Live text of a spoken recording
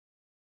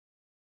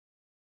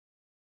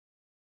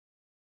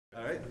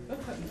All right.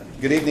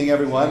 Good evening,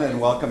 everyone, and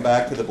welcome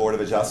back to the Board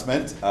of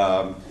Adjustment.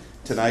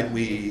 Tonight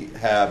we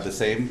have the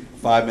same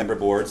five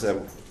members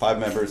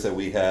that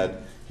we had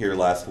here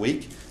last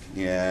week,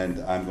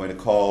 and I'm going to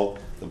call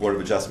the Board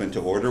of Adjustment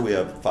to order. We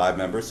have 5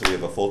 members, so we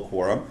have a full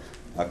quorum.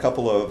 A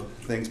couple of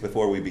things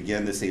before we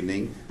begin this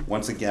evening.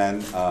 Once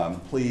again,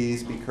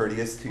 please be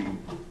courteous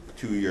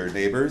to your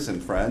neighbors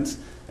and friends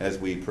as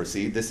we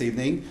proceed this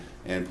evening,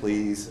 and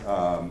please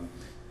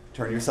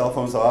turn your cell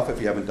phones off if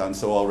you haven't done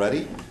so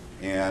already.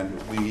 And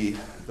the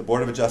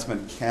Board of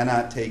Adjustment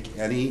cannot take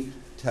any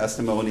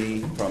testimony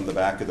from the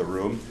back of the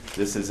room.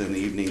 This is an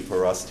evening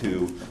for us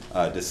to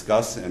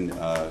discuss and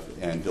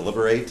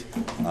deliberate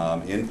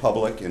in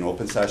public, in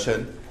open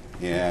session,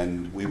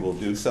 and we will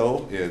do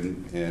so.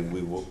 And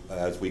we will,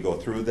 as we go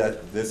through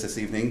this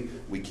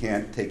evening, we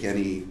can't take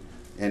any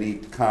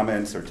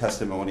comments or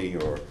testimony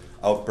or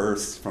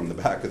outbursts from the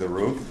back of the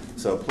room.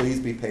 So please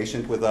be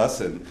patient with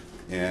us,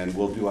 and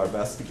we'll do our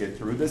best to get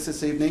through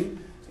this evening.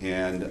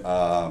 And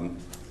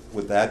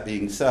with that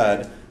being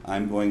said,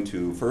 I'm going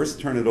to first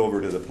turn it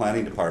over to the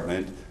planning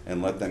department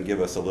and let them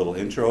give us a little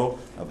intro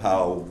of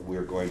how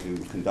we're going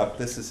to conduct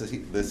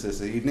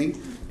this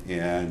evening,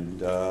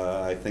 and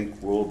I think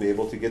we'll be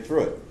able to get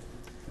through it.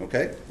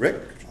 Okay, Rick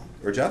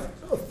or Jeff?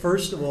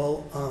 First of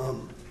all,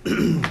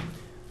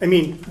 I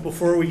mean,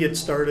 before we get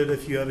started,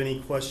 if you have any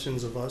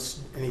questions of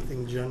us,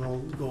 anything general,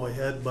 go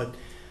ahead. But I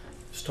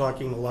was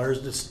talking to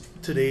Lars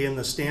today, and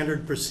the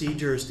standard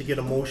procedure is to get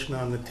a motion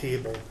on the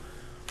table.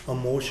 A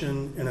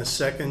motion and a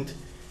second,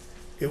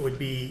 it would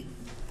be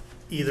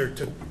either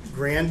to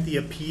grant the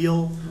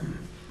appeal,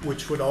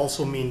 which would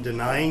also mean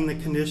denying the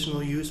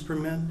conditional use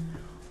permit,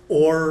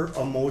 or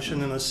a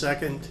motion and a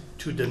second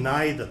to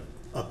deny the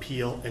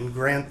appeal and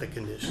grant the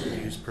conditional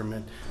use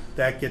permit.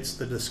 That gets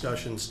the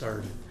discussion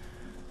started.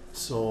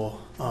 So,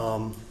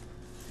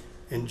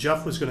 and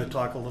Jeff was going to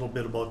talk a little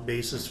bit about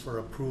basis for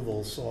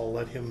approval, so I'll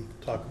let him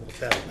talk about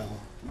that now.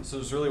 So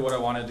it's really what I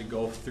wanted to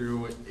go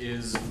through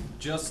is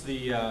just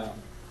the,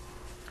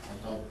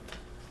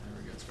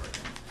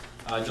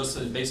 just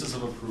the basis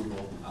of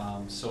approval.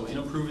 So in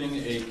approving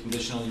a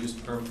conditional use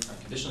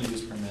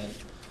permit,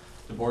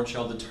 the board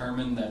shall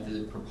determine that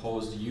the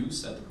proposed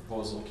use at the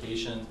proposed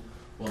location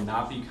will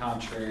not be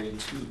contrary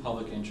to the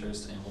public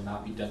interest and will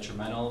not be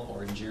detrimental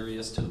or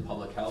injurious to the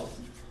public health,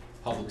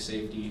 public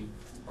safety,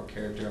 or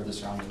character of the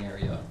surrounding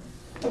area.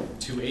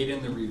 To aid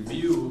in the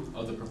review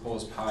of the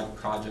proposed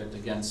project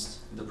against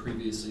the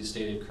previously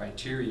stated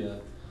criteria,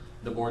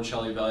 the board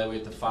shall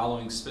evaluate the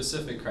following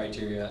specific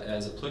criteria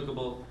as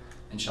applicable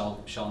and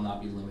shall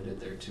not be limited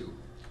thereto.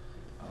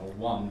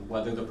 1,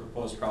 whether the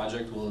proposed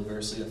project will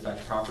adversely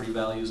affect property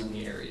values in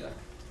the area.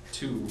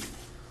 2,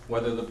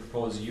 whether the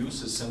proposed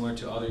use is similar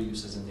to other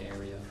uses in the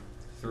area.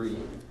 3,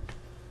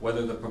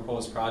 whether the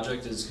proposed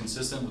project is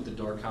consistent with the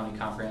Door County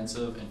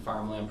Comprehensive and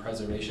Farmland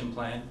Preservation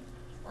Plan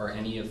or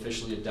any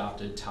officially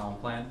adopted town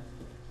plan.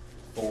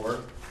 4,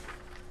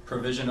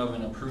 provision of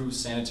an approved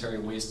sanitary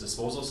waste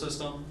disposal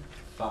system.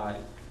 5,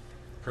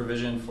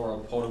 provision for a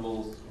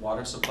potable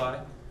water supply.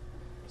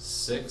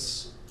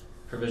 6,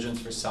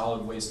 provisions for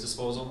solid waste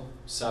disposal.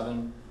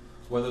 7,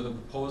 whether the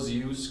proposed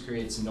use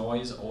creates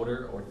noise,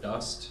 odor, or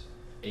dust.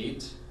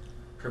 8,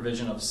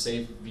 provision of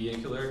safe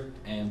vehicular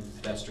and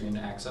pedestrian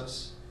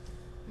access.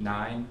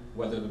 9,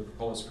 whether the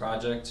proposed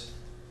project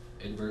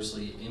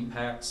adversely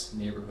impacts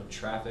neighborhood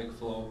traffic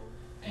flow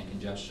and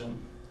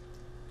congestion.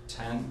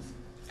 10,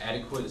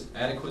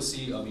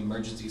 adequacy of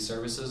emergency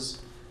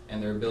services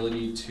and their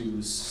ability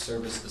to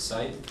service the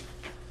site.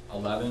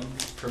 11,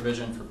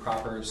 provision for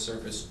proper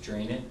surface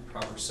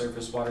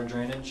water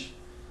drainage.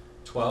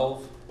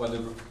 12,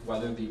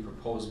 whether the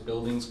proposed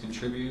buildings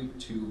contribute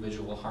to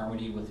visual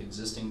harmony with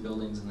existing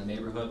buildings in the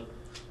neighborhood,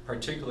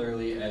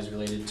 particularly as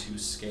related to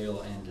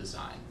scale and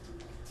design.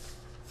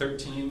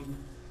 13,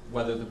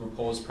 whether the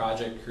proposed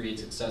project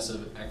creates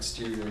excessive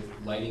exterior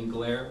lighting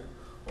glare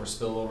or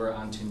spillover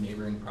onto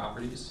neighboring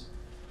properties.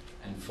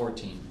 And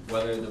 14,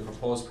 whether the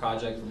proposed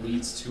project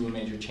leads to a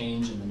major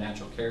change in the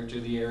natural character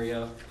of the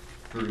area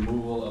through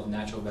removal of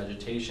natural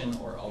vegetation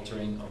or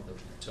altering of the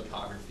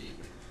topography.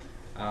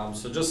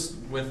 So just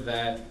with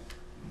that,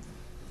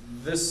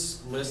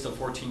 this list of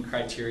 14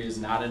 criteria is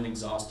not an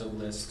exhaustive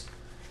list.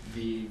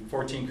 The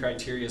 14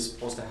 criteria is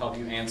supposed to help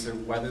you answer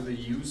whether the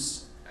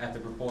use at the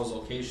proposed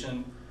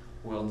location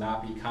will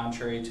not be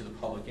contrary to the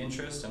public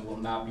interest and will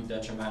not be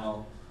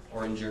detrimental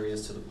or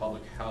injurious to the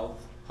public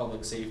health,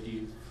 public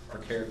safety, or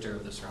character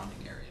of the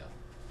surrounding area.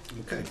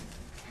 Okay.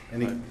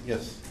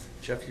 Yes?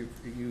 Jeff,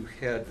 you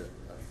had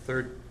a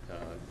third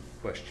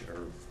question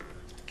or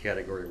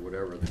category or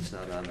whatever that's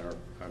not on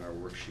our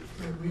worksheet.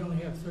 We only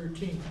have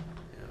 13.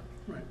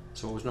 Yeah. Right.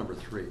 So what was number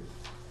 3?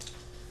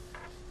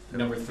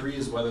 Number 3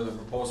 is whether the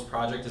proposed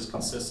project is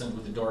consistent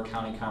with the Door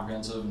County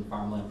Comprehensive and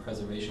Farmland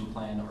Preservation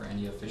Plan or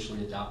any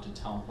officially adopted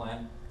town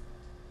plan.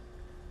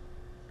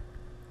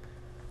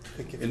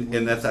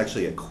 And that's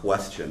actually a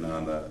question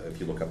on if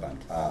you look up on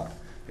top,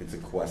 it's a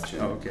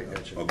question. Oh, okay,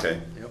 gotcha.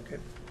 Okay. Yeah, okay.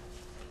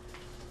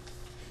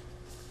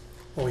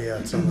 Oh yeah,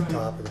 it's on the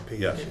top of the page.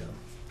 Yeah. Yeah.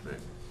 Right.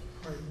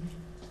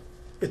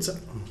 It's,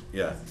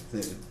 Yeah.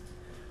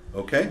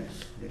 Okay.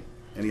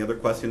 Any other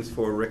questions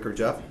for Rick or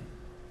Jeff?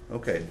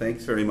 Okay,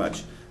 thanks very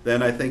much.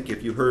 Then I think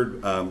if you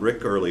heard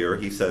Rick earlier,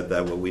 he said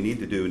that what we need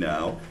to do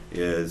now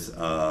is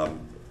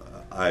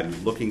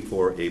I'm looking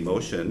for a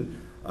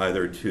motion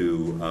either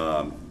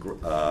to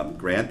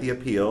grant the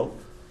appeal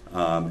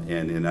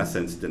and in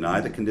essence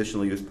deny the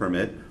conditional use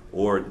permit,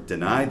 or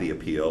deny the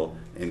appeal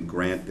and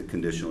grant the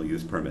conditional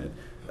use permit.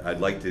 I'd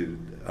like to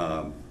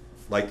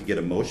get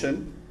a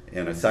motion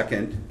and a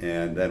second,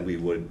 and then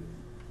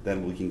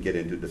we can get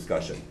into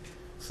discussion.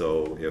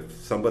 So if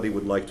somebody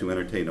would like to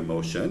entertain a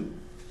motion.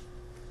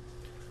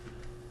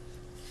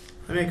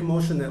 I make a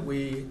motion that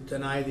we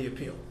deny the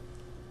appeal.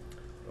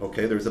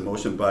 Okay, there's a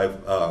motion by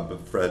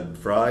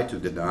Frey to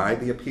deny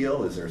the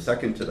appeal. Is there a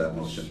second to that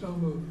motion? So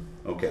moved.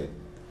 Okay.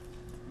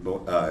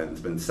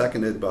 It's been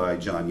seconded by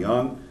John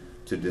Young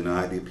to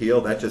deny the appeal.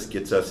 That just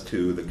gets us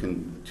to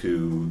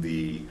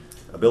the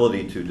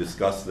ability to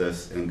discuss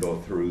this and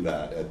go through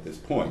that at this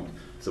point.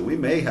 So we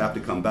may have to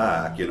come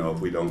back, if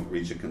we don't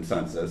reach a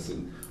consensus,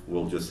 and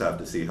we'll just have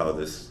to see how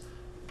this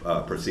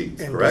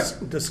proceeds, and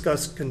correct?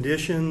 discuss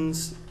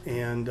conditions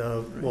and,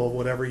 well,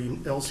 whatever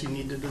else you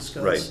need to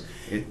discuss. Right.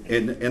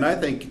 And I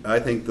think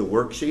the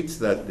worksheets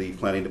that the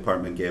planning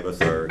department gave us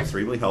are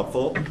extremely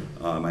helpful.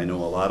 I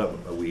know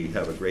we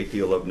have a great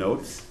deal of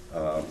notes,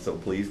 so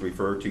please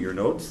refer to your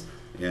notes.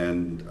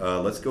 And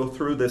let's go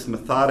through this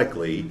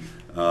methodically,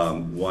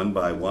 one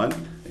by one.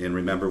 And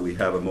remember, we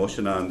have a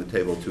motion on the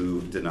table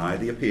to deny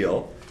the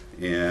appeal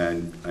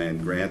and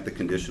grant the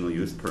conditional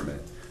use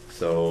permit.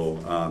 So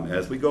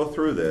as we go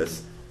through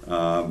this,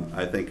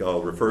 I think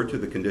I'll refer to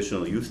the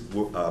conditional use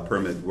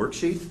permit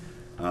worksheet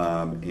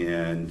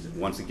and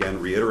once again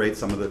reiterate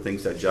some of the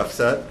things that Jeff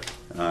said.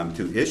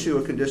 To issue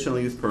a conditional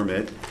use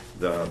permit,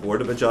 the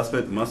Board of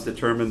Adjustment must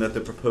determine that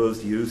the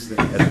proposed use at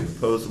the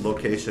proposed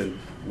location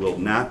will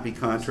not be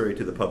contrary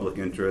to the public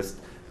interest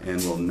and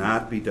will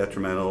not be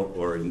detrimental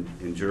or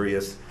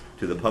injurious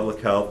to the public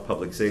health,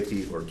 public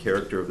safety, or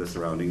character of the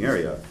surrounding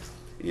area.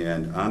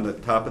 And on the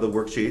top of the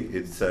worksheet,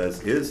 it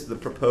says, is the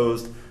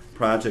proposed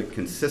project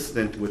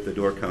consistent with the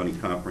Door County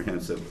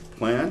Comprehensive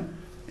Plan?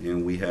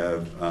 And we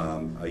have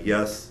a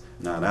yes,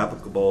 not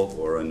applicable,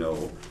 or a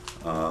no.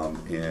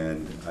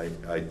 And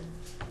I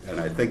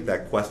think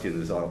that question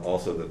is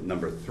also the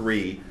number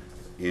 3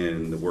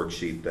 in the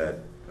worksheet that,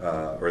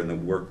 or in the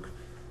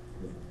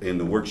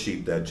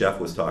worksheet that Jeff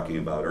was talking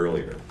about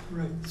earlier.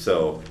 Right.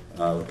 So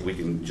we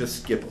can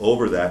just skip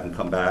over that and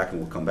come back, and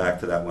we'll come back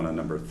to that one on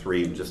number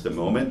 3 in just a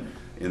moment.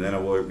 And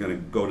then we're going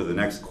to go to the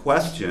next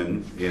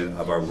question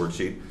of our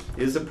worksheet.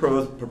 Is the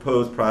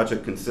proposed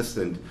project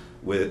consistent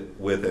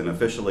with an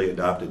officially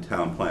adopted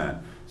town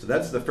plan? So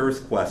that's the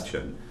first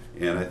question.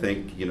 And I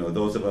think,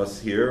 those of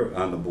us here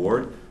on the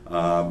board,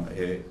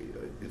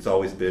 it's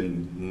always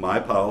been my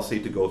policy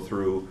to go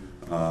through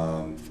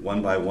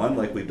one by one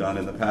like we've done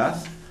in the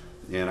past.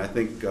 And I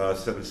think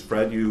since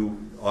Fred, you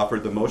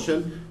offered the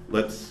motion,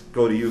 let's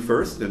go to you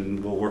first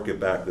and we'll work it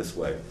back this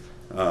way.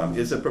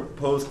 Is the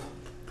proposed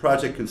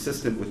project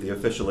consistent with the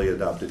officially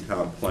adopted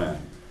town plan?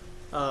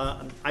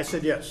 I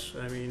said yes.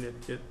 I mean,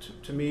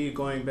 to me,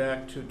 going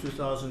back to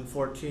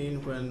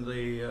 2014 when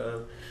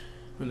the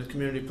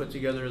community put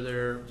together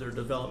their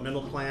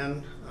developmental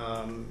plan,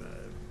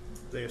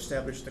 they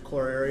established the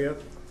core area.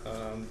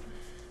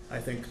 I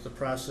think the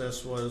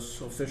process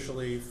was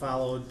officially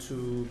followed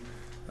to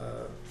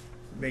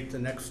make the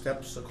next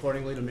steps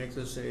accordingly to make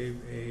this a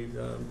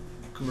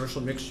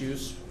commercial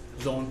mixed-use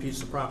zone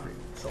piece of property.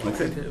 So I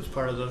think it was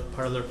part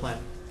of their plan.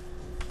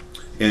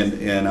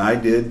 And I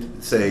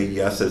did say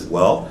yes as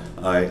well.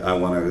 I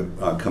want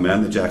to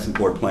commend the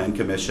Jacksonport Plan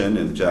Commission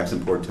and the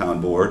Jacksonport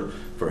Town Board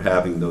for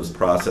having those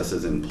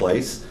processes in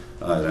place.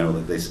 I know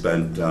that they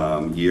spent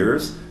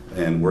years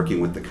and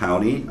working with the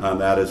county on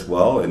that as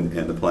well, and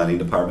the planning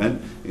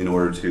department in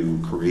order to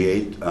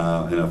create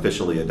an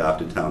officially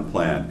adopted town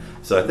plan.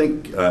 So I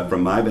think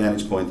from my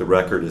vantage point, the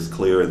record is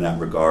clear in that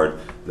regard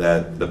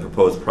that the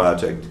proposed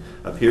project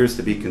appears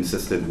to be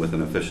consistent with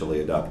an officially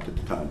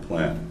adopted town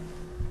plan.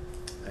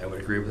 I would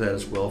agree with that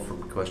as well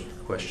from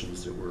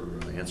questions that were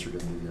answered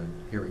in the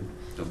hearing.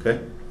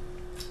 Okay.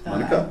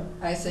 Monica?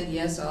 I said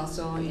yes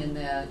also in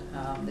that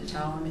the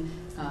town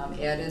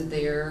added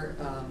their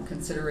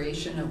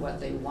consideration of what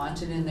they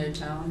wanted in their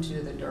town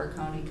to the Door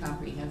County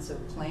Comprehensive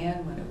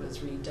Plan when it was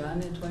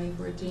redone in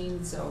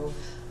 2014. So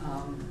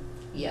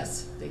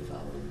yes, they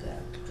followed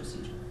that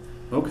procedure.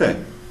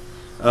 Okay.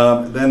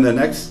 Then the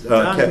next...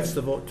 John gets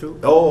the vote too.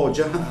 Oh,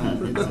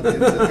 John.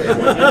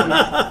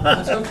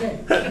 It's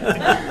okay. That's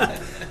okay.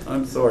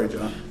 I'm sorry,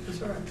 John.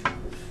 That's all right.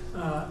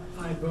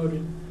 I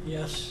voted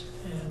yes,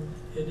 and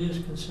it is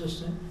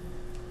consistent,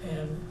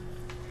 and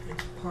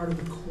it's part of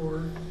the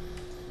core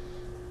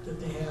that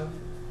they have,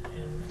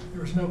 and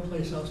there's no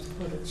place else to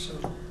put it, so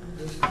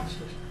it is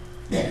consistent.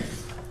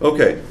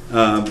 Okay.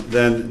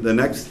 Then the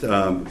next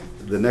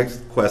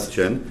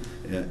question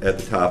at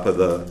the top of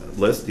the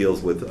list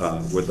deals with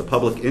the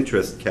public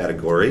interest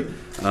category.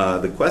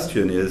 The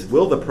question is,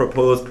 will the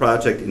proposed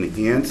project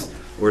enhance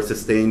or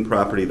sustain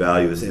property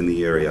values in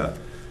the area.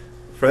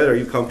 Fred, are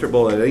you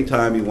comfortable? At any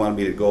time you want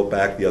me to go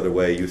back the other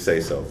way, you say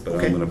so, but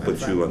Okay, I'm going to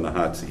put I'm you fine. on the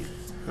hot seat.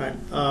 All right.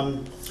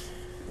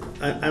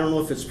 I don't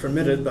know if it's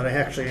permitted, but I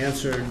actually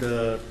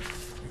answered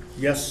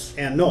yes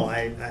and no.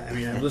 I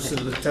mean, I've listened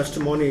to the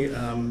testimony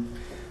on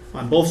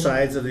both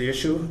sides of the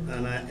issue,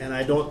 and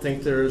I don't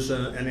think there's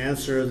an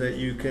answer that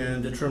you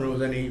can determine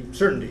with any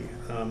certainty.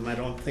 I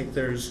don't think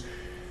there's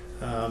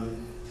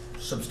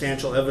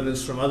substantial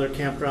evidence from other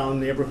campground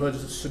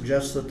neighborhoods that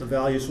suggests that the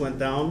values went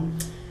down.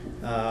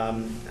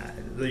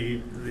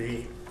 The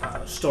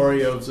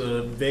story of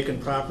the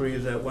vacant property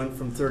that went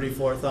from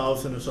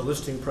 $34,000 as a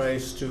listing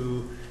price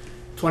to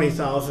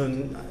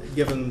 $20,000,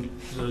 given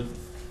the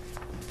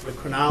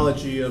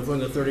chronology of when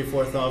the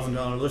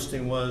 $34,000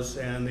 listing was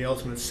and the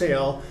ultimate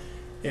sale,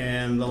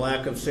 and the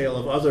lack of sale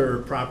of other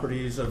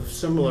properties of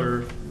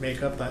similar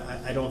makeup,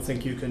 I don't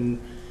think you can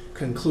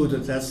conclude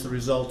that that's the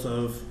result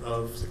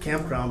of the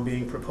campground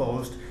being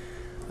proposed.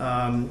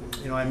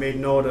 You know, I made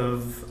note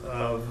of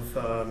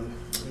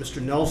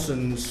Mr.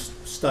 Nelson's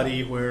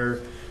study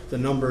where the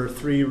number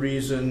 3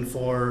 reason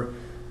for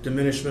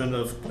diminishment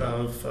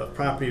of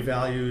property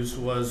values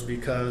was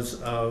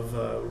because of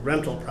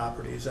rental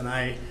properties, and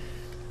I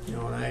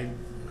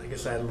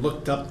guess I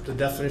looked up the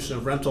definition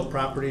of rental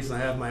properties,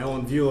 and I have my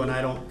own view, and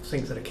I don't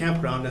think that a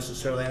campground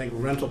necessarily. I think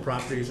rental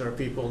properties are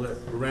people that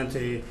rent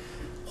a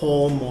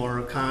home or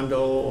a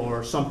condo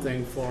or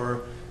something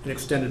for an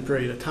extended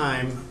period of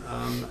time,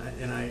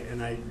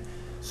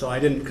 so I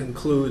didn't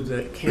conclude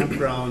that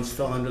campgrounds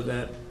fell under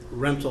that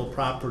rental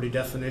property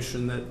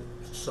definition that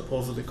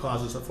supposedly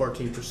causes a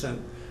 14%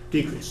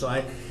 decrease.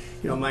 So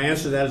my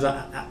answer to that is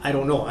I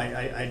don't know.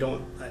 I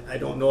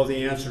don't know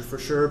the answer for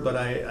sure, but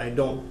I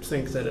don't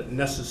think that it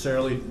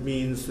necessarily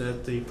means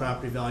that the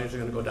property values are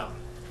going to go down.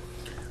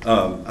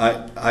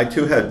 I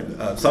too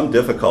had some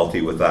difficulty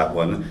with that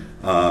one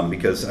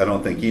because I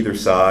don't think either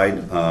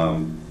side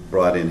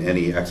brought in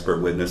any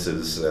expert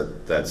witnesses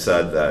that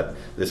said that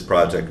this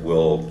project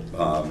will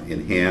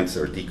enhance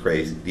or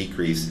decrease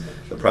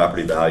the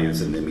property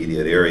values in the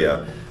immediate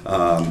area.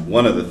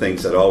 One of the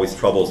things that always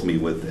troubles me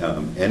with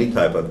any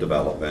type of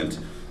development,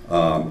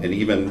 and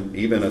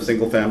even a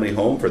single-family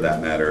home for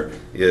that matter,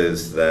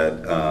 is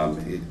that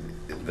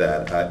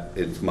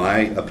it's my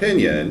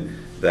opinion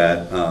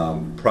that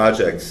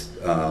projects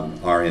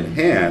are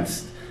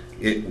enhanced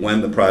when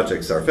the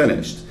projects are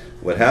finished.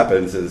 What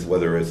happens is,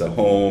 whether it's a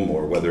home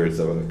or whether it's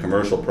a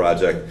commercial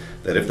project,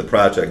 that if the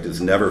project is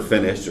never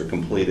finished or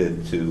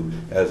completed to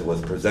as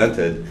was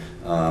presented,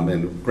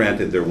 and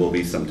granted there will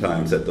be some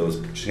times that those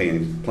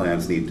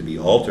plans need to be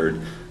altered,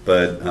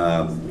 but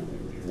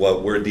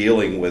what we're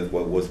dealing with,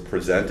 what was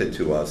presented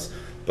to us,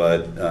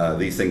 but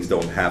these things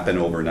don't happen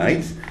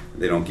overnight.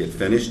 They don't get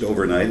finished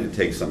overnight. It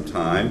takes some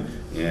time,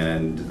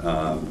 and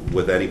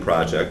with any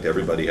project,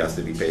 everybody has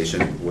to be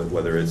patient with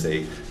whether it's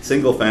a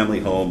single-family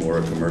home or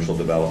a commercial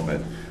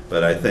development.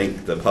 But I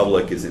think the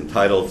public is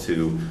entitled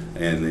to,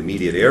 and the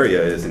immediate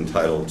area is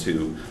entitled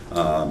to,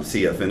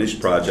 see a finished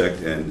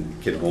project and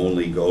can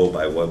only go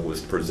by what was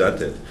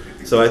presented.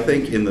 So I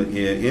think in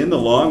the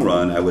long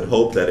run, I would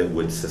hope that it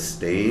would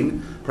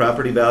sustain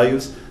property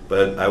values.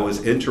 But I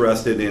was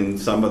interested in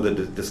some of the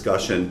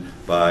discussion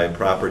by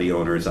property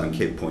owners on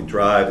Cape Point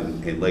Drive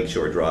and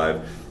Lakeshore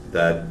Drive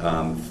that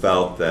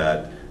felt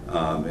that,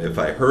 if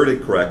I heard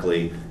it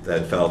correctly,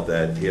 that felt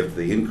that if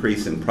the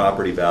increase in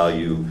property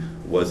value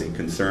was a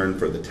concern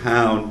for the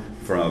town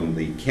from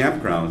the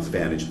campground's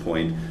vantage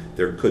point,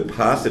 there could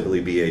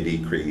possibly be a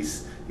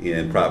decrease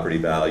in property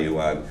value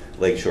on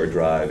Lakeshore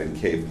Drive and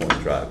Cave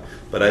Point Drive.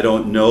 But I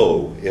don't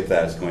know if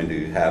that's going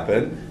to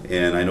happen,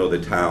 and I know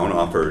the town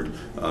offered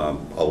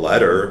a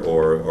letter,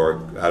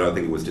 or I don't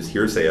think it was just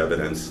hearsay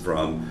evidence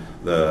from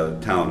the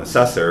town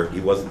assessor. He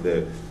wasn't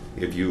the,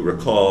 if you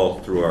recall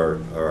through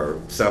our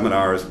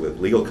seminars with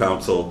legal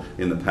counsel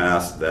in the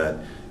past, that,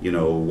 you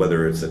know,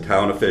 whether it's a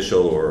town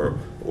official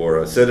or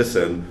a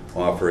citizen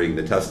offering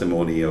the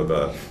testimony of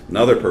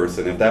another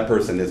person, if that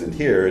person isn't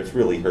here, it's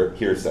really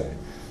hearsay.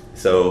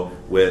 So,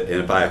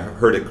 and if I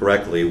heard it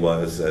correctly,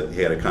 was that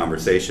he had a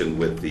conversation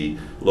with the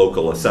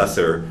local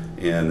assessor,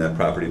 and that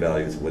property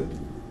values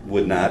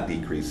would not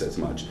decrease as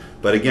much.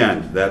 But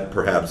again, that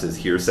perhaps is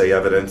hearsay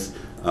evidence.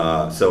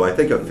 So I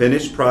think a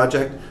finished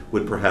project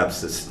would perhaps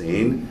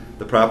sustain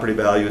the property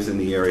values in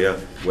the area.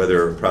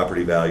 Whether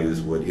property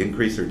values would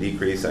increase or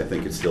decrease, I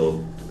think it's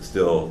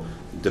still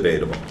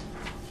debatable.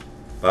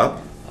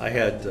 Bob? I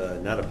had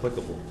not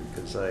applicable,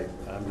 because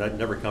I'm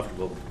never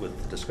comfortable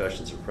with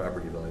discussions of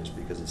property values,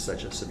 because it's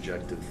such a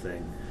subjective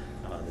thing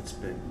that's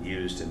been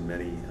used in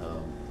many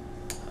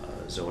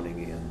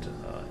zoning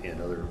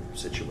and other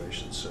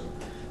situations. So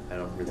I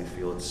don't really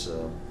feel it's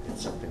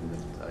something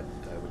that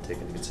I would take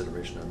into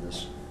consideration on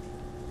this.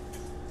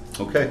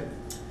 Okay.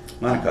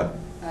 Monica?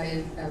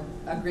 I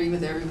agree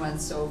with everyone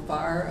so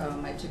far.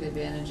 I took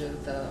advantage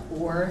of the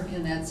or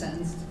in that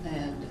sentence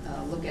and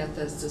look at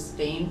the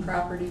sustained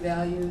property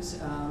values.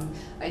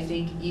 I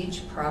think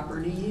each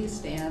property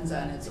stands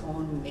on its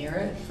own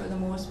merit for the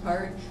most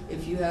part.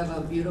 If you have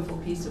a beautiful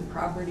piece of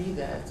property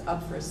that's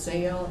up for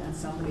sale and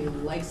somebody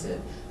likes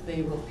it,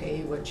 they will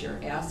pay what you're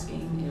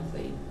asking. If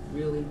they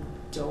really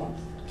don't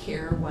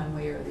care one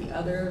way or the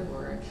other,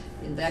 or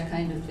in that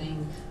kind of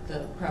thing, the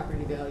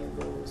property value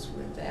goes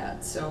with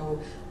that. So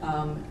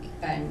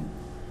I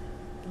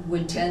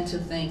would tend to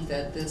think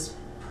that this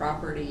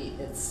property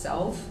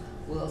itself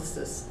will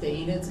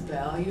sustain its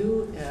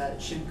value.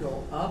 It should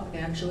go up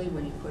actually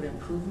when you put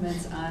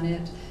improvements on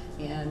it,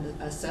 and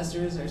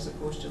assessors are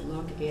supposed to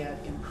look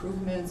at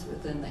improvements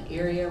within the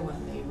area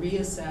when they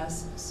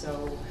reassess.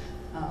 So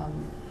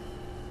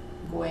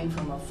going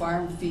from a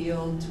farm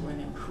field to an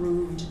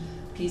improved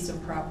piece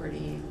of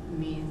property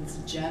means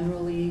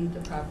generally the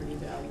property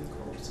value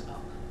goes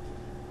up.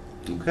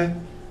 Okay.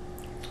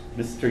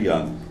 Mr.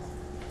 Young.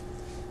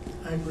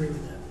 I agree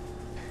with that.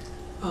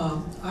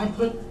 I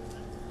put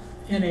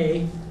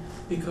NA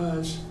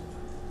because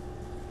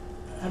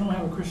I don't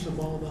have a crystal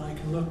ball, but I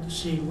can look to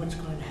see what's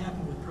going to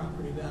happen with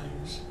property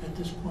values at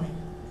this point.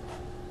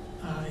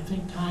 I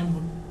think time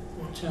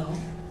will tell,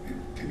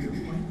 to your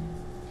point.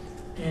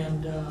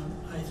 And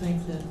I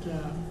think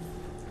that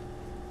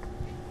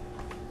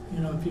you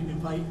know, if you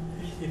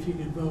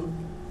could vote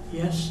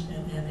yes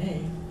and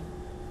NA,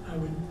 I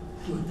would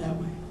do it that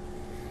way.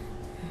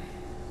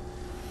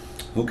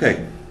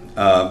 Okay.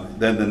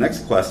 Then the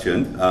next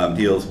question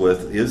deals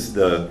with, is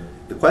the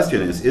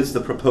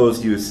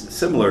proposed use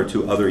similar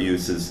to other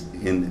uses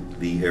in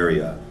the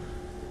area?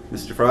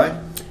 Mr. Frey?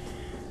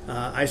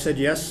 I said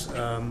yes.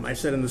 I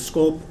said in the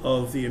scope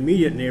of the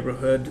immediate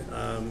neighborhood,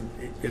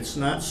 it's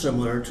not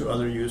similar to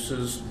other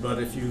uses, but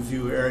if you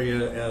view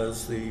area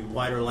as the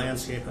wider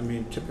landscape, I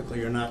mean, typically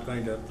you're not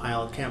going to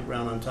pile a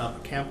campground on top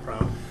of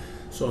campground.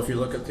 So if you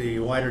look at the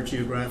wider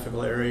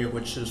geographical area,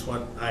 which is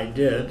what I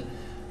did,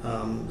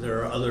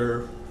 there are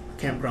other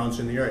campgrounds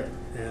in the area,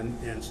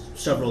 and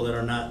several that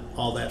are not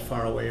all that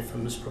far away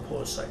from this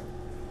proposed site.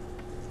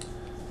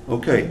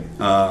 Okay.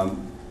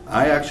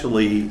 I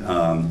actually,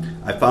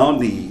 I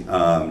found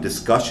the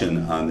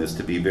discussion on this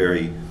to be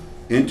very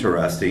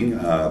interesting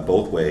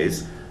both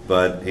ways,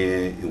 but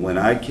when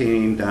I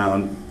came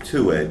down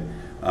to it,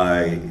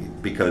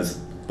 because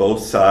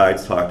both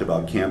sides talked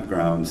about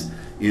campgrounds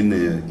in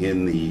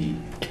the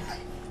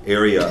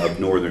area of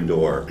Northern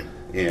Door,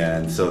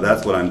 and so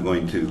that's what I'm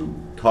going to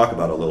talk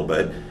about a little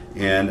bit.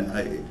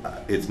 And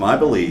it's my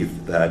belief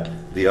that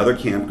the other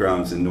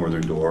campgrounds in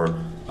Northern Door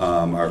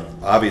are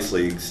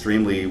obviously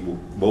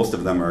most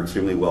of them are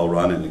extremely well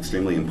run and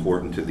extremely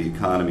important to the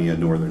economy in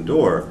Northern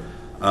Door.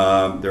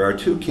 There are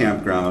two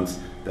campgrounds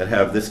that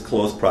have this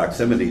close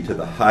proximity to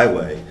the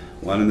highway,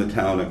 one in the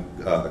town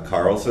of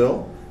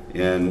Carlsville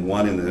and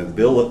one in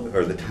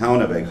the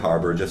town of Egg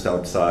Harbor, just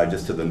outside,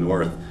 just to the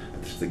north,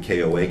 which is the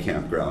KOA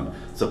campground.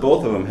 So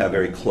both of them have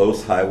very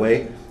close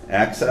highway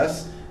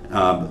access.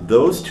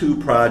 Those two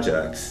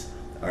projects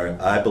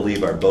I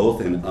believe are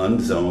both in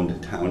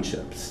unzoned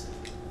townships,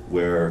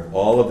 where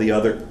all of the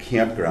other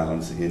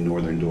campgrounds in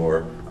Northern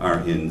Door are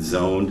in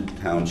zoned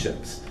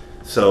townships.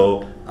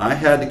 So I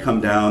had to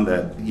come down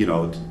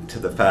to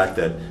the fact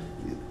that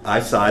I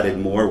sided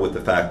more with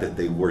the fact that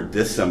they were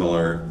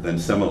dissimilar than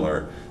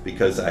similar,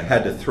 because I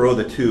had to throw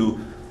the two,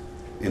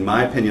 in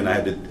my opinion, I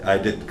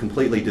had to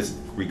completely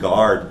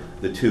disregard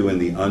the two in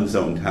the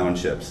unzoned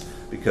townships,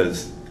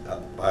 because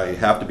I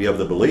have to be of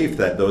the belief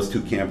that those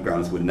two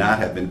campgrounds would not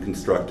have been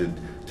constructed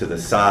to the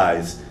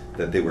size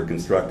that they were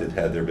constructed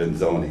had there been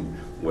zoning.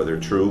 Whether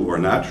true or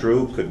not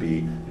true could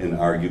be an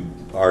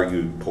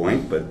argued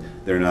point, but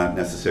they're not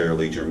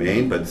necessarily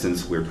germane. But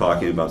since we're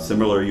talking about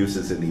similar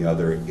uses in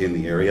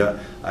the area,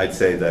 I'd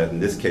say that in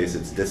this case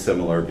it's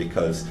dissimilar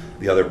because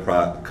the other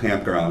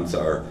campgrounds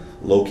are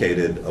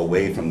located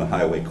away from the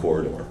highway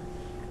corridor.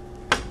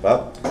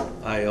 Bob?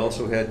 I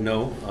also had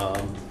no,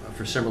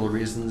 for similar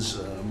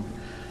reasons.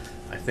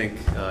 I think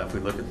if we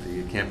look at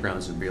the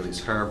campgrounds in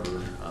Bailey's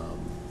Harbor,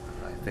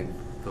 I think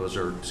those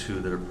are two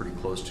that are pretty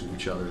close to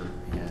each other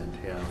and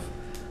have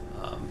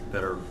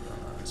better,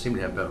 seem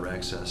to have better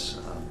access,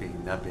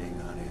 not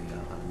being on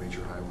a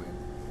major highway.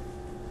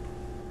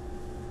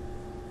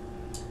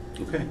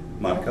 Okay,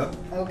 Monica?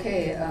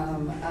 Okay,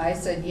 I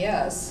said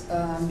yes,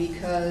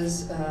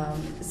 because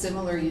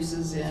similar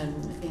uses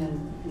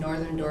in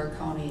Northern Door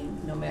County,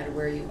 no matter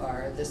where you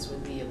are, this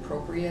would be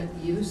appropriate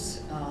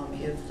use.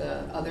 If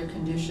the other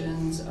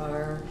conditions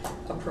are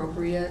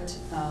appropriate,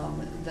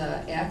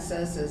 the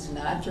access is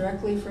not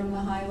directly from the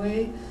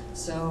highway,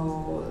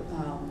 so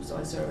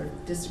I sort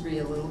of disagree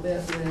a little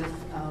bit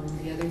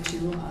with the other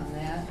two on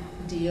that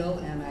deal,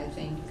 and I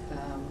think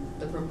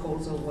the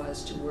proposal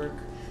was to work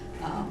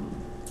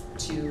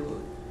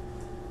to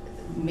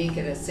make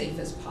it as safe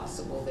as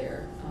possible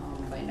there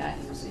by not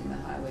using the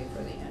highway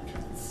for the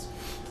entrance.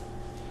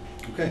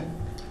 Okay.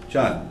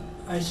 John?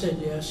 I said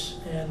yes,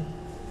 and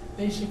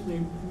basically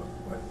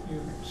what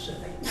you said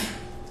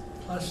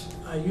Plus,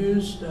 I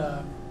used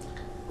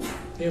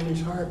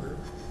Bailey's Harbor,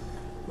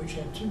 which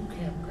had 2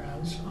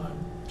 campgrounds on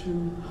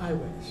 2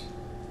 highways.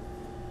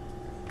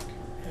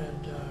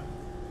 And,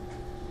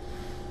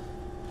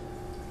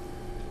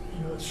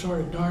 you know, it's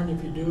sort of darned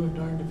if you do and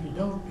darned if you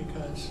don't,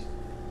 because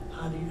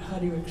how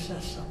do you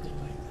access something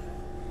like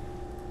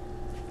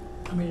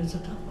that? I mean, it's a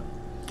tough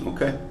one.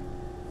 Okay.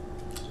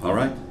 All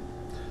right.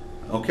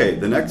 Okay,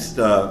 the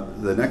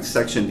next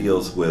section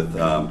deals with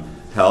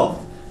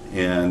health,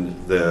 and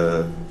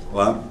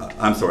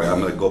I'm sorry,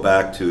 I'm going to go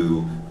back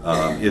to,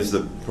 is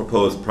the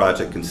proposed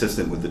project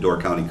consistent with the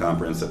Door County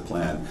Comprehensive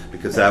Plan?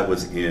 Because that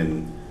was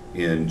in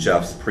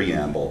Jeff's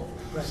preamble.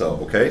 Right. So,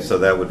 okay, so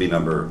that would be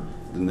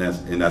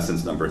in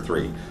essence, number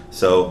 3.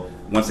 So,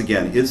 once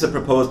again, is the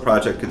proposed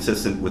project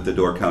consistent with the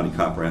Door County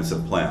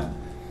Comprehensive Plan?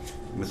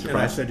 Mr. And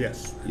Frey? I said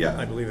yes. Yeah.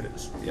 I believe it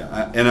is. Yeah,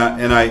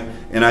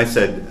 I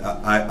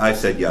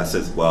said yes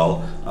as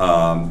well.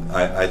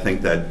 I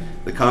think that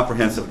the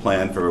comprehensive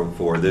plan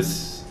for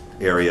this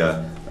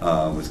area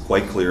was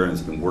quite clear and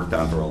has been worked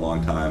on for a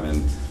long time,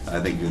 and I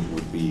think it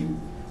would be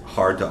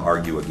hard to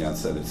argue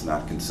against that it's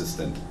not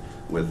consistent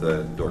with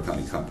the Door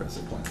County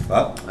Comprehensive Plan.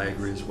 Bob? I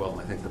agree as well.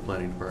 I think the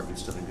planning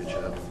department's done a good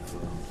job of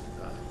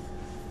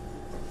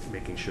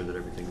making sure that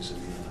everything's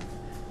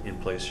in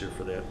place here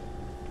for that.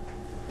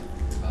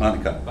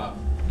 Monica? Bob,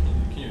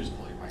 can you just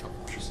pull your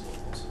microphone just a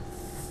little closer?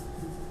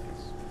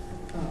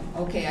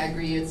 Okay, I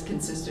agree, it's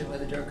consistent with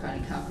the Door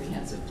County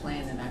Comprehensive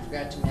Plan, and I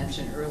forgot to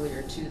mention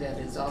earlier too that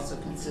it's also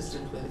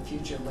consistent with a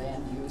future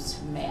land use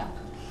map,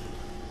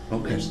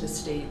 Okay. which the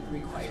state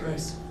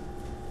requires.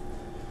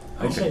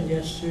 I Okay. said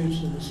yes too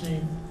to the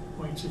same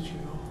points that you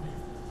all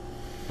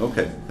made.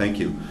 Okay, thank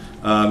you.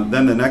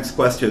 Then the next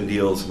question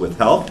deals with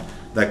health.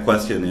 That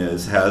question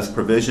is, has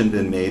provision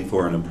been made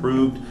for an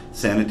approved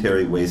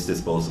sanitary waste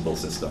disposable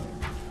system?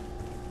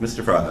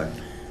 Mr. Frey?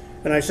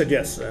 And I said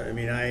yes. I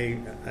mean, I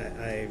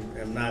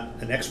am not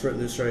an expert in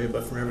this area,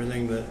 but from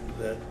everything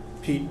that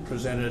Pete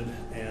presented,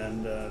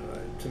 and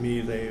to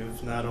me,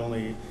 they've not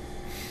only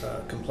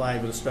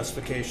complied with the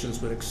specifications,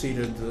 but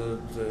exceeded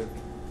the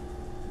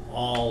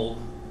all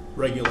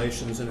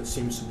regulations, and it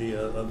seems to be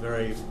a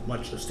very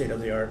much a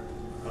state-of-the-art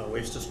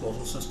waste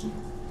disposal system.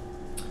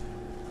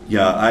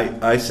 Yeah,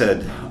 I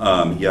said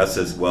yes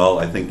as well.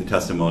 I think the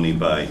testimony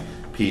by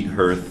Pete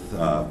Hirth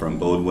from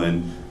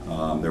Bodwin,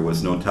 there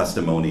was no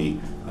testimony,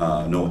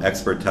 no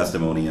expert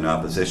testimony in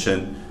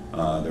opposition.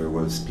 There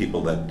was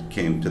people that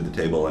came to the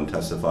table and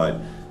testified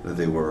that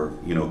they were,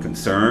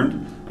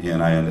 concerned,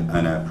 and I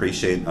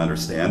appreciate and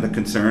understand the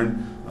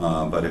concern.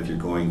 But if you're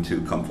going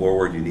to come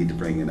forward, you need to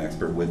bring an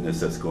expert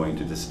witness that's going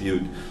to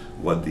dispute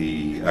what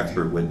the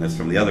expert witness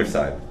from the other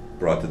side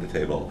brought to the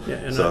table. Yeah,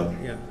 and so,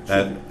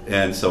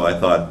 and so I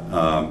thought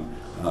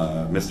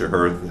Mr.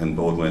 Hirth and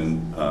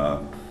Bodwin,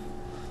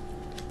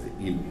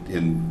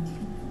 in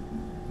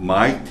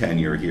my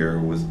tenure here,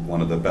 was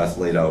one of the best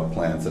laid out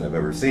plans that I've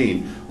ever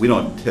seen. We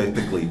don't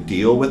typically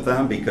deal with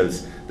them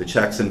because the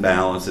checks and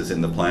balances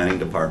in the planning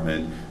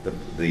department,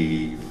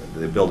 the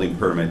building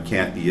permit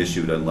can't be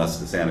issued unless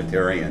the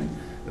sanitarian,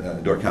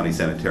 Door County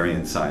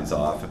sanitarian signs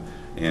off.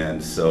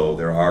 And so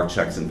there are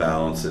checks and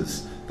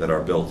balances that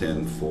are built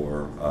in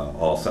for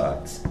all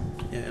sides.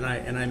 And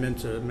I meant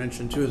to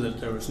mention too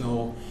that there was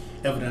no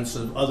evidence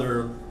of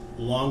other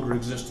longer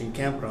existing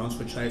campgrounds,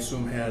 which I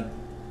assume had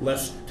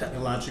less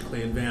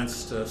technologically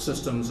advanced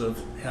systems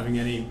of having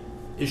any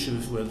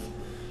issues with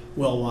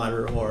well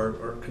water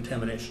or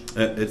contamination.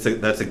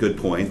 That's a good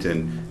point,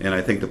 and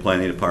I think the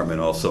planning department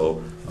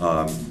also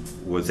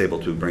was able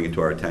to bring it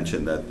to our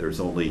attention that there's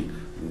only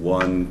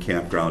one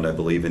campground, I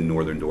believe, in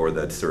Northern Door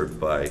that's served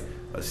by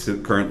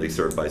currently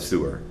served by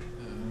sewer.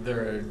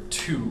 There are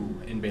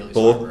 2 in Bailey's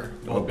Both? Harbor.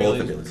 Oh,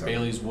 both in Bailey's Harbor.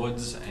 Bailey's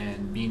Woods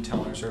and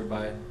Beantown are served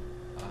by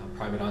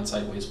private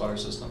on-site wastewater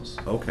systems.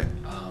 Okay,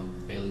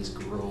 Bailey's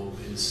Grove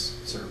is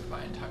served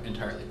by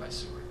entirely by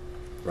sewer.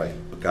 right,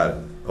 got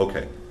it.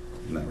 Okay,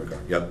 in that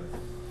regard. Yep.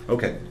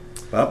 Okay,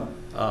 Bob.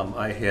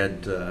 I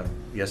had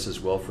yes as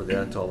well for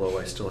that, although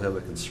I still have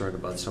a concern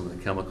about some of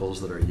the chemicals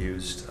that are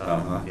used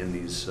in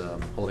these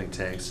holding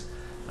tanks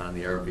on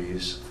the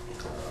RVs.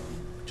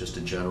 Just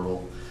a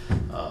general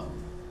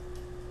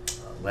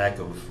lack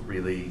of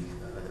really,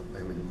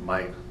 in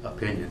my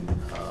opinion,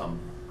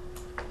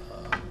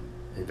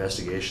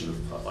 investigation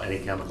of any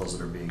chemicals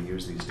that are being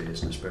used these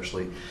days, and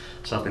especially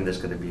something that's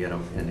going to be in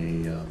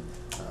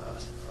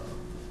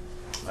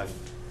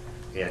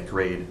a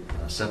grade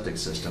septic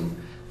system.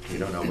 You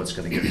don't know what's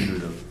going to get through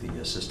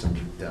the system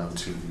down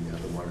to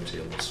the water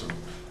table, so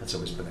that's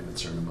always been a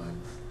concern of mine.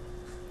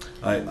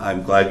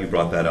 I'm glad you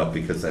brought that up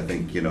because I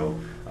think,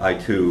 I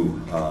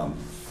too,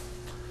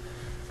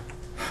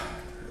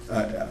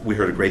 we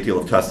heard a great deal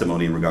of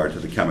testimony in regard to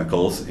the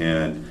chemicals,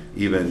 and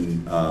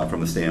even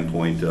from the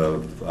standpoint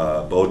of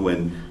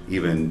Bodwin,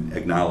 even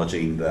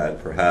acknowledging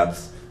that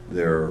perhaps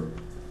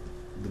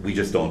we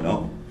just don't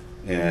know.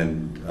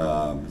 And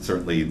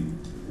certainly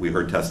we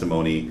heard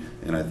testimony,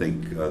 and I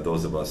think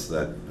those of us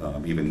that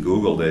even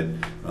Googled it,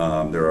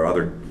 there are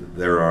other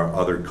there are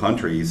other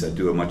countries that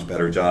do a much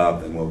better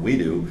job than what we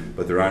do,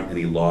 but there aren't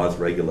any laws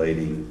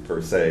regulating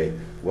per se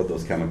what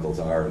those chemicals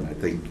are, and I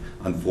think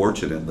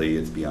unfortunately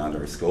it's beyond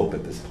our scope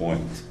at this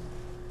point.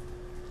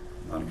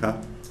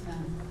 Monica?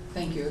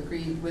 Thank you,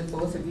 agree with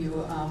both of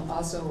you.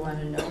 Also want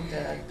to note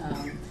that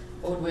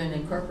Odwin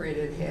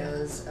Incorporated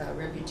has a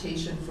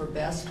reputation for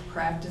best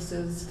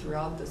practices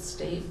throughout the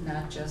state,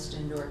 not just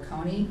in Door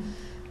County.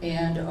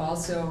 And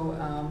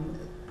also,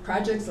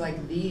 projects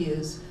like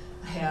these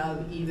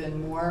have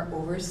even more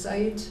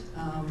oversight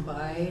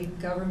by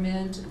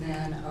government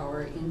than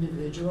our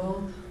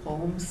individual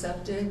home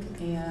septic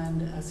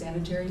and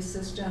sanitary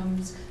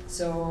systems.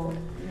 So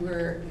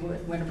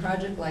when a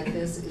project like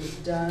this is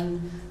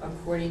done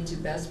according to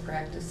best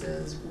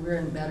practices, we're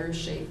in better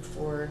shape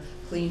for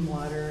clean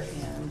water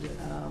and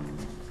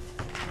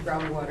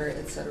groundwater,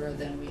 et cetera,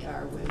 than we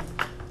are with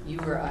you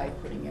or I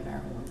putting in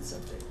our own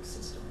septic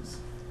systems.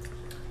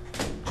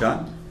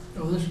 John?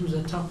 Oh, this was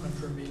a tough one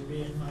for me,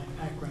 being my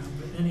background,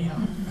 but anyhow.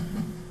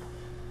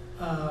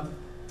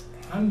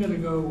 I'm gonna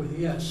go with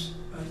yes,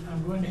 but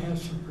I'm going to have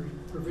some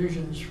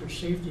provisions for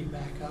safety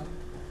backup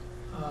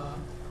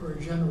for a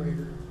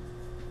generator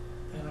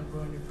that I'm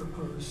going to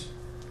propose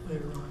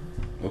later on,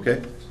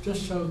 Okay.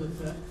 just so that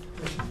that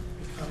doesn't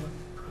become a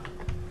problem.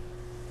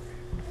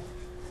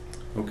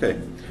 Okay.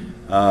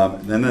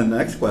 Then the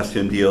next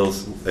question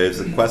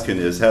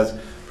has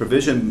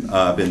provision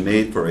been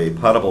made for a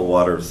potable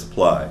water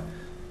supply?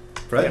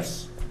 Fred?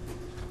 Yes.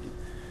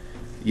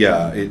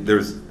 Yeah,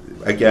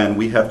 again,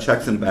 we have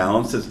checks and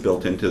balances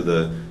built into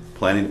the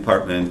planning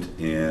department,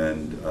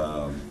 and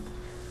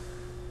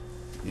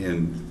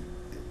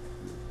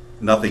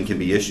nothing can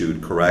be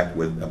issued, correct,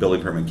 with a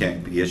building permit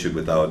can't be issued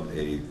without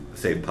a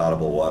safe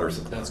potable water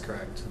supply. That's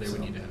correct. They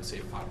would need to have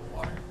safe potable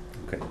water.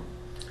 Okay.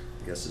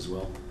 Yes as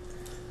well.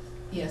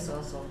 Yes,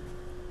 also.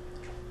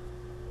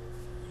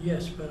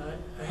 Yes, but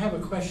I have a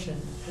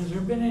question. Has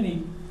there been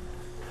any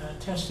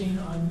testing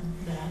on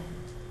that,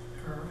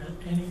 or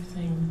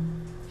anything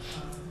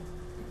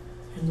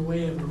in the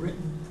way of a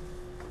written?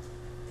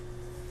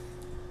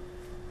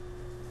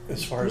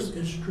 As far as,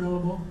 Is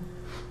drillable?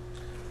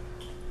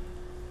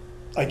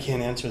 I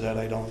can't answer that,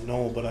 I don't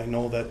know, but I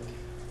know that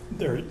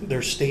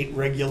they're state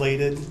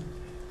regulated,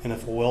 and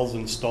if a well's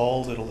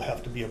installed, it'll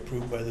have to be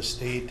approved by the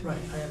state. Right,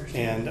 I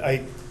understand.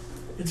 And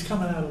It's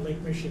coming out of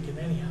Lake Michigan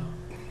anyhow,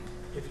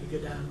 if you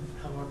go down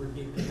however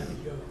deep they have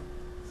to go.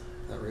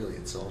 Not really,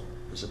 it's all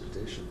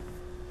precipitation.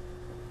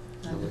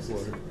 Not No lake water.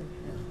 necessarily,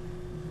 yeah.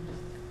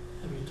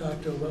 Have you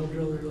talked to a well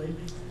driller lately?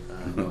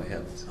 No, I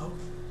haven't. Oh,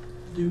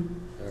 do,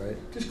 All right,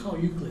 just call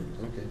Euclid.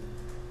 okay.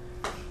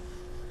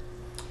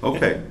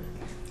 Okay.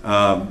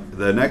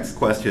 The next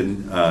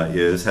question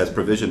is, has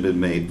provision been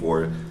made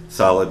for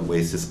solid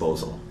waste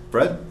disposal?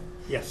 Fred?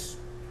 Yes.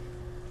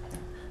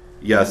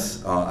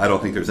 Yes, I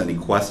don't think there's any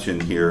question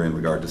here in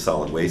regard to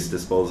solid waste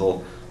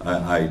disposal.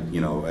 I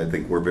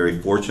think we're very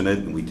fortunate,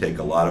 and we take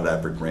a lot of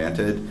that for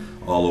granted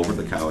all over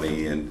the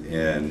county,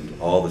 and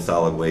all the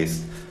solid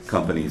waste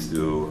companies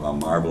do a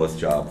marvelous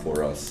job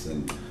for us.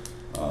 And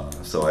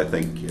so I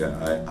think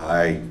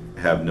I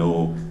have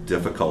no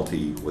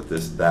difficulty with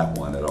that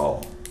one at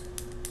all.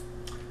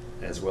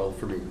 As well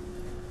for me.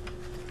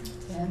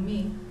 And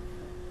me.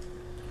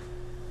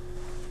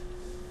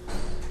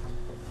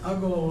 I'll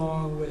go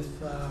along with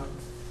that,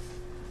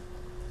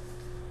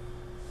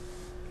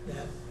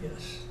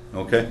 yes.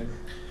 Okay.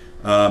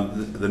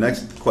 The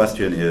next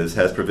question is,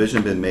 has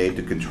provision been made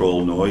to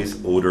control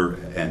noise, odor,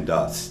 and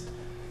dust?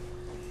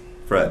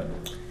 Fred?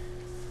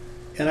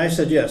 And I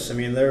said yes. I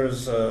mean,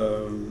 this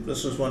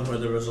was one where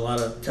there was a lot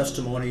of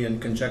testimony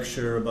and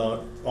conjecture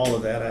about all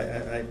of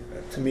that.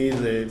 To me,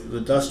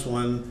 the dust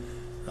one,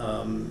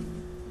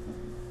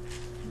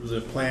 the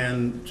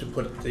plan to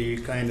put the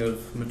kind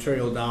of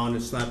material down,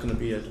 it's not going to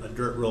be a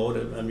dirt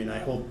road. I mean, I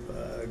hope,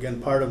 again,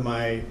 part of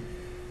my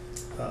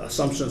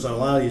assumptions on a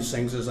lot of these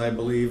things is I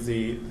believe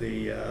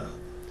the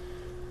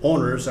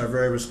owners are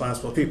very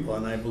responsible people,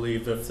 and I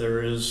believe if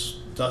there is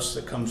dust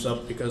that comes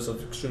up because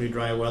of extremely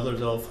dry weather,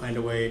 they'll find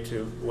a way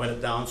to wet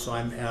it down, so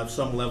I have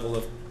some level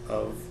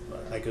of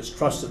I guess,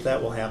 trust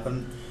that will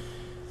happen.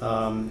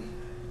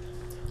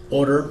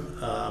 Odor,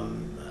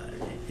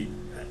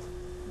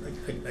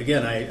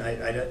 again,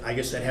 I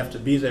guess I'd have to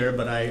be there,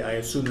 but I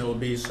assume there will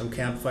be some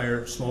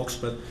campfire smokes,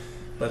 but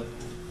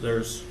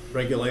there's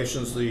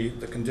regulations, the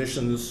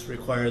conditions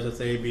require that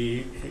they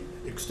be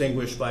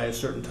extinguished by a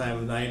certain time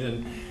of night,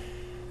 and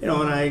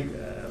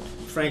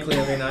frankly,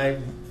 I mean, I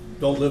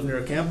don't live near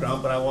a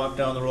campground, but I walk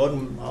down the road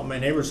and all my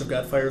neighbors have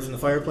got fires in the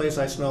fireplace.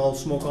 I smell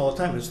smoke all the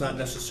time. It's not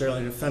necessarily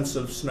an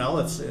offensive smell.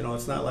 It's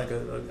it's not like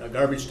a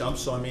garbage dump.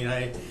 So I mean,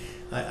 I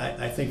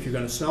think you're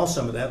going to smell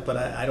some of that, but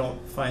I don't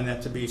find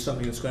that to be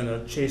something that's going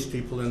to chase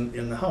people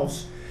in the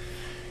house.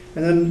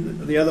 And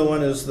then the other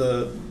one is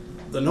the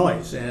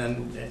noise,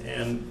 and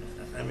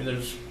I mean,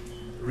 there's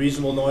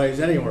reasonable noise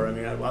anywhere. I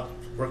mean, I was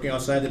working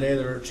outside today.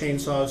 There are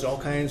chainsaws, all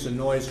kinds of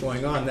noise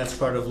going on. That's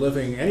part of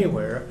living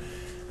anywhere.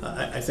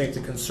 I think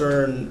the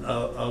concern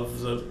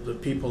of the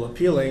people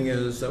appealing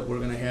is that we're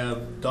going to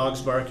have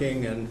dogs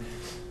barking and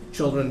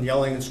children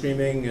yelling and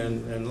screaming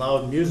and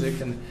loud music,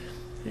 and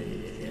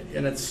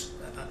it's,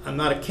 I'm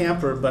not a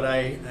camper, but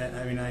I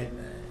mean,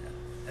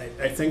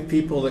 I think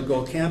people that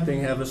go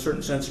camping have a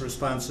certain sense of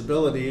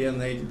responsibility,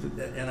 and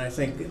I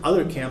think the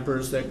other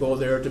campers that go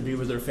there to be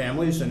with their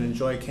families and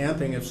enjoy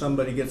camping, if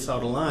somebody gets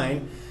out of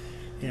line,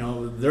 you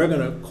know, they're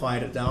going to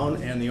quiet it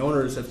down, and the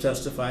owners have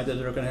testified that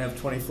they're going to have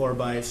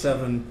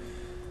 24/7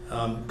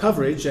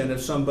 coverage, and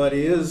if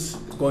somebody is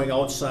going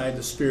outside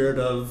the spirit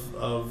of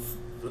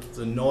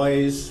the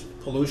noise,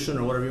 pollution,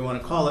 or whatever you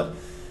want to call it,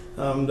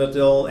 that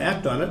they'll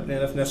act on it, and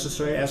if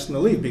necessary, ask them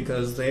to leave,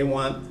 because they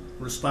want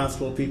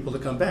responsible people to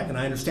come back, and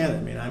I understand that.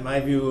 I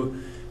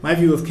mean, my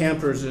view of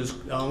campers is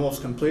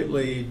almost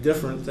completely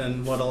different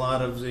than what a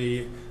lot of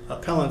the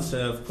appellants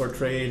have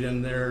portrayed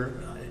in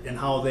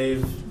how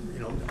they've, you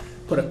know,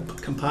 put a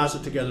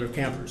composite together of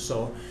campers.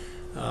 So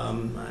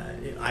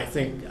I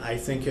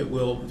think there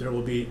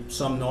will be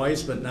some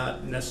noise, but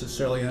not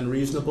necessarily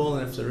unreasonable,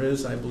 and if there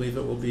is, I believe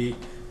it will be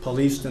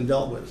policed and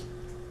dealt with.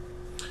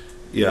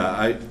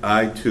 Yeah,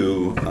 I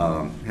too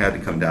had to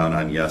come down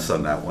on yes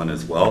on that one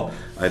as well.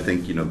 I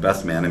think, you know,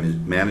 best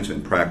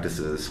management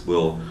practices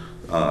will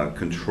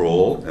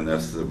control, and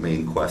that's the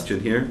main question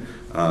here,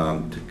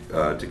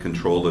 to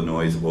control the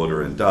noise,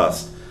 odor, and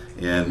dust.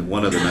 And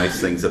one of the nice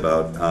things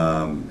about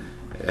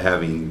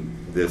having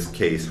this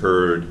case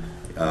heard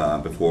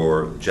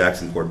before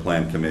Jacksonport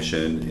Plan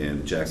Commission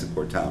and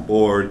Jacksonport Town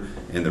Board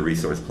and the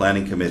Resource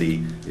Planning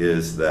Committee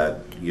is that,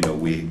 you know,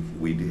 we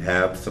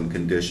have some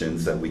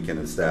conditions that we can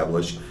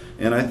establish,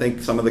 and I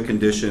think some of the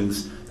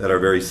conditions that are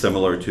very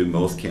similar to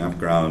most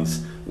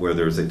campgrounds where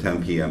there's a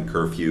 10 p.m.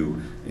 curfew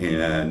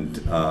and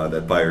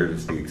that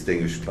fires be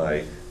extinguished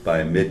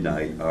by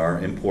midnight are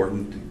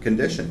important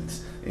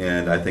conditions.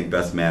 And I think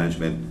best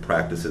management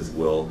practices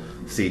will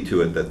see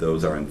to it that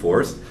those are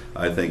enforced.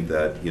 I think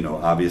that, you know,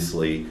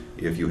 obviously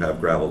if you have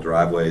gravel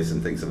driveways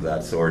and things of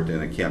that sort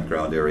in a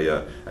campground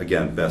area,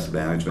 again, best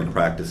management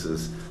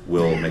practices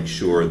will make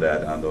sure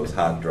that on those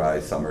hot, dry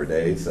summer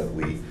days that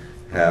we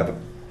have,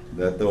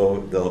 that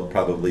they'll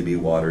probably be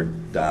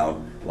watered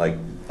down like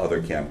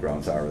other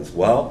campgrounds are as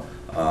well.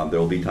 There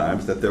will be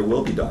times that there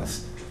will be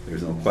dust.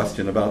 There's no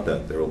question about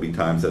that. There will be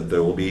times that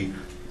there will be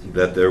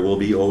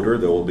odor.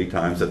 There will be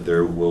times that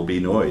there will be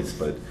noise.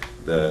 But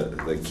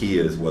the key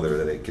is whether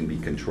that it can be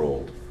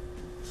controlled.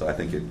 So I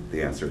think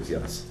the answer is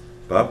yes.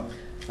 Bob?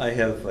 I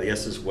have a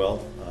yes as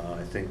well.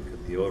 I think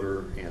the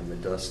odor and the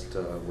dust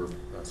were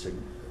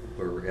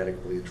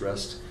adequately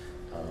addressed.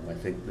 I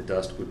think the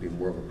dust would be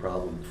more of a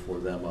problem for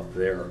them up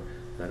there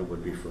than it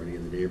would be for any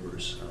of the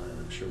neighbors. And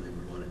I'm sure they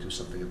would want to do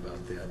something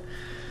about that.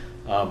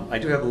 I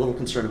do have a little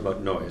concern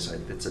about noise.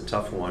 It's a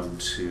tough one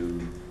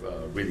to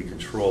really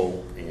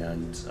control,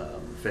 and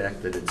the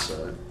fact that it's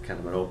kind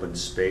of an open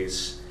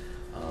space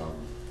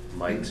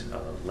might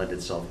lend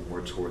itself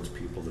more towards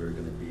people that are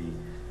going to be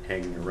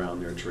hanging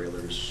around their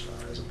trailers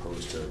as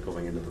opposed to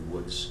going into the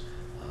woods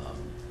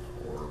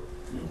or,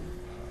 you know,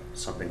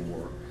 something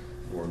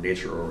more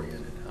nature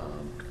oriented.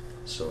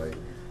 So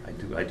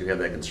I do have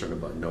that concern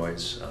about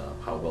noise,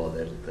 how well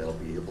they'll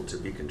be able to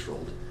be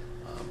controlled.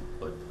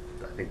 But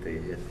I think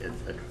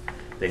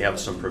they have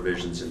some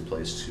provisions in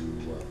place to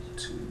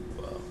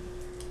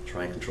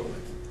try and control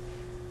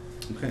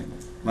it. Okay.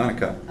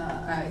 Monica?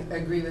 I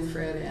agree with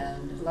Fred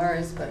and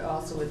Lars, but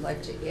also would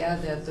like to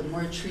add that the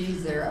more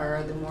trees there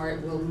are, the more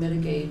it will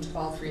mitigate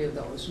all three of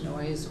those,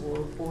 noise,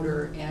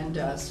 odor, and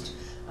dust.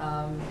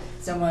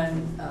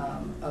 Someone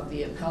of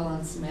the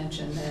appellants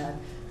mentioned that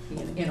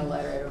in a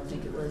letter, I don't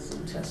think it was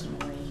in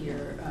testimony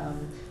here,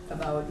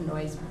 about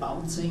noise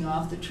bouncing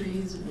off the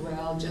trees.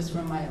 Well, just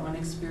from my own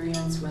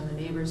experience, when the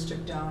neighbors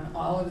took down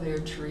all of their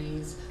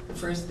trees, the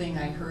first thing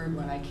I heard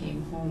when I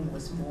came home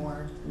was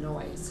more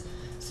noise.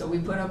 So we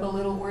put up a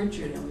little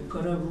orchard and we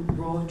put a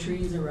row of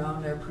trees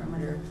around our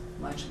perimeter,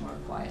 much more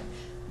quiet.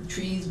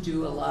 Trees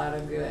do a lot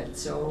of good.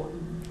 So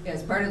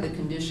as part of the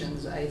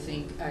conditions, I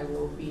think I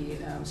will be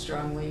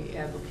strongly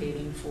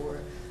advocating for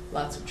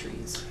lots of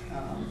trees,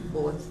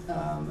 both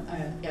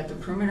at the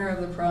perimeter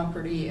of the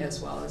property as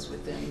well as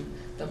within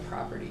the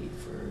property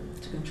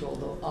to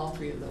control all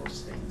three of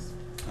those things.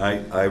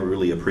 I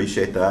really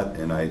appreciate that,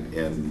 and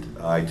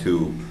I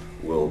too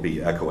will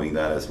be echoing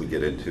that as we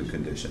get into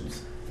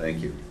conditions.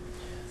 Thank you.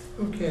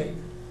 Okay,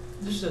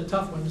 this is a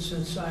tough one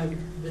since I've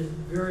been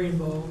very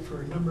involved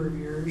for a number of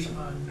years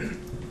on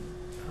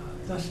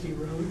dusty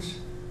roads.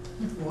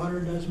 Water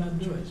does not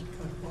do it,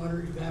 because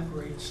water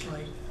evaporates.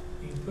 Like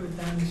you can put it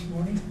down this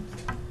morning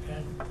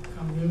and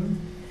come noon,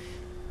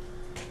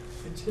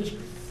 it's history.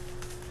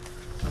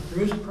 But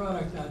there is a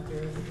product out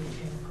there that we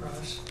came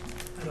across,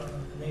 I don't know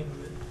the name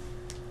of it,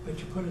 but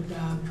you put it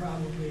down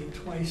probably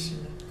twice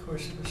in the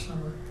course of the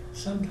summer,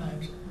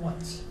 sometimes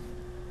once.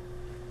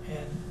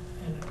 And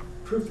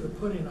proof of the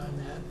pudding on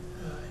that,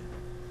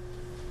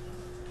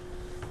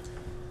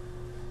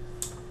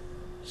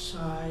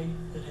 Cy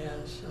that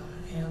has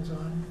hands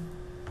on.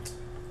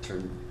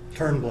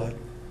 Turnblad.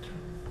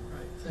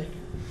 Right, thank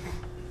you.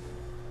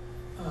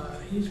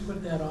 He's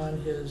put that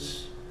on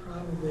his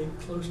probably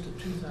close to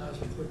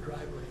 2,000-foot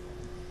driveway.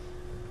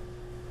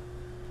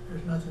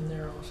 there's nothing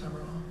there all summer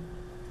long.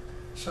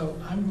 So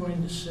I'm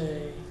going to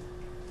say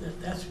that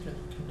that's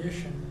a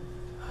condition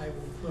I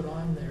will put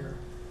on there,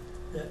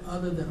 that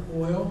other than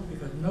oil,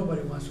 because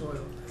nobody wants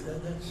oil,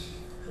 that's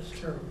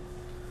terrible.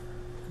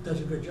 It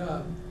does a good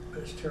job,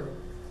 but it's terrible.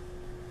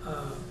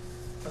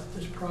 But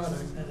this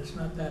product, and it's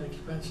not that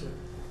expensive,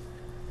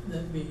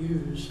 that be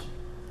used,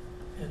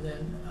 and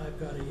then I've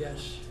got a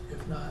yes.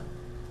 If not,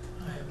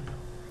 I have a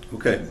no.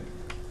 Okay,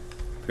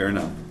 fair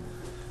enough.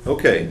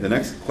 Okay, the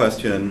next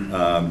question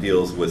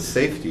deals with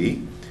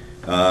safety.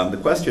 The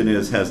question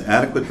is, has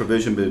adequate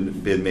provision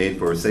been made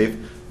for safe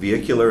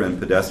vehicular and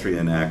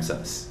pedestrian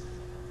access?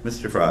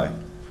 Mr. Frey.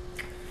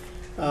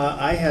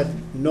 I had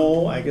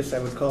no, I guess I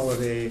would call it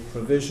a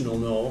provisional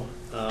no.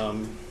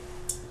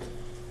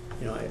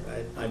 You know,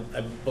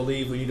 I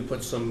believe we need to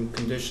put some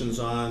conditions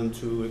on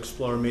to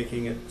explore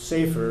making it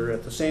safer.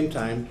 At the same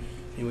time,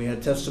 and we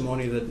had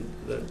testimony that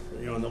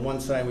you know, on the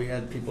one side we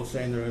had people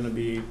saying there are going to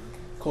be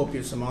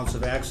copious amounts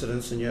of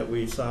accidents, and yet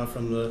we saw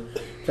from the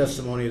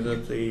testimony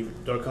that the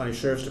Door County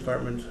Sheriff's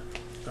Department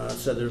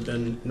said there have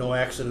been no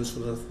accidents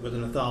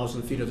within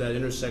 1,000 feet of that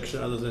intersection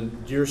other than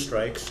deer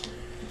strikes.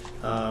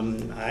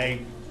 I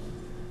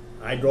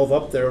drove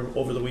up there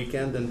over the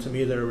weekend, and to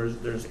me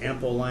there's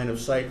ample line of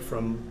sight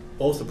from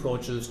both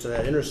approaches to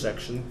that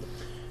intersection.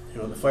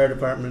 You know, the fire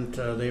department,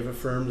 they've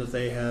affirmed that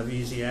they have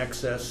easy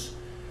access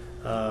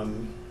to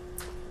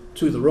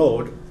the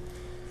road.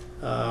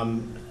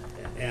 And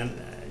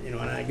you know,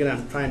 and again,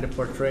 I'm trying to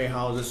portray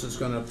how this is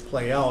going to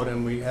play out,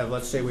 and we have,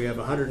 let's say we have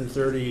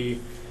 130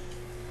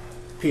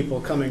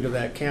 people coming to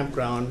that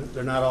campground.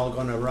 They're not all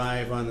going to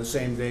arrive on the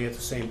same day at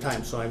the same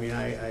time. So I mean,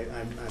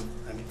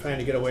 I'm trying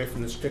to get away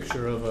from this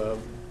picture of a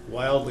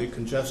wildly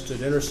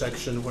congested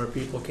intersection where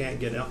people can't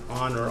get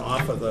on or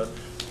off of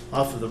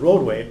the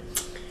roadway.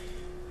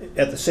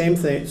 At the same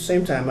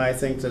time, I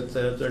think that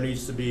there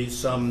needs to be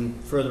some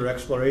further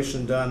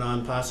exploration done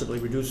on possibly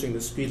reducing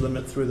the speed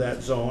limit through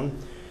that zone.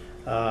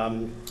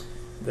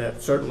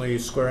 That certainly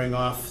squaring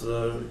off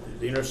the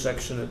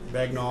intersection at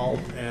Bagnall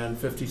and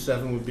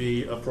 57 would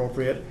be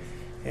appropriate,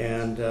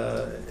 and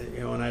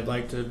you know, and I'd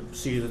like to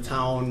see the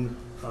town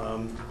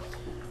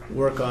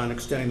work on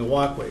extending the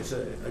walkways.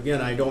 Again,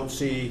 I don't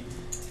see.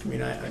 I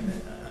mean, I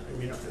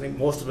think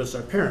most of us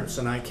are parents,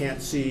 and I can't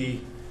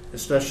see,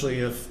 especially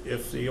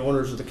if the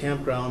owners of the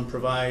campground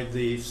provide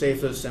the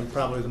safest and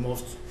probably the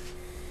most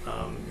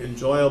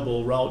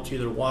enjoyable route to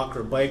either walk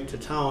or bike to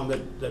town,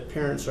 that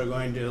parents are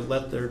going to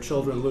let their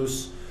children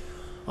loose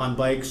on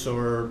bikes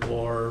or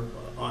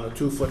on a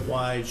 2-foot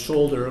wide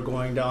shoulder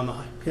going down the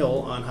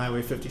hill on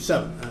Highway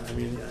 57. I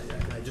mean,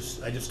 I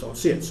just don't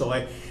see it. So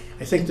I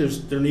think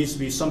there needs to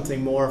be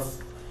something more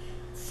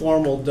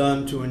formal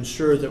done to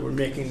ensure that we're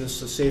making this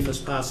the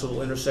safest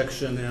possible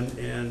intersection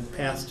and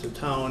path to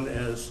town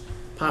as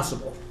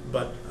possible.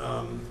 But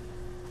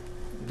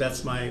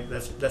that's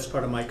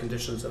part of my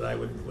conditions that I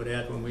would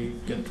add when we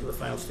get to the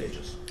final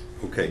stages.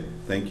 Okay,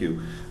 thank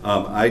you.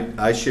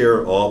 I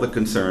share all the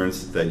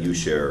concerns that you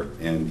share,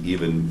 and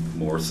even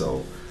more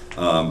so.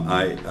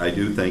 I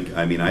do think,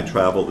 I mean, I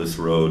travel this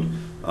road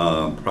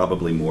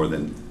probably more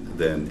than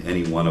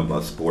any one of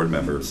us board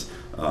members.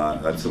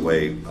 That's the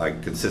way I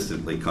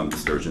consistently come to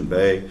Sturgeon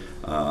Bay,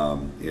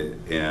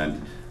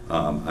 and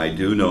I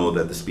do know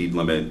that the speed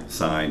limit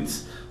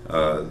signs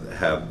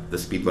the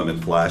speed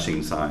limit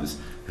flashing signs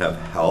have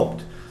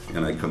helped,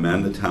 and I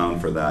commend the town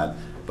for that.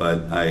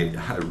 But I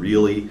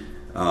really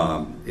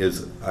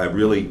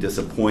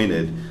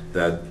disappointed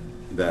that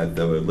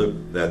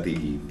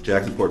the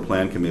Jacksonport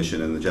Plan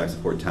Commission and the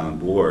Jacksonport Town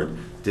Board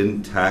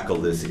didn't tackle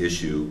this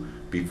issue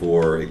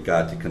before it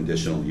got to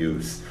conditional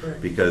use.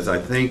 Correct. Because I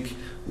think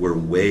we're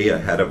way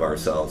ahead of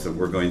ourselves, and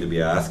we're going to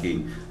be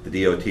asking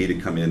the DOT to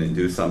come in and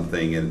do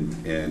something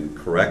and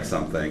correct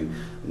something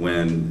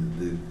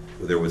when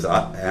there was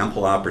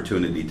ample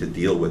opportunity to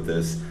deal with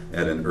this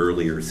at an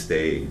earlier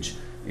stage.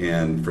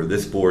 And for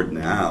this board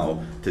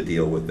now to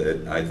deal with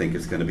it, I think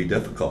is going to be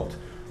difficult.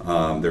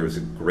 There was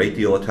a great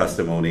deal of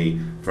testimony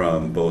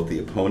from both the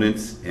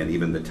opponents and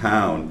even the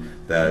town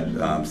that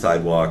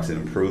sidewalks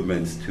and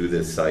improvements to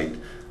this site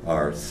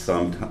are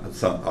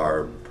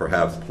are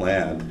perhaps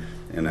planned.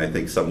 And I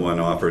think someone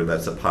offered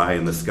that's a pie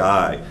in the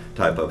sky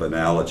type of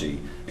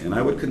analogy. And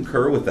I would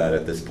concur with that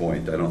at this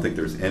point. I don't think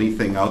there's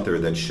anything out there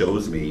that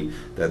shows me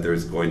that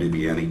there's going to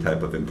be any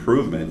type of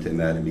improvement in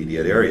that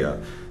immediate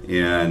area.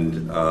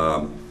 And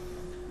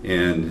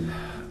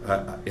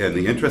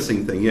the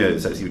interesting thing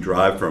is, as you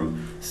drive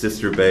from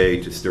Sister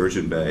Bay to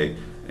Sturgeon Bay,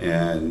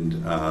 and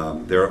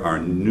there are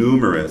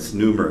numerous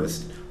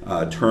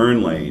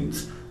turn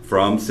lanes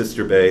from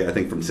Sister Bay. I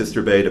think from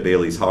Sister Bay to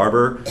Bailey's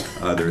Harbor,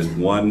 there's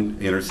one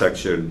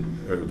intersection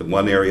or the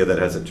one area that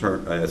has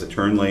a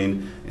turn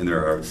lane, and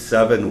there are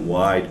 7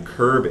 wide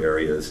curb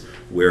areas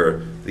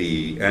where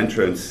the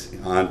entrance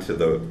onto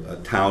the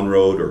town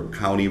road or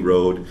county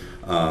road,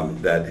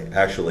 that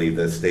actually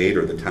the state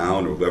or the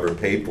town or whoever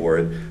paid for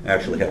it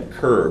actually have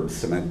curbs,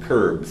 cement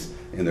curbs,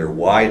 and they're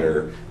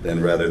wider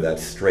than rather that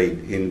straight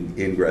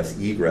ingress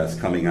egress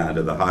coming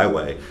onto the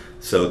highway.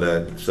 So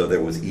that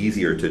it was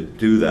easier to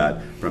do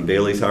that. From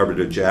Bailey's Harbor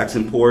to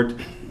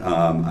Jacksonport,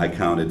 I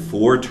counted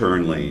 4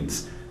 turn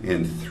lanes,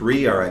 and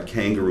 3 are at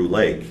Kangaroo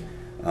Lake,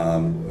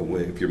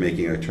 if you're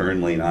making a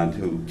turn lane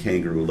onto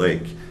Kangaroo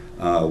Lake.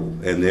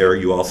 And there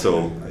you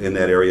also, in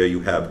that area,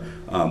 you have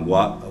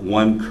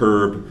one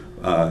curb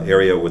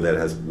area that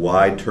has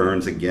wide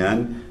turns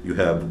again. You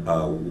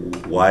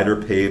have wider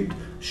paved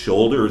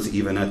shoulders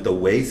even at the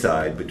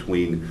wayside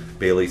between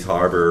Bailey's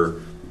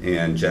Harbor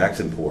and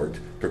Jacksonport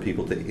for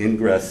people to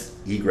egress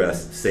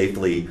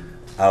safely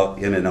out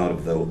in and out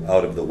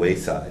of the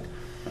wayside.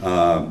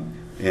 And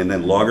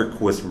then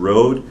Lagerquist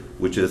Road,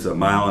 which is 1.5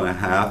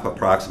 miles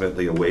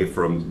approximately away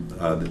from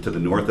to the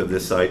north of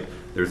this site,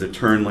 there's a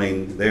turn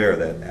lane there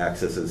that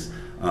accesses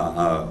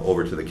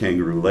over to the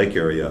Kangaroo Lake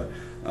area.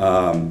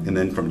 And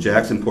then from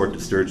Jacksonport to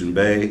Sturgeon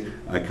Bay,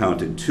 I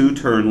counted 2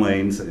 turn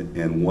lanes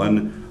and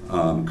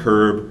 1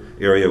 curb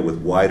area with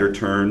wider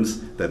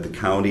turns that the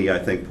county, I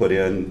think, put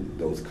in,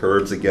 those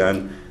curbs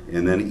again.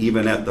 And then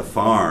even at the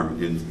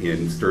farm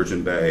in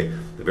Sturgeon Bay,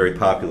 the very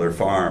popular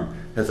farm,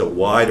 has a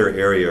wider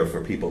area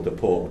for people to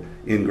pull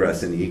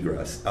ingress and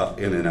egress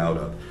in and out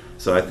of.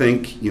 So I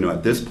think,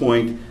 at this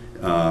point,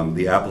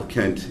 the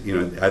applicant,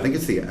 I think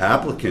it's the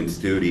applicant's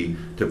duty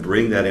to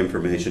bring that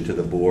information to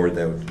the board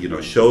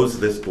that, shows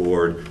this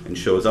board and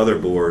shows other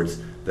boards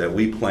that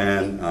we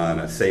plan on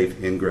a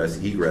safe ingress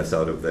egress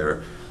out of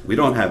there. We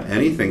don't have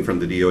anything from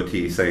the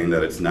DOT saying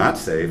that it's not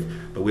safe,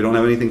 but we don't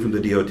have anything from the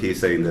DOT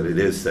saying that it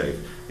is safe.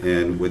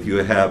 And with you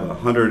have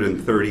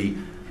 130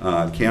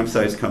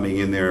 campsites coming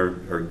in there,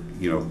 or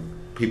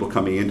people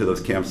coming into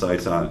those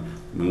campsites on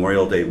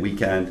Memorial Day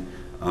weekend,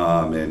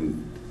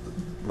 and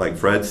like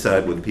Fred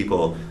said, with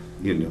people,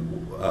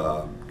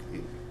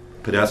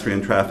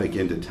 pedestrian traffic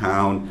into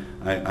town.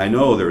 I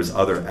know there's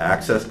other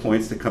access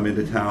points to come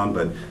into town,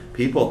 but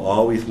people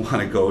always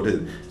want to go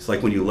to. It's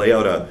like when you lay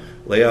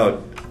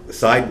out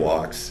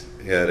sidewalks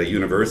at a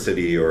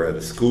university or at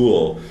a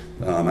school.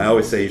 I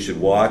always say you should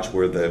watch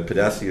where the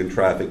pedestrian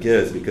traffic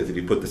is, because if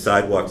you put the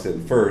sidewalks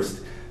in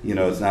first,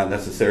 it's not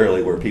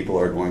necessarily where people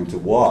are going to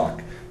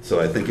walk. So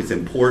I think it's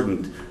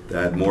important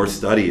that more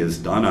study is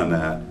done on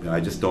that. I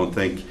just don't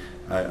think,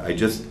 I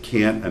just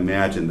can't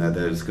imagine that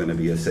is going to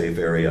be a safe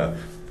area,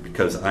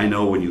 because I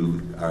know when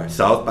you are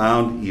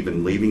southbound,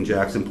 even leaving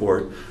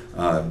Jacksonport,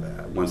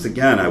 once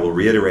again, I will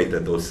reiterate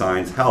that those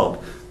signs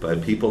help,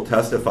 but people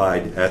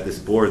testified at this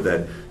board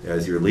that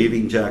as you're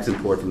leaving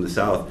Jacksonport from the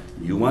south,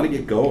 you want to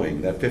get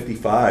going. That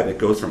 55, it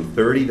goes from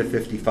 30 to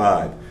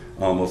 55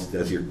 almost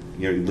as you're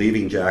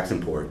leaving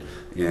Jacksonport.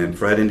 And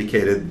Fred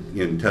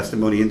indicated,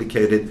 testimony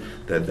indicated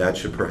that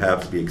should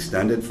perhaps be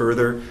extended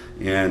further.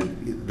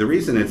 And the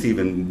reason it's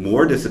even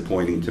more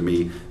disappointing to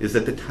me is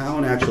that the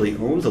town actually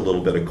owns a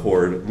little bit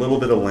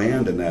of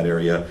land in that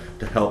area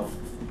to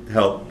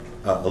help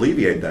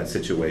alleviate that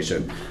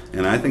situation.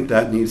 And I think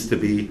that needs to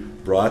be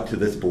brought to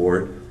this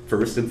board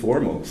first and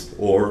foremost,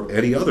 or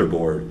any other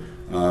board,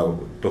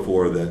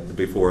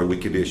 before we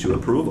could issue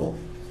approval.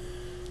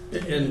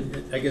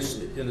 And I guess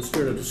in the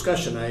spirit of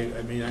discussion, I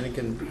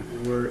think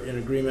we're in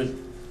agreement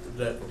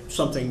that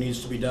something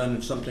needs to be done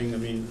and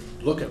something,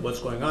 look at what's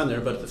going on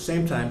there, but at the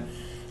same time,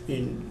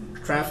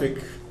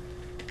 traffic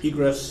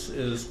egress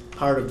is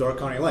part of Door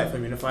County life.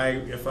 If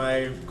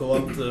I go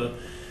up the,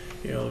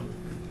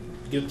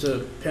 get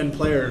to Penn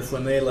Players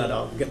when they let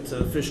out, get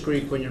to Fish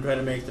Creek when you're trying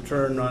to make the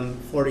turn on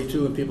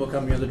 42 and people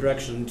come the other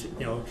direction,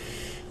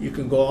 you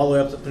can go all the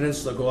way up the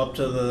peninsula, go up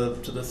to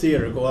the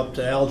theater, go up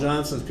to Al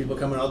Johnson's, people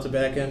coming out the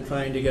back end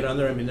trying to get on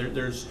there.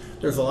 There's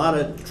a lot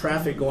of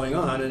traffic going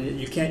on, and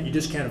you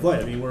just can't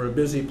avoid it. We're a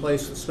busy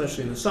place,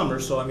 especially in the summer.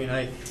 So I'm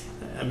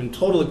in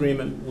total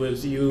agreement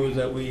with you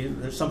that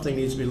there's something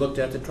needs to be looked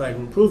at to try to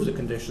improve the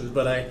conditions.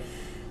 But I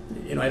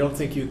don't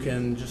think you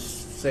can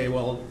just say,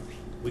 well,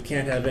 we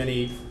can't have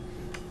any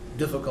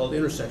difficult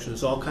intersections.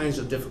 There's all kinds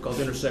of difficult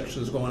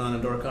intersections going on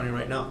in Door County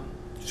right now.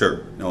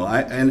 Sure. No,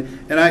 I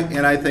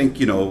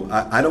think,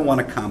 I don't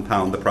want to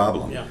compound the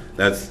problem. Yeah.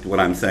 That's what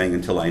I'm saying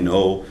until I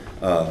know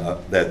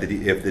that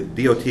if the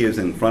DOT is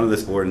in front of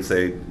this board and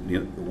say,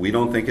 we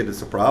don't think it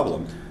is a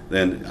problem,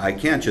 then I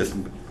can't just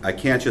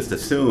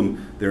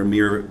assume the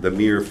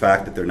mere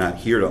fact that they're not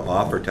here to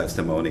offer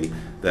testimony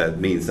that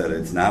means that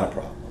it's not a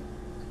problem.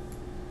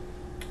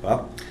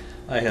 Bob?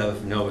 I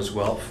have no as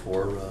well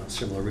for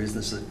similar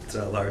reasons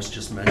that Lars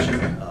just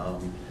mentioned.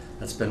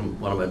 That's been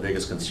one of my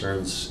biggest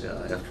concerns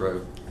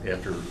after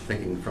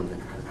thinking from the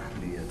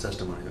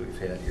testimony that we've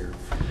had here.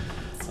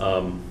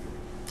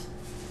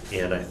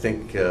 And I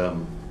think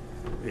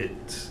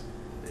it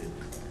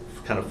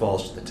kind of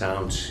falls to the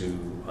town to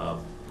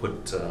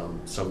put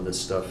some of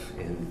this stuff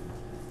in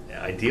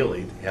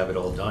ideally, have it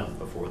all done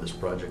before this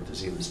project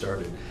is even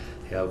started.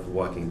 Have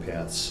walking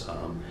paths,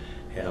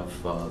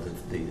 have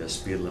the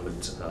speed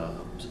limit,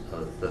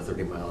 the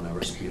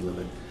 30-mile-an-hour speed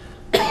limit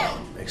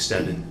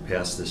extended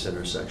past this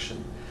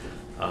intersection.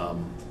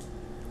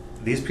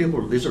 These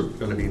are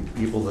going to be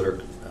people that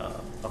are,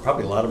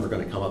 probably a lot of them are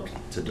going to come up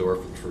to Door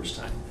for the first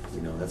time.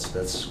 You know,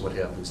 that's what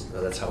happens.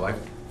 That's how I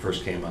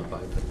first came up.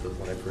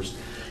 When I first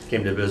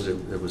came to visit,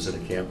 it was at a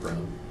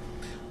campground.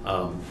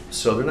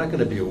 So they're not going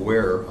to be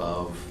aware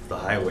of the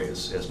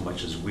highways as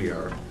much as we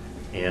are,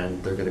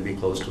 and they're going to be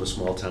close to a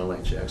small town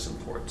like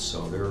Jacksonport.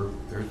 So there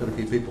are going to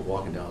be people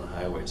walking down the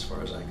highway as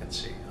far as I can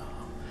see,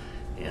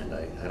 and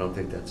I don't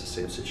think that's a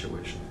safe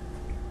situation.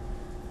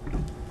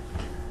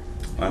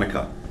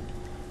 Monica?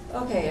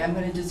 Okay, I'm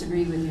gonna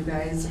disagree with you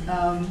guys.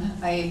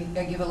 I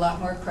give a lot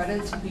more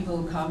credit to people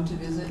who come to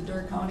visit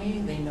Door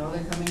County. They know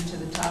they're coming to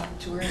the top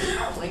tourist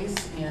place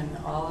in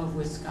all of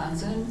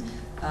Wisconsin.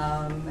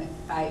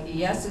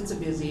 Yes, it's a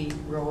busy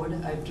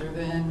road. I've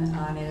driven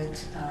on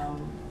it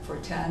for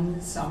 10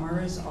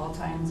 summers, all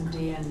times of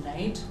day and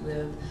night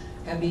with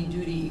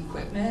heavy-duty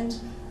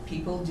equipment.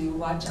 People do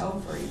watch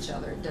out for each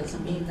other. It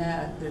doesn't mean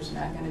that there's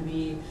not gonna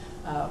be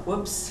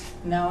whoops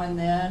now and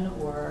then,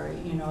 or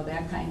you know,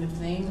 that kind of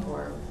thing,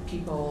 or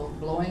people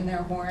blowing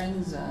their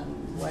horns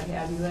and what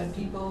have you at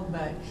people,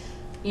 but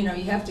you know,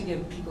 you have to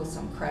give people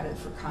some credit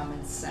for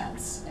common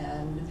sense.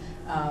 And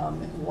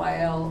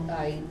while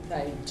I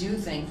do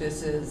think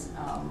this is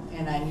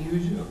an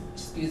unusually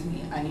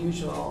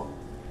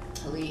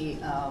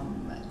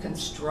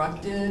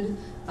constructed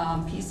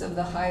piece of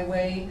the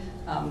highway.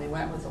 They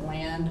went with the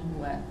land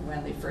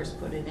when they first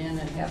put it in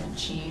and haven't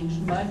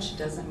changed much.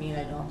 Doesn't mean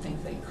I don't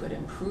think they could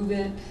improve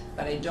it,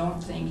 but I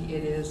don't think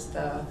it is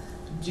the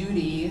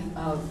duty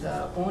of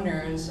the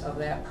owners of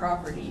that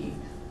property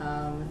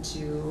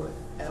to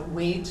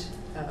wait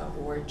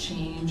or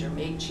change or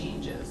make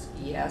changes.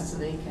 Yes,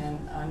 they can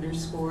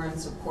underscore and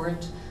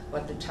support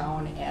what the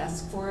town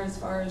asks for as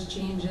far as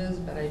changes,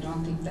 but I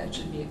don't think that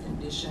should be a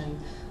condition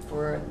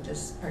for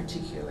this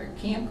particular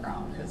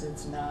campground, because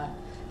it's not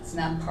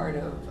part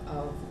of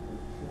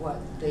what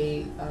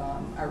they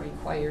are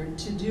required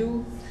to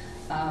do.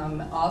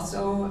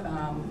 Also,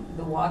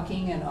 the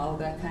walking and all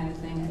that kind of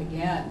thing,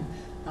 again,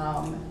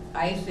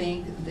 I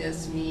think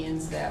this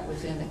means that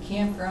within the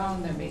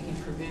campground, they're making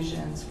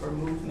provisions for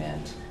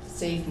movement,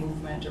 safe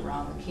movement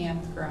around the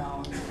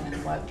campground,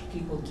 and what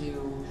people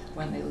do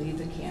when they leave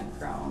the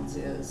campgrounds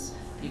is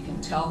you can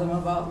tell them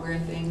about where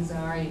things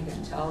are, you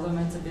can tell them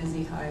it's a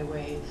busy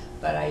highway,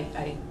 but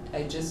I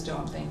just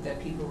don't think that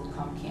people who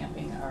come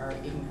camping are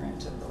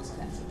ignorant of those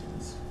kinds of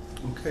things.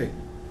 Okay,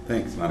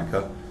 thanks,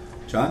 Monica.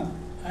 John?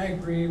 I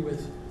agree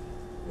with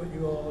what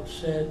you all have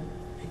said,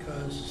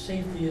 because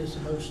safety is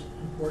the most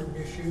important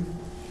issue.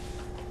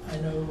 I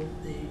know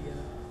the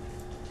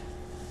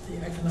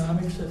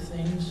economics of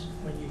things,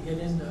 when you get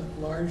into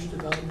large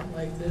development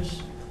like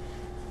this,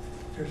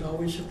 there's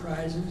always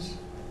surprises,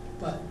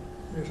 but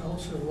there's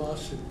also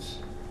lawsuits.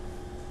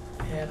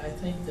 And I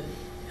think that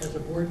as a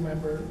board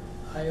member,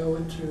 I owe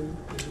it to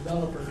the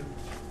developer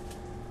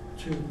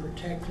to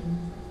protect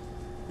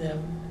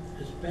them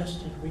as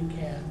best as we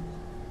can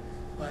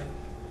by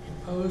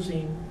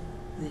imposing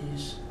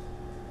these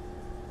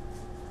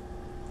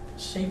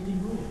safety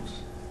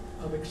rules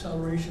of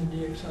acceleration,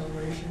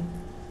 deceleration,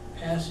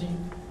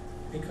 passing,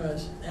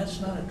 because that's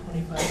not a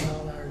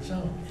 25-mile-an-hour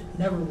zone. It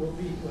never will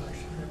be. Well, I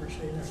should never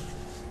say never.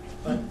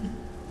 But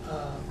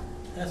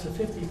that's a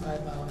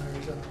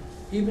 55-mile-an-hour zone.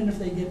 Even if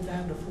they get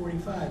down to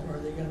 45, are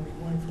they going to be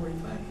going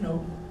 45?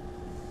 No.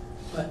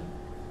 But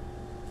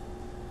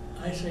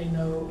I say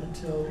no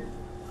until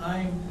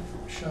I'm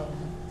shown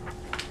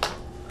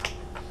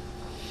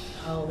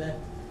how that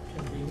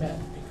can be met,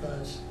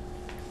 because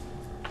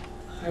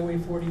Highway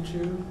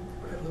 42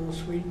 at Little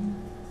Sweden,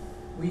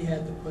 we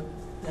had to put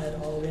that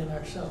all in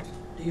ourselves.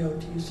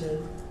 DOT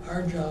said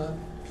our job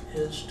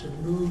is to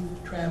move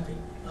traffic,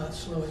 not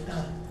slow it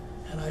down.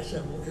 And I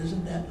said, well,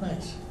 isn't that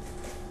nice?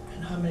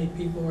 And how many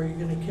people are you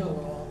going to kill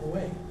along the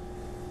way?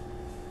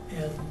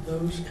 And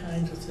those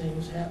kinds of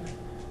things happen.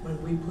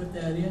 When we put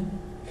that in,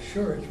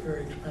 sure, it's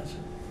very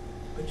expensive.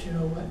 But you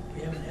know what?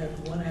 We haven't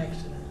had one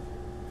accident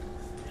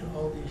in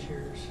all these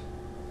years.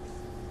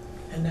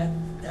 And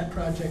that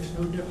project's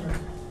no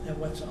different than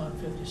what's on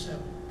 57,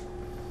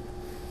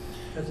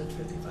 because it's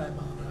 55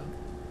 miles an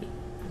hour,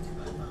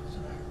 55 miles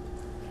an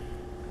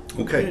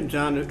hour. Okay. And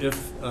John,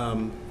 if, I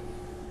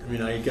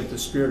mean, I get the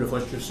spirit of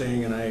what you're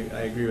saying, and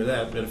I agree with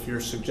that, but if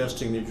you're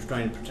suggesting that you're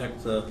trying to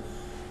protect the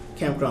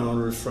campground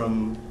owners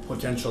from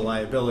potential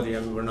liability,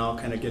 I mean, we're now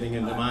kind of getting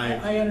into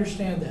I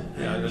understand that.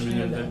 Yeah, I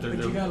understand I mean, that, but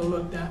you got to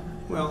look down.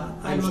 Well,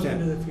 I I look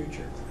understand. into the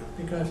future,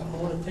 because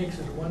all it takes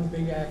is one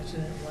big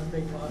accident, one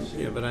big lawsuit.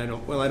 Yeah, but I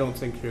don't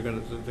think you're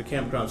gonna, the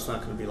campground's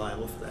not gonna be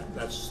liable for that.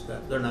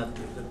 They're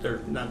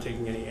not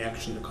taking any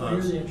action to Well,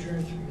 you're cause. the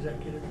insurance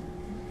executive.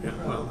 Yeah,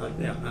 well,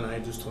 yeah, and I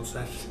just don't,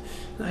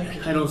 Thank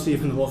you. I don't see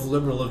even the most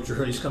liberal of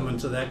juries coming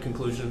to that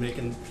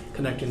conclusion,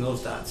 connecting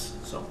those dots.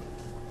 So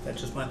that's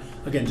just my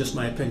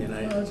opinion.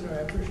 Well, that's all right,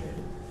 I appreciate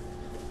it.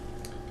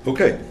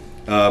 Okay.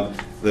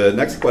 The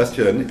next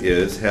question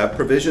is, have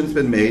provisions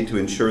been made to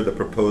ensure the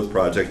proposed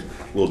project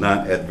will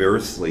not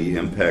adversely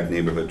impact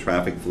neighborhood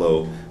traffic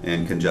flow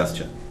and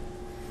congestion?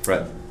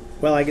 Fred?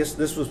 Well, I guess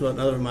this was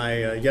another of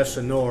my yes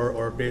and no,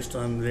 or based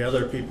on the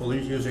other people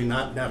usually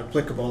not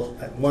applicable.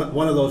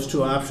 One of those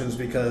two options,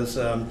 because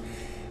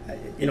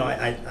you know,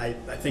 I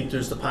think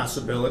there's the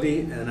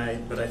possibility,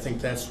 but I think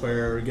that's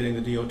where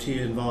getting the DOT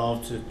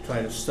involved to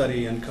try to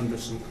study and come to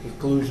some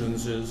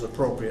conclusions is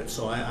appropriate.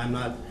 So I'm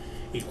not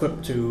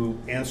equipped to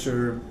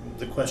answer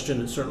the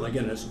question. It's certainly,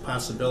 again, it's a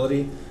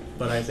possibility,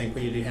 but I think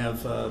we need to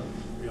have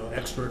you know,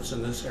 experts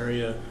in this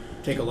area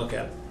take a look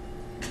at it.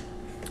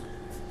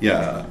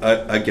 Yeah,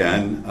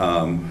 again,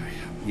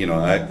 you know,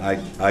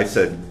 I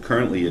said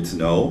currently it's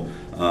no.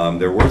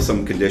 There were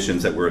some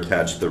conditions that were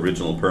attached to the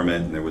original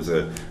permit, and there was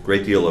a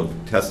great deal of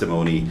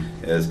testimony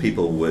as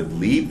people would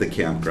leave the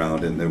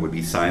campground, and there would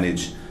be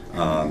signage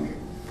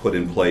put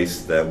in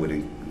place that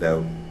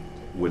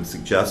would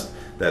suggest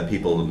that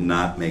people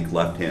not make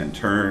left-hand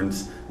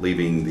turns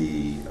leaving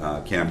the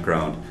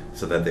campground,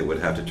 so that they would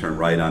have to turn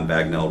right on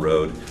Bagnell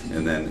Road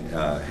and then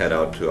head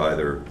out to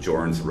either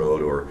Jorns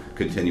Road or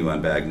continue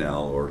on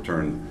Bagnell, or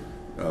turn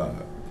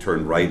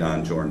right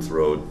on Jorns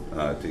Road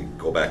to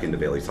go back into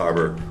Bailey's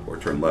Harbor, or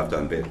turn left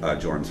on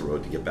Jorns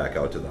Road to get back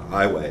out to the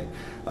highway.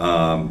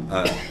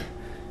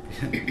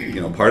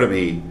 You know, part of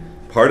me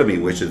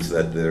wishes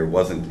that there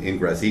wasn't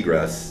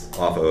ingress-egress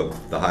off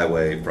of the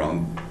highway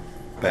from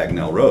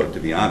Bagnell Road, to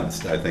be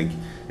honest. I think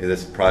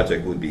this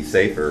project would be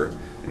safer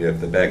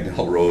if the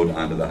Bagnell Road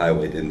onto the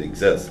highway didn't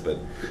exist, but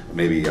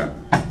maybe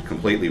I'm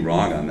completely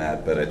wrong on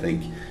that. But I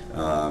think,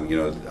 you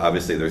know,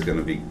 obviously there's going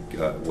to be,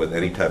 with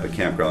any type of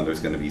campground, there's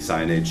going to be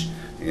signage,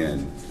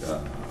 and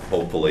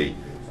hopefully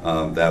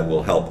that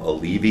will help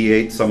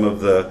alleviate some of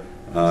the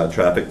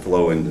traffic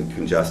flow and the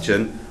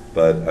congestion.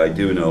 But I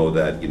do know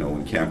that, you know,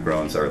 when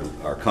campgrounds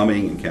are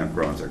coming and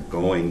campgrounds are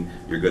going,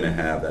 you're going to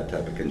have that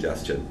type of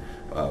congestion.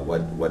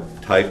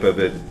 What type of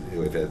it,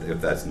 if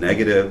that's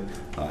negative,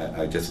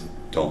 I just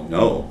don't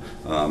know.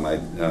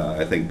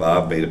 I think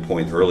Bob made a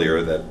point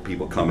earlier that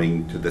people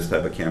coming to this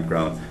type of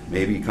campground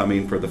may be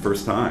coming for the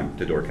first time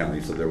to Door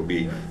County, so there will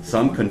be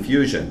some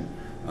confusion.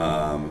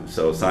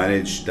 So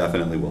signage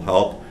definitely will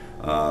help,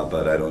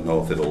 but I don't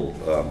know if it'll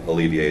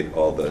alleviate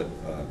all the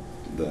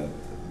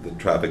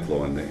traffic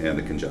flow and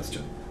the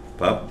congestion.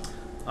 Bob?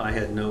 I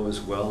had no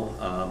as well.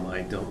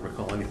 I don't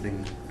recall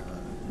anything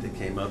that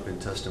came up in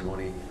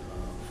testimony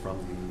from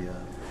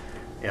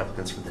the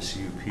applicants for the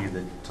CUP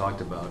that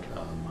talked about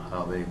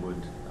how they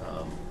would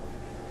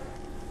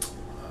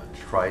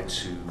try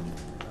to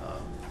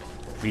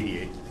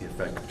mediate the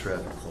effect of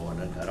traffic flow,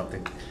 and I don't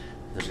think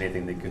there's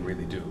anything they can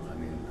really do. I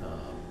mean,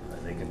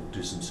 they can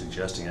do some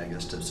suggesting, I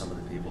guess, to some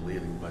of the people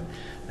leaving, but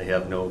they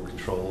have no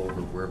control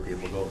over where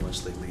people go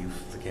once they leave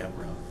the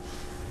campground.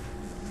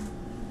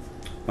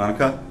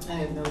 Monica? I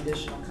have no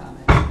additional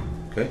comment.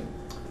 Okay.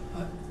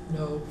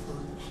 No, for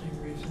the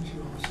same reasons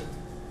you all said.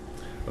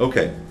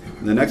 Okay.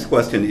 The next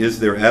question, is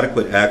there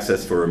adequate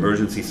access for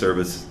emergency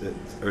services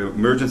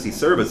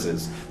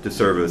to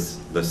service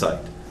the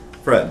site?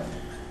 Fred?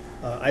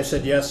 I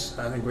said yes.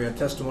 I think we had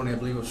testimony, I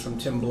believe it was from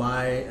Tim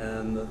Bly,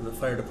 and the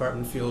fire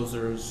department feels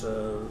there's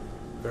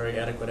very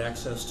adequate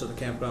access to the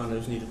campground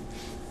as needed.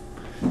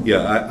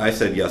 Yeah, I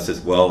said yes as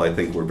well. I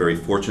think we're very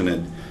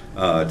fortunate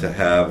to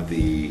have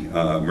the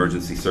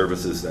emergency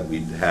services that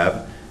we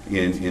have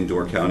in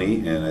Door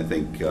County, and I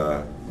think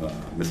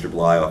Mr.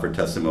 Bly offered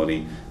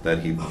testimony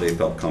that they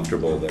felt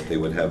comfortable that they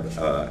would have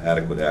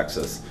adequate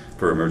access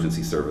for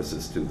emergency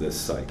services to this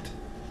site.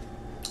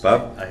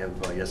 Bob? I have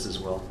yes as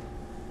well.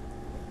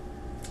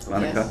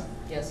 Monica?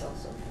 Yes,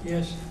 also.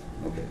 Yes,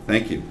 Okay,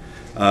 thank you.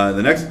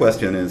 The next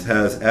question is,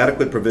 has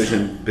adequate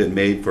provision been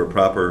made for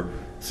proper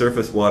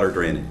surface water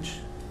drainage?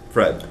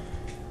 Fred?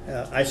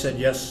 I said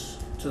yes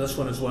to this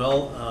one as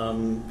well.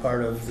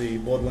 Part of the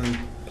Baldwin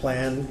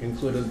plan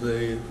included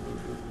the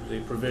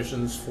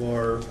provisions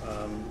for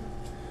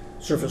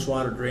surface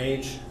water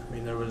drainage. I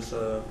mean, there was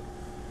a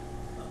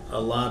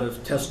lot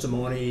of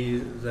testimony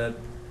that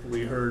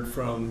we heard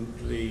from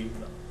the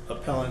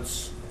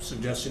appellants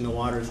suggesting the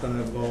water is going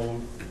to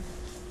go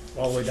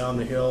all the way down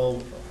the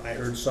hill. I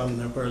heard some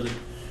where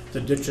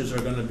the ditches are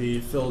going to be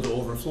filled to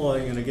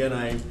overflowing. And again,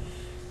 I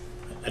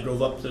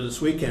drove up there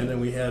this weekend, and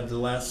we had the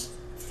last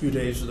few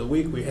days of the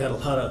week, we had a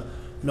lot of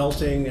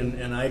melting,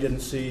 and I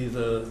didn't see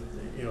the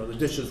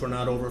ditches were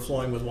not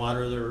overflowing with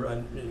water. There,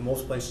 in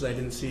most places, I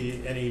didn't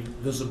see any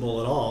visible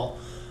at all.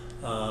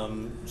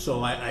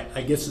 So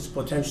I guess it's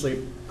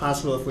potentially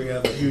possible if we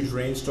have a huge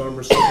rainstorm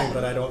or something,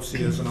 but I don't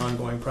see it as an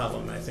ongoing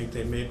problem. I think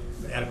they made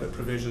adequate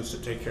provisions to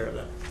take care of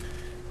that.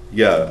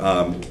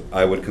 Yeah,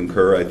 I would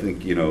concur. I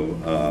think,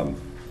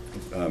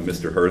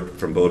 Mr. Hurth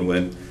from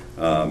Baldwin,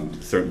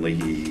 certainly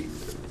he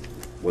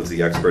was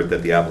the expert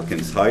that the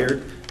applicants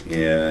hired,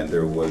 and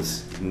there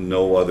was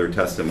no other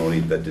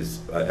testimony that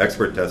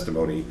expert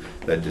testimony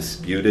that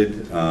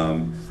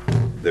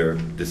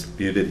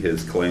disputed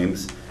his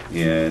claims,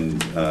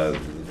 and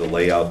the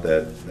layout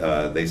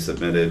that they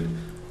submitted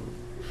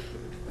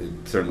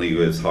it certainly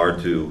is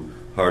hard to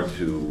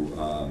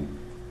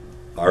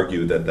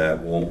argue that that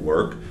won't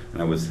work.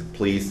 And I was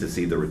pleased to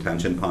see the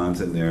retention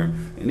ponds in there,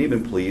 and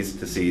even pleased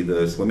to see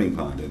the swimming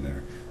pond in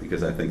there,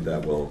 because I think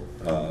that will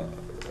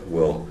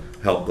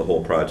help the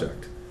whole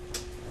project.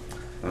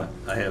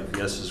 I have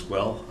yes as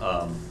well.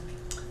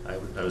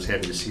 I was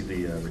happy to see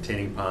the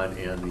retaining pond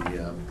and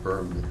the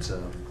berm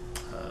that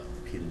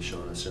Pete had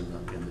shown us in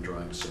the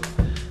drawing, so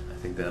I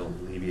think that'll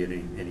alleviate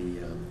any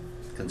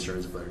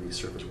concerns about any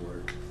surface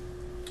water.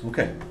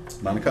 Okay,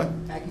 Monica?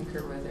 I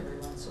concur with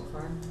everyone so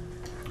far.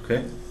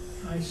 Okay.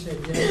 I said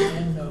yes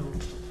and no.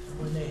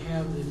 When they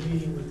have the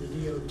meeting with the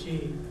DOT,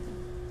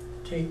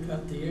 take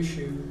up the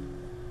issue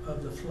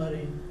of the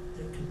flooding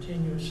that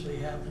continuously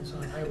happens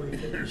on Highway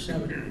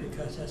 57,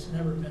 because that's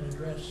never been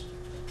addressed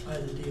by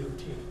the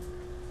DOT.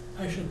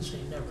 I shouldn't say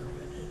never,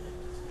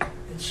 but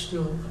it's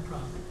still a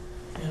problem,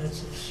 and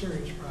it's a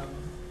serious problem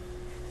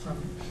from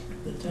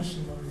the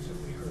testimonies that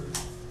we heard.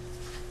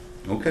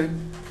 Okay.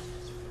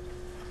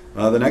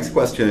 The next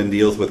question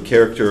deals with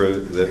character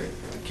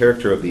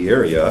of the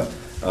area.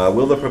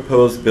 Will the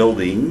proposed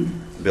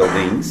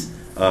buildings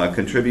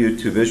contribute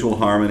to visual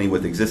harmony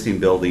with existing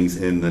buildings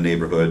in the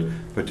neighborhood,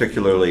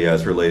 particularly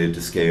as related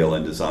to scale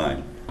and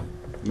design?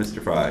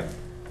 Mr. Frey.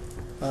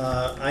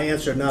 I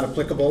answered not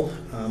applicable.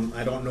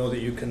 I don't know that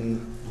you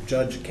can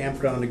judge a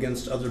campground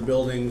against other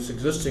buildings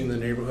existing in the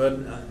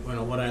neighborhood.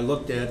 What I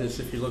looked at is,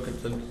 if you look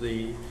at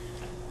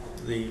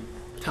the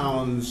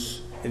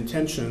town's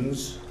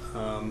intentions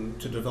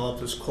to develop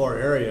this core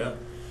area,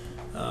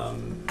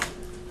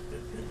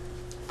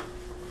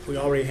 we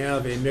already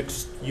have a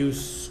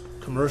mixed-use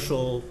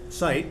commercial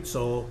site,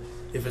 so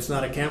if it's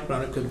not a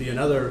campground, it could be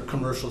another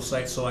commercial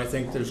site. So I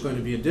think there's going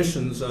to be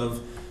additions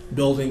of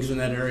buildings in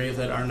that area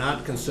that are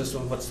not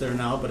consistent with what's there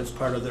now, but it's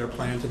part of their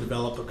plan to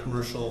develop a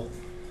commercial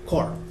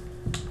core.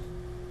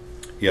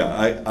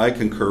 Yeah, I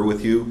concur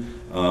with you.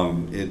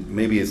 It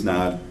maybe is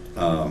not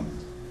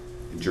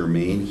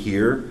germane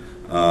here,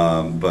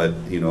 but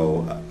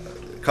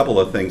a couple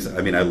of things.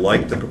 I mean, I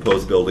like the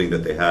proposed building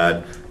that they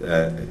had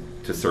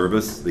to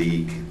service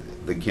the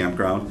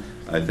campground.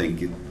 I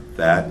think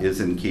that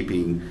is in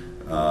keeping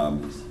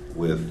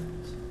with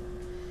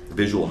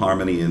visual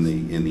harmony in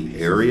the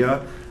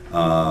area.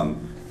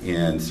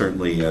 And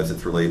certainly as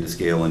it's related to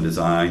scale and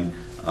design,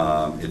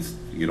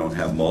 you don't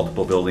have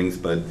multiple buildings,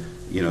 but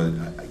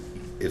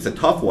it's a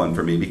tough one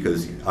for me,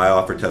 because I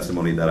offer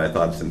testimony that I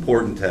thought it's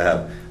important to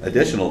have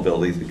additional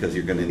buildings, because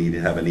you're going to need to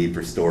have a need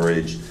for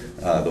storage,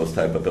 those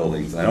type of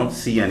buildings. I don't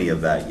see any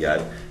of that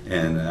yet,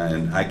 and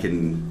I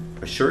can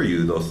assure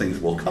you those things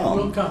will come.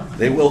 Will come.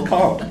 They will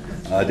come.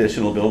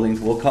 Additional buildings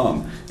will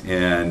come.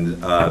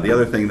 And the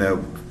other thing that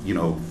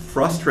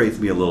frustrates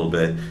me a little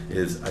bit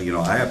is,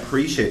 I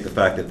appreciate the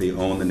fact that they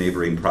own the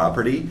neighboring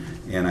property,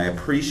 and I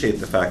appreciate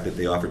the fact that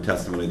they offer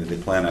testimony that they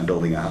plan on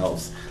building a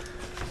house.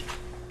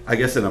 I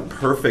guess in a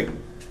perfect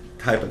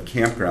type of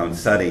campground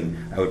setting,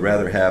 I would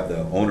rather have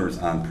the owners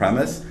on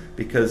premise,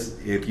 because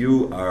if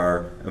you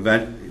are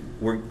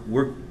we're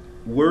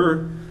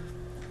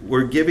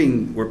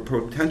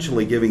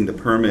potentially giving the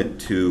permit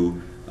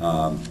to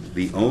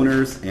the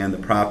owners and the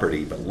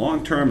property, but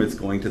long term it's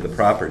going to the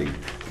property.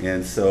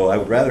 And so I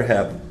would rather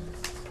have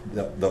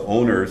the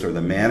owners or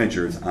the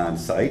managers on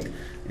site,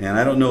 and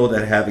I don't know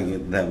that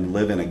having them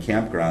live in a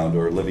campground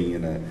or living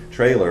in a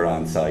trailer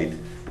on site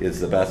is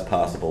the best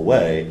possible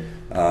way,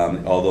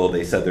 although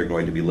they said they're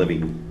going to be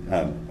living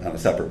on a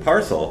separate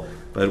parcel.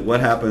 But what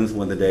happens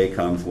when the day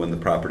comes when the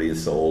property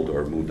is sold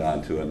or moved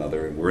on to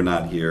another, and we're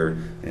not here,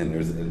 and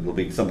it'll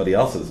be somebody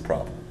else's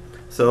problem?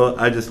 So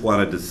I just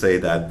wanted to say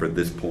that for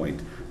this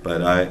point,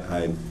 but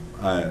I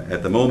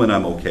at the moment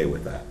I'm okay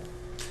with that.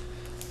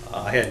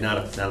 I had not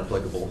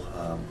applicable.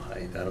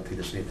 I don't think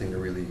there's anything to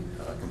really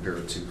compare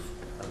it to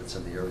that's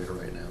in the area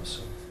right now.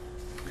 So.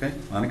 Okay,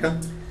 Monica?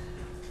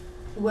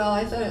 Well,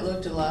 I thought it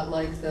looked a lot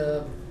like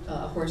the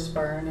horse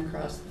barn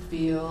across the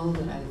field,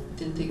 and I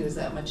didn't think it was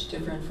that much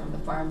different from the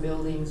farm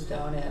buildings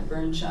down at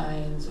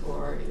Burnshines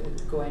or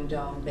going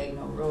down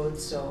Bagnell Road,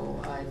 so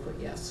I put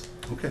yes.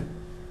 Okay,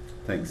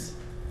 thanks.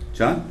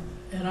 John?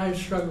 And I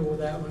struggled with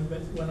that one,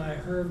 but when I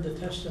heard the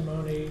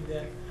testimony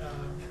that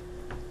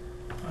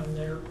on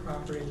their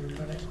property they're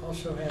going to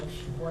also have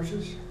some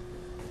horses,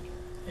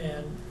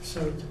 and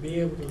so to be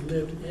able to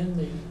live in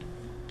the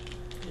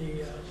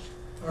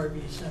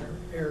RV center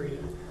area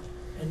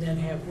and then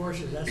have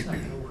horses, that's not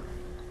going to work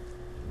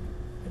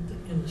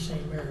in the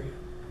same area.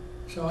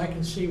 So I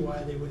can see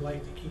why they would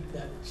like to keep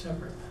that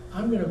separate.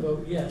 I'm going to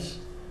vote yes,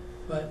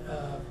 but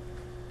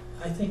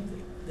I think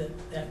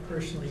that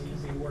personally can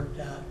be worked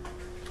out.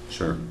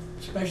 Sure.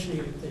 Especially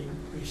if they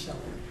resell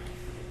it.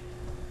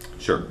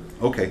 Sure.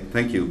 Okay,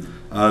 thank you.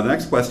 The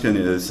next question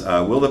is,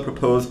 will the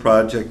proposed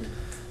project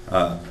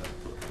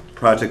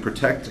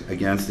protect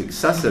against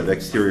excessive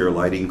exterior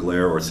lighting,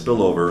 glare, or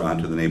spillover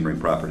onto the neighboring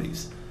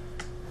properties?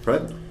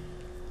 Fred?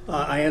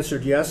 I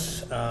answered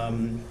yes.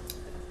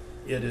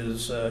 It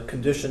is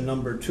condition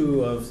number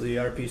 2 of the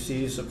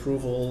RPC's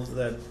approval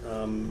that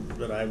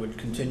I would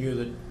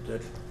continue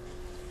that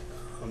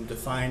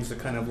defines the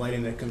kind of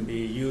lighting that can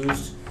be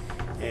used.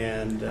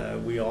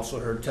 And we also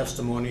heard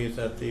testimony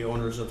that the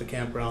owners of the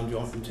campground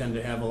don't intend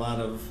to have a lot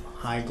of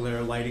high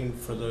glare lighting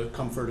for the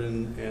comfort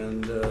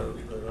and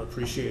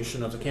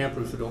appreciation of the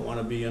campers who don't want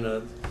to be in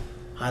a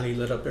highly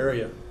lit up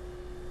area.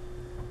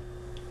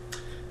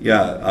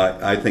 Yeah,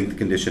 I think the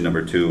condition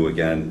number 2,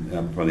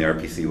 again, from the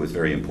RPC was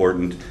very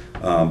important.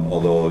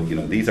 Although,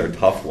 these are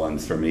tough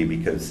ones for me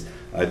because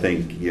I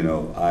think,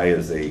 I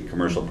as a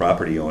commercial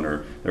property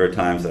owner, there are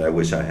times that I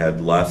wish I had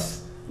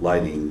less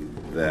lighting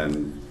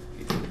than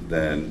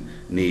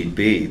need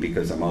be,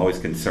 because I'm always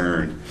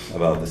concerned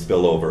about the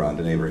spillover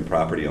onto neighboring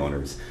property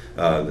owners.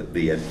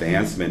 The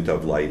advancement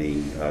of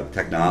lighting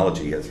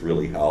technology has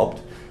really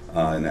helped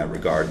in that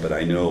regard, but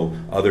I know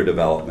other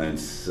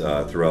developments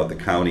throughout the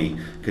county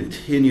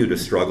continue to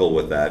struggle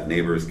with that.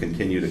 Neighbors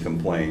continue to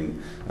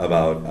complain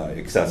about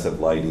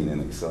excessive lighting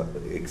and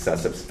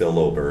excessive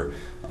spillover,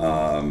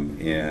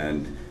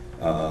 and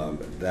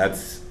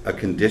that's a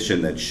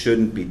condition that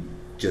shouldn't be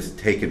just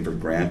taken for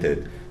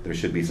granted. There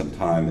should be some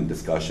time and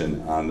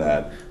discussion on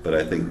that, but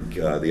I think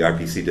the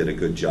RPC did a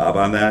good job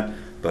on that.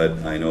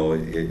 But I know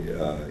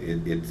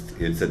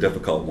it's a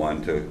difficult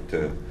one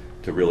to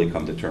really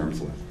come to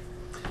terms with.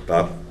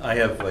 Bob? I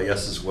have a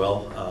yes as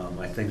well.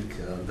 I think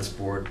this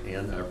board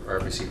and our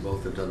RBC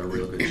both have done a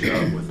real good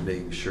job with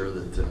making sure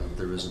that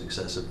there isn't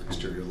excessive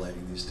exterior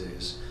lighting these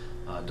days.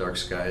 Dark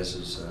skies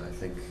is, I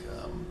think,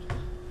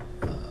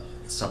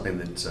 something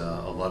that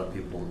a lot of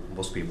people,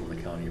 most people in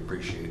the county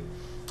appreciate,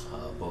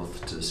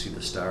 both to see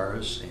the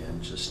stars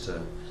and just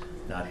to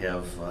not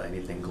have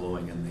anything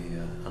glowing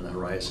on the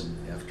horizon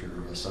after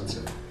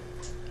sunset.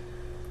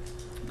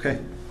 Okay.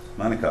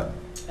 Monica?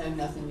 I have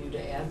nothing new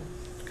to add.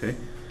 Okay.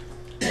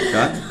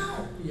 Scott?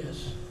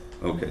 Yes.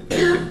 Okay,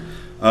 thank you.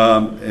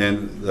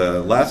 And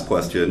the last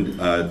question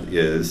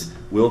is,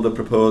 will the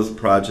proposed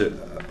project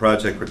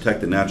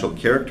protect the natural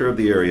character of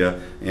the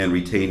area and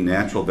retain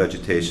natural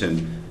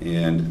vegetation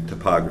and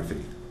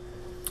topography?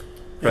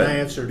 And I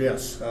answered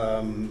yes.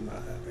 I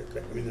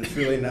mean, there's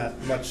really not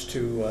much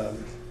to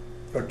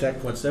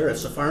protect what's there.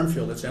 It's a farm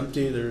field. It's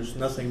empty. There's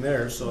nothing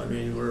there. So, I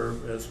mean,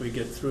 as we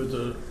get through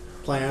the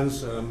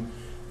plans,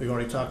 we've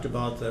already talked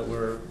about that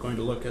we're going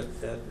to look at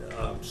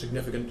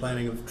significant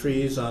planting of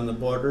trees on the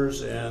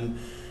borders, and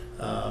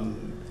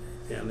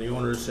the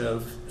owners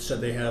have said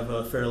they have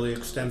a fairly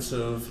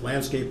extensive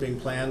landscaping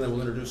plan that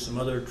will introduce some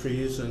other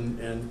trees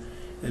and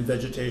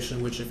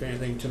vegetation, which, if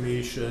anything, to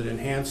me should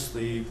enhance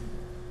the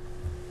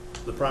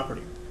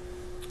property.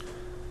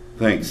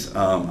 Thanks.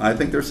 I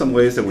think there's some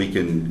ways that we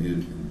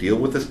can deal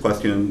with this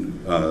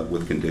question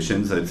with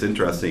conditions. It's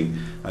interesting.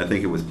 I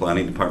think it was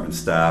planning department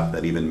staff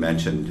that even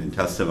mentioned in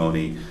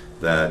testimony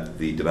that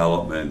the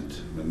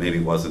development, maybe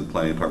it wasn't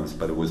planning departments,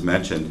 but it was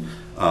mentioned,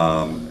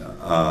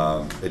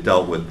 it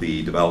dealt with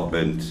the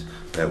development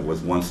that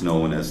was once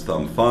known as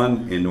Thumb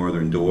Fun in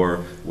Northern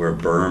Door, where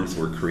berms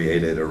were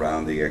created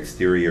around the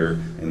exterior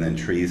and then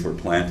trees were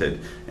planted.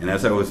 And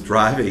as I was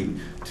driving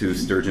to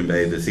Sturgeon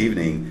Bay this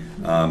evening,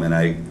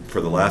 and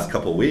for the last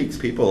couple of weeks,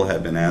 people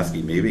have been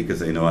asking me, because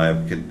they know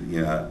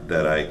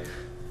that I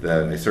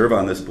serve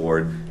on this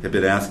board, have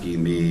been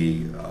asking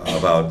me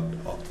about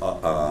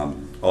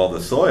all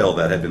the soil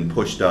that had been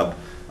pushed up.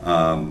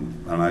 I'm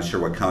not sure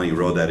what county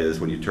road that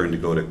is when you turn to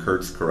go to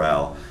Kurt's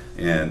Corral.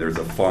 And there's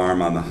a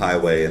farm on the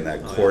highway in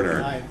that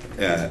corner.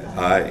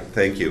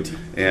 Thank you.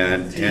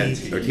 And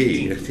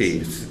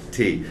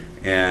T.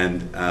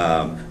 And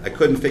I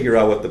couldn't figure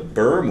out what the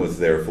berm was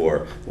there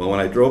for. Well,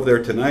 when I drove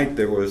there tonight,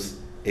 there was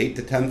 8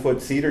 to 10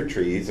 foot cedar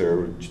trees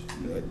or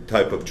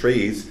type of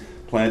trees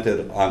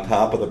planted on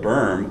top of the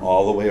berm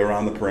all the way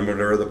around the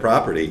perimeter of the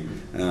property.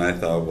 And I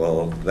thought,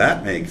 well,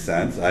 that makes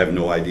sense. I have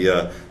no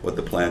idea what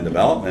the planned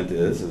development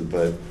is,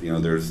 but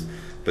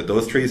but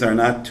those trees are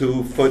not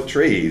 2 foot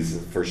trees,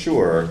 for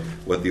sure,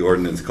 what the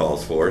ordinance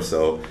calls for.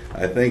 So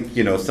I think,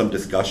 some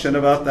discussion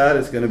about that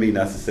is going to be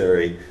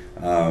necessary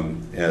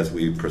as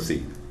we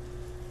proceed.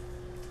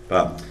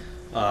 Bob?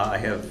 I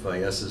have a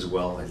yes as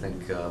well. I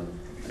think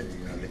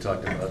they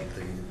talked about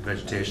the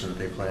vegetation that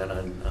they plan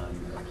on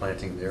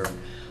planting there.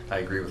 I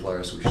agree with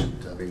Lars. We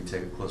should maybe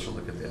take a closer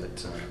look at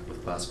that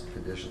with possible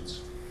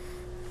conditions.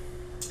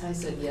 I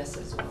said yes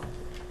as well,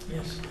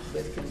 Yes.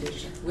 with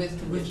conditions. With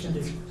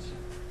conditions.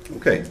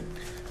 Okay.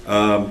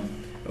 I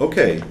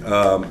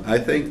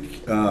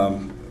think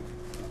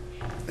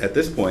at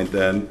this point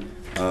then,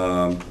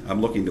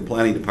 I'm looking to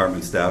planning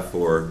department staff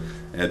for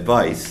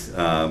advice.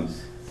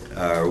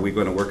 Are we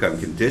going to work on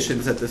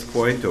conditions at this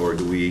point, or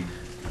do we?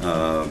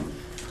 I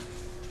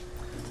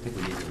think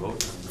we need to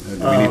vote.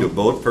 Do we need to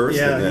vote first?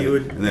 Yeah, and then, you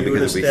would. and then you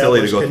because would it'd be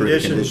silly to go establish through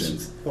the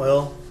conditions.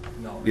 Well,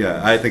 No.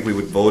 Yeah, I think we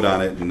would vote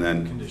on it and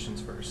then.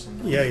 Conditions first.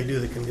 And then yeah, you do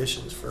the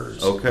conditions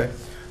first. Okay.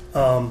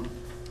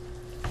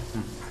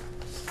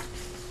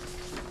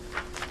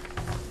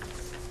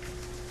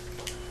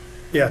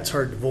 Yeah, it's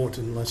hard to vote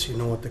unless you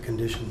know what the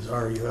conditions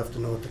are. You have to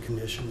know what the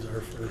conditions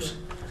are first.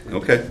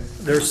 Okay.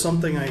 There's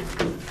something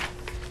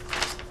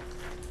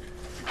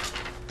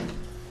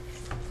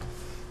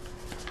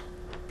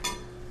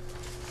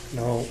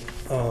No,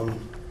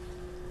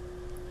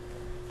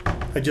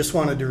 I just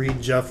wanted to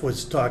read, Jeff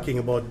was talking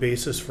about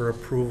basis for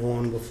approval,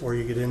 and before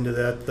you get into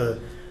that, the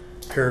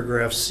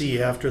paragraph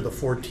C after the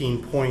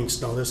 14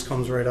 points, now this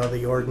comes right out of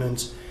the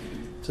ordinance.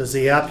 It says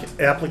the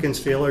applicant's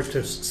failure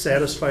to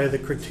satisfy the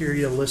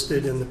criteria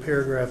listed in the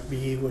paragraph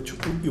B, which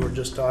you were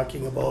just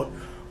talking about,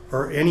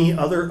 or any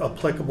other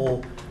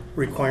applicable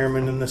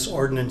requirement in this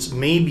ordinance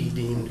may be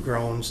deemed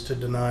grounds to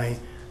deny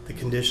the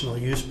conditional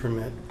use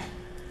permit.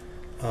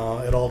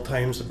 At all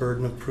times, the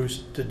burden of proof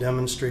to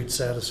demonstrate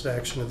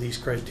satisfaction of these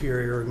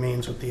criteria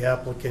remains with the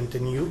applicant,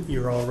 and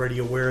you're already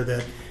aware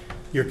that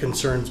your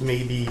concerns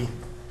may be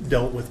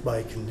dealt with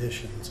by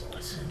conditions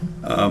also.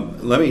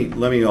 Let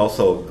me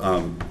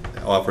also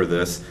offer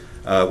this.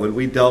 When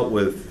we dealt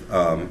with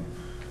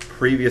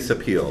previous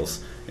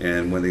appeals,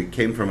 and when they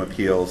came from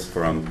appeals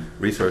from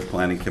Resource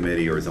Planning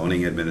Committee or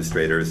zoning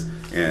administrators,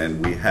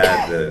 and we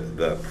had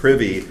the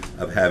privy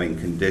of having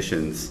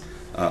conditions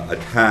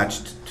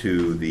attached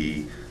to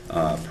the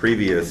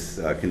previous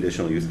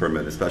conditional use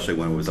permit, especially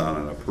when it was on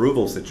an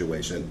approval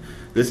situation,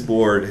 this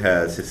board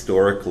has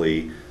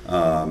historically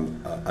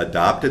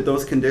adopted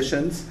those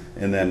conditions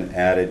and then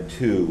added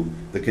to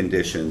the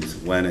conditions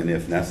when and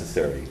if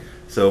necessary.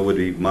 So it would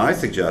be my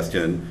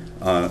suggestion,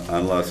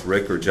 unless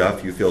Rick or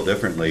Jeff, you feel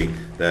differently,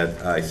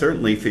 that I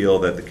certainly feel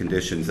that the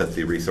conditions that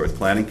the Resource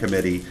Planning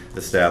Committee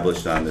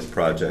established on this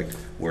project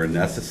were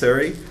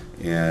necessary,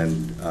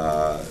 and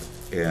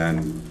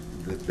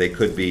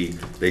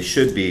they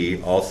should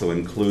be also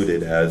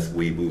included as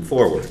we move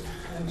forward.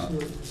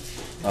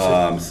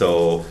 Absolutely.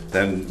 So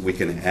then we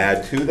can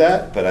add to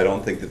that, but I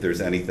don't think that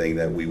there's anything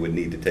that we would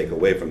need to take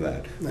away from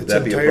that. Would That's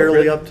that be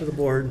entirely appropriate? up to the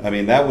board. I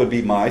mean, that would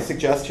be my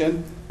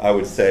suggestion. I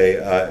would say,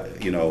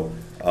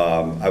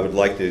 I would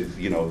like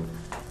to,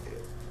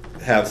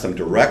 have some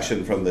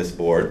direction from this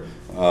board.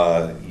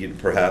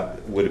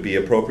 Perhaps, would it be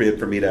appropriate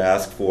for me to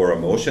ask for a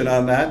motion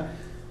on that,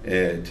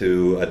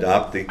 to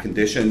adopt the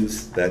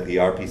conditions that the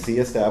RPC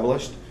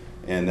established,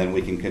 and then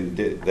we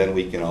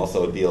can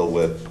also deal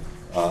with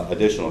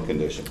additional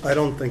conditions? I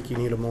don't think you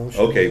need a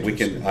motion. Okay,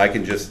 I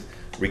can just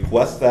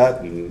request that,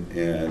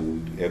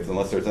 and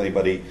unless there's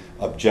anybody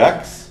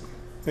objects.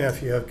 Yeah,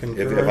 if you have If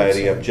concurrence. you have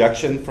any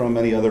objection from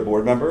any other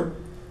board member?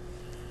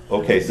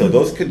 Okay, so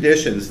those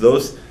conditions,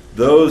 those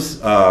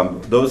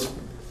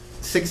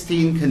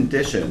 16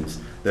 conditions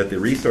that the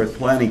Resource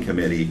Planning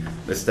Committee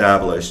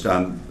established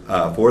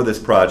for this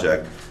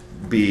project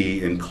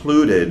be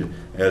included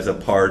as a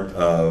part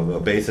of a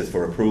basis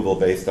for approval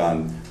based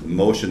on the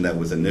motion that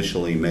was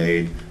initially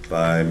made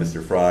by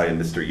Mr. Frey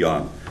and Mr.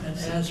 Young. And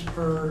as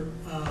per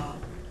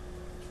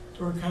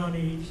Door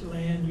County's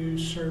Land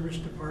Use Service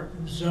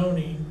Department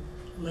zoning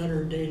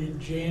letter dated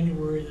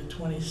January the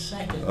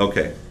 22nd.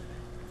 Okay.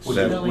 Would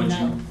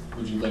Then-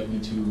 would you like me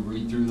to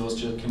read through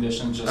those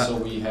conditions, just so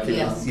we have?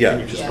 Yes. Yeah.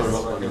 Can you just put them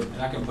up on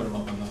and I can put them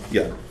up on the.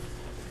 Yeah.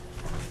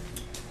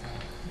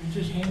 You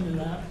just handed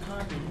out a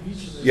copy of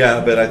each of those.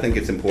 Yeah, but I think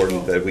it's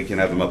important that we can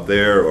have them up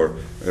there, or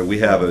we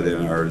have it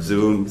in our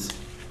Zooms.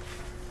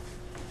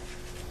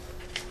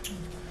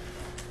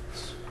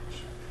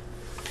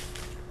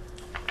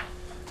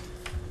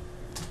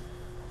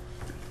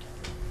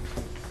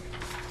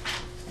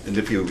 And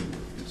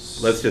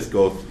let's just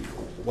go,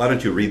 why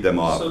don't you read them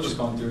off? So just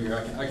going through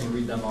here, I can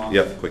read them off.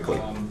 Yep,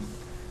 quickly.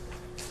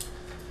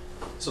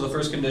 So the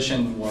first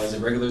condition was a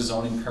regular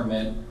zoning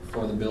permit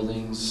for the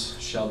buildings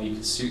shall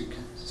be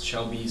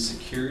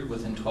secured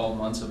within 12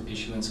 months of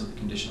issuance of the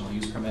conditional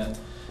use permit.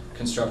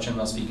 Construction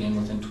must begin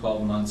within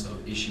 12 months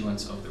of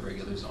issuance of the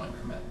regular zoning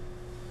permit.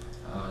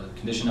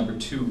 Condition number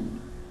 2,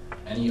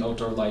 any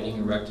outdoor lighting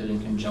erected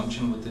in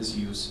conjunction with this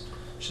use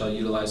shall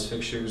utilize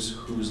fixtures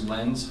whose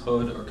lens,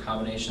 hood, or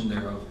combination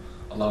thereof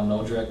allow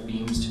no direct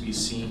beams to be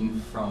seen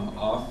from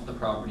off the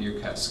property or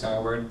cast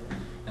skyward,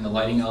 and the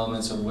lighting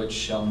elements of which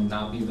shall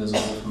not be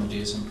visible from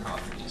adjacent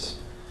properties.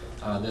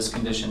 This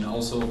condition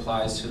also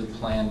applies to the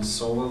planned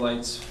solar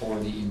lights for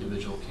the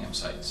individual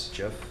campsites.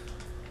 Jeff,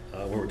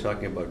 when we're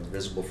talking about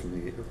visible from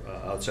the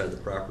outside the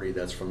property,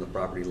 that's from the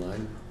property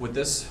line? With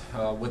this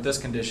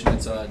condition,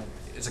 it's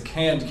a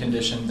canned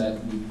condition that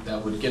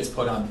gets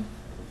put on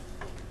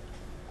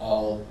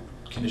all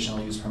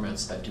conditional use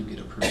permits that do get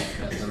approved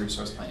at the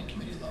Resource Planning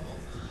Committee level.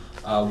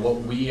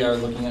 What we are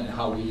looking at,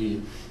 how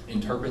we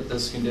interpret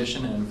this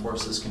condition and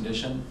enforce this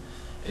condition,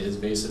 is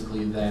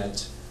basically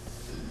that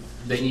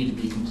they need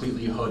to be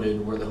completely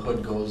hooded, where the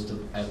hood goes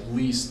to at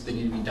least, they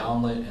need to be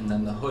downlit, and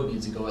then the hood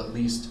needs to go at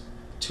least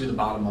to the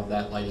bottom of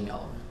that lighting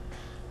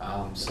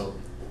element. So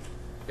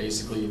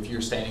basically, if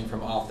you're standing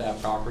from off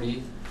that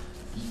property,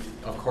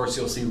 of course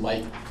you'll see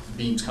light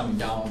beams coming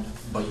down,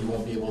 but you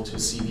won't be able to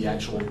see the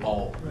actual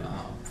bulb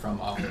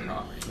from off the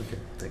property. Okay,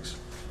 thanks.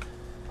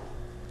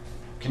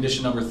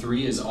 Condition number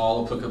 3 is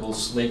all applicable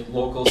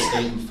local,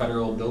 state, and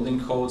federal building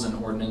codes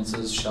and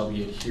ordinances shall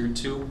be adhered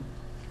to.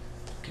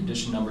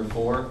 Condition number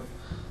 4,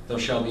 there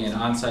shall be an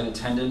on-site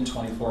attendant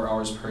 24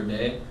 hours per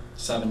day,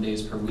 7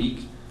 days per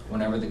week,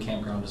 whenever the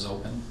campground is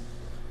open.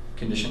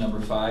 Condition number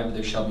 5,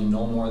 there shall be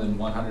no more than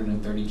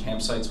 130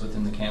 campsites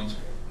within the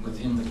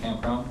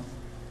campground.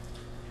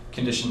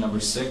 Condition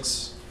number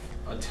 6,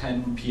 A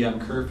 10 p.m.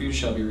 curfew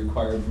shall be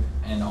required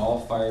and all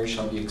fires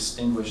shall be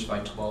extinguished by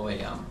 12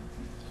 a.m.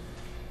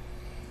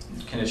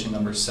 Condition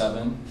number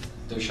 7,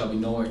 there shall be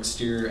no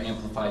exterior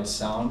amplified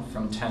sound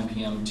from 10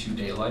 p.m. to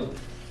daylight.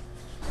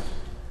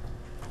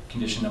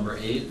 Condition number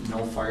 8,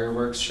 no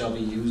fireworks shall be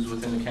used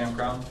within the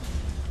campground.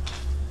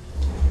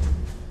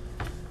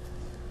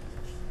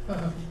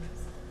 That'll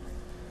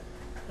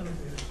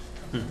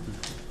be it.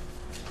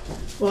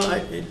 Well,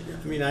 I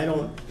mean, I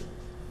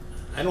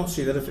don't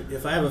see that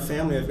if I have a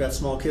family, I've got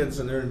small kids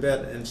and they're in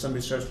bed and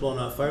somebody starts blowing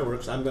off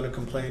fireworks, I'm gonna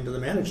complain to the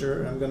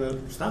manager, I'm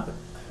gonna stop it.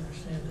 I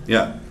understand it.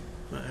 Yeah,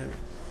 I-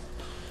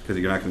 because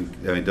you're not going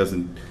to, I mean, it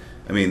doesn't,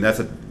 I mean, that's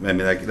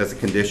a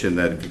condition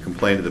that if you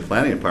complain to the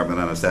planning department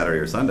on a Saturday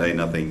or Sunday,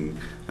 nothing's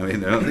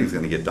going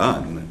to get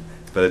done.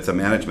 But it's a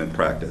management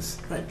practice.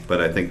 Right.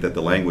 But I think that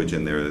the language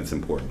in there is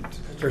important.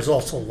 There's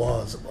also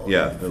laws about it.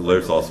 Yeah,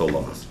 there's also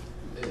laws.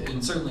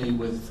 And certainly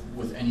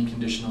with any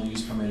conditional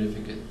use permit, if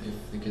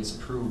it gets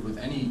approved with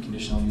any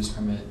conditional use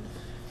permit,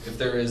 if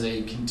there is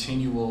a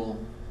continual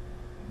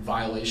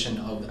violation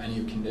of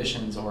any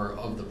conditions or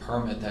of the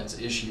permit that's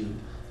issued,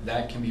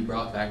 that can be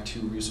brought back to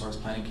Resource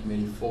Planning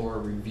Committee for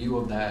review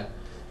of that,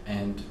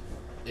 and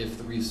if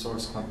the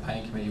Resource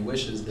Planning Committee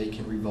wishes, they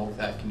can revoke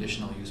that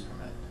conditional use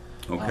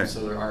permit. Okay.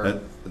 So there are.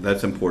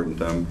 That's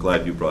important. I'm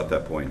glad you brought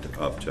that point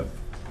up, Jeff.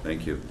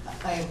 Thank you.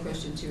 I have a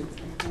question too.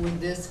 Would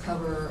this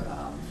cover,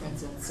 for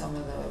instance, some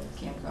of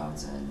the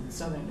campgrounds in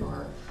Southern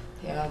Door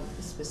have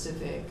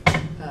specific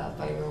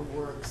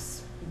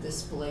fireworks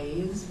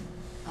displays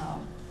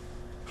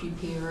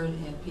prepared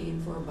and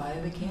paid for by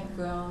the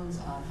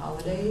campgrounds on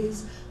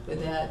holidays?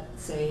 Would that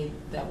say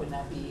that would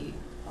not be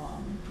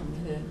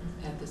permitted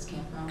at this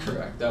campground?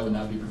 Correct, that would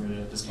not be permitted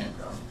at this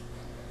campground.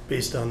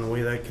 Based on the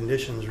way that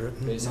condition's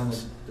written. Based on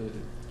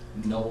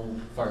no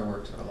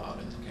fireworks are allowed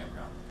in the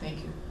campground. Thank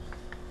you.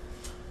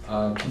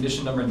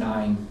 Condition number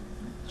 9,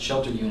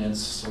 shelter units,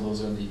 so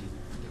those are the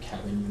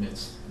cabin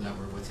units that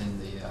were within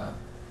the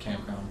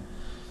campground.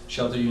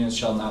 Shelter units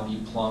shall not be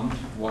plumbed,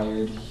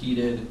 wired,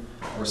 heated,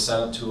 or set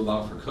up to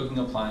allow for cooking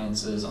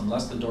appliances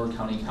unless the Door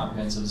County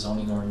Comprehensive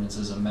Zoning Ordinance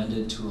is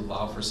amended to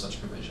allow for such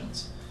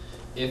provisions.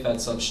 If at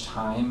such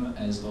time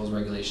as those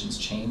regulations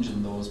change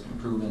and those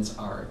improvements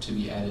are to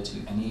be added to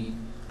any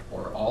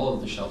or all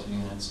of the shelter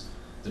units,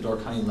 the Door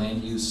County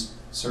Land Use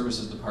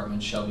Services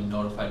Department shall be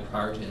notified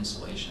prior to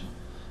installation.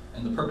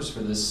 And the purpose for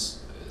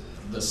this,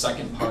 the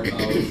second part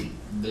of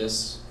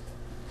this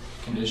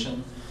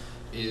condition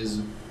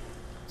is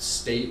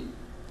state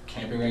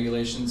camping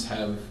regulations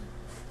have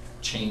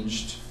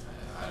changed,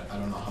 I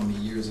don't know how many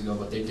years ago,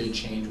 but they did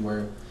change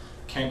where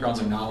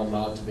campgrounds are now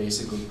allowed to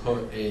basically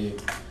put a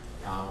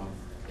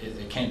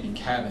camping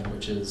cabin,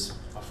 which is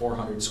a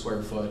 400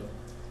 square foot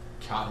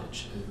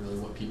cottage, is really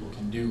what people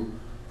can do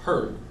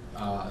per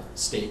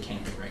state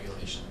camping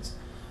regulations.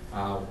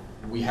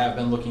 We have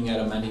been looking at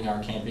amending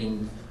our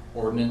camping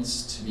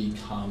ordinance to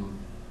become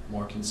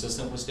more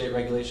consistent with state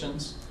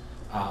regulations,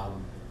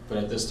 but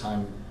at this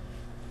time,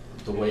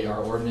 the way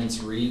our ordinance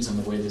reads and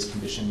the way this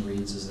condition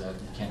reads is that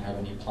you can't have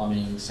any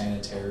plumbing,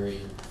 sanitary,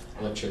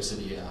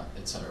 electricity,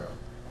 etc.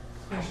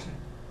 Question.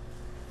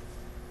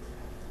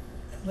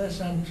 Unless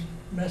I'm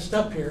messed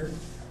up here,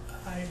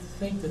 I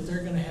think that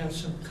they're gonna have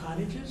some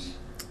cottages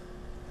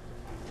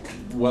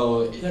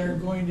Well, that are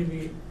going to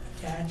be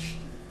attached,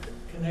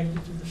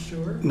 connected to the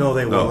sewer. No,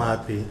 they will No.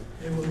 not be.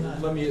 They will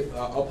not. let me,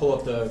 I'll pull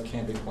up the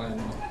camping plan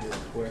real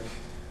quick.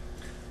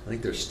 I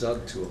think they're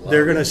stubbed to allow.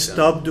 They're gonna it.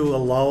 stub to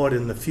allow it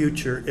in the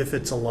future, if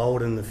it's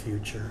allowed in the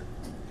future.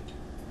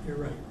 You're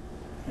right.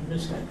 I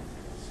missed that.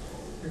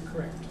 You're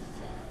correct.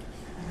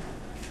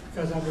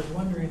 Because I was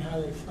wondering how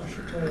they flush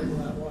a toilet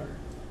without water.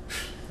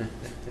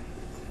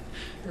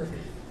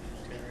 Perfect.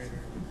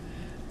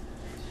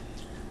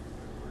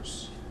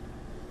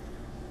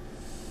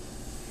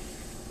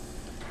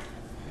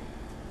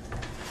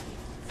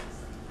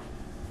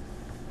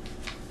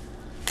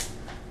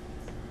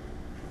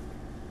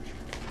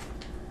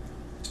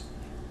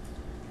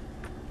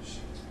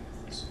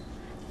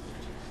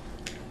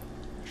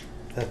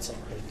 That's all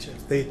right,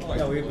 Jeff. They,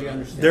 Yeah, we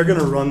understand. they're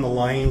gonna run the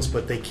lines,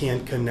 but they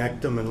can't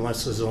connect them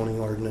unless the zoning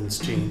ordinance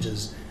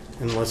changes,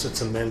 unless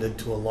it's amended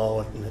to allow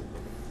it. And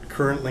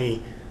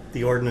currently,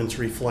 the ordinance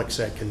reflects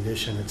that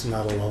condition. It's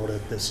not allowed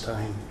at this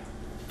time.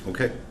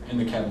 Okay. And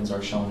the cabins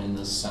are shown in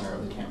the center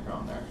of the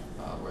campground there,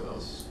 where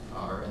those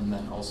are, and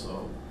then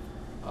also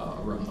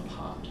around the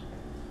pond.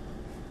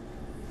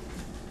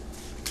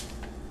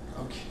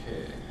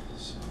 Okay,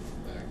 so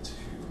back to,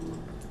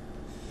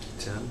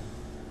 10?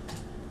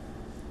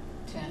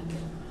 10.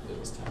 it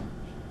was 10.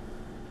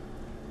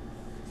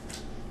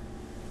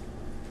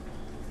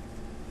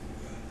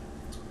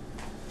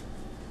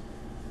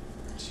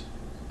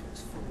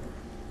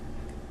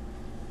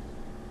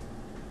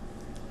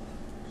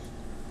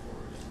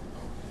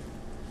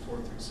 Four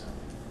through 7.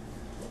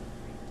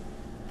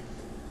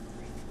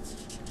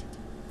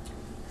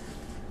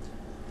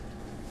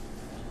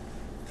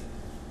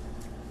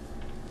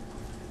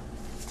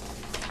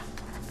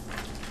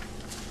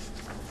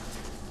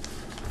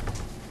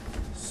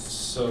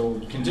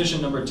 So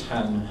condition number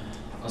 10,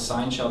 a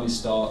sign shall be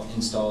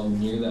installed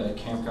near the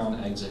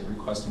campground exit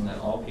requesting that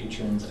all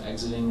patrons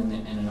exiting in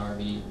an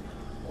RV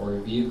or a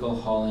vehicle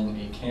hauling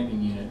a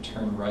camping unit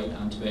turn right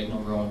onto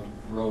Bagnell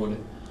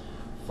Road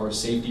for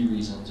safety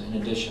reasons. In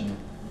addition,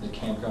 the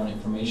campground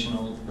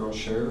informational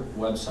brochure,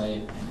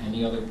 website, and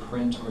any other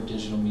print or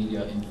digital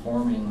media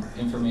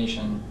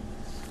information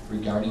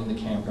regarding the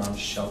campground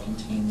shall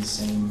contain the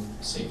same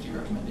safety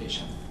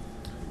recommendation.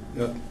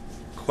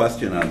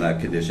 Question on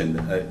that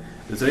condition.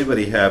 Does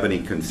anybody have any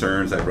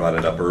concerns? I brought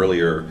it up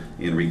earlier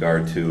in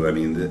regard to, I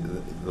mean,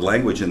 the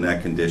language in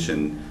that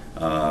condition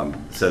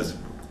says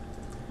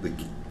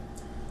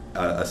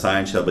a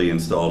sign shall be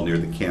installed near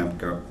the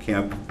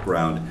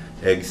campground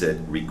exit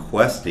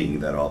requesting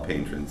that all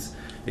patrons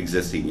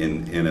existing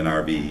in an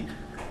RV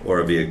or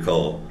a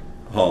vehicle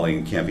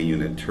hauling a camping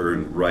unit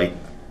turn right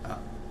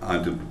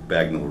onto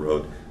Bagnell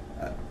Road.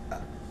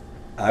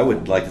 I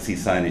would like to see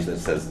signage that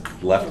says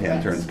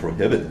left-hand turns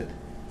prohibited.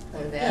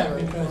 Or that, Yeah, or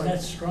because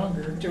that's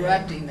stronger.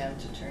 directing them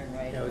to turn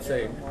right. Yeah, I would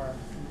whatever, say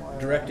more,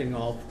 Directing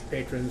all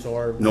patrons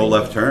or. No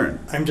left turn.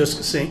 I'm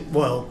just saying,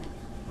 well,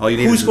 All you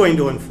need who's is- going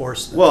to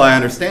enforce that? Well, I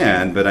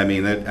understand, but I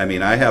mean,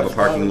 I have a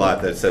parking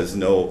lot that says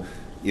no,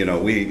 you know,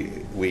 we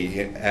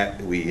have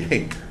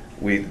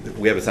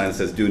a sign that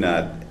says do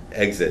not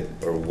exit,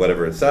 or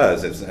whatever it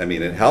says. It's, I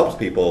mean, it helps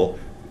people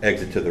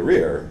exit to the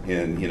rear,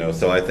 and, you know,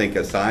 so I think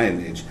a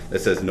signage that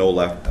says no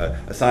left,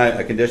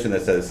 a condition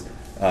that says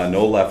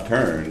no left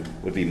turn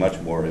would be much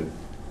more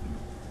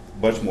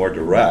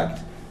direct.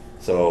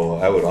 So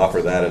I would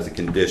offer that as a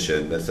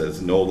condition that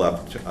says no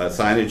left,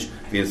 signage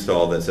be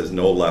installed that says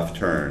no left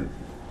turn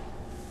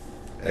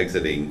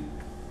exiting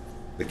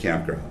the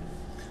campground.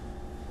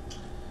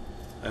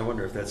 I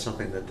wonder if that's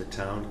something that the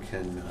town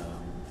can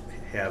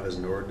have as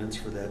an ordinance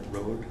for that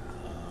road.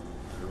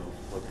 I don't know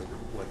what the.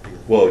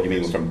 Well, you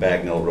mean from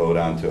Bagnell Road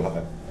onto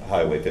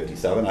Highway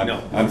 57?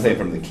 No. I'm saying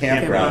from the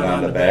campground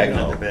onto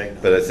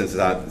Bagnell. But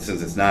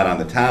since it's not on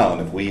the town,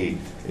 if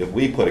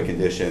we put a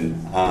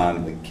condition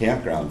on the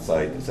campground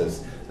site that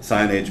says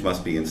signage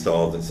must be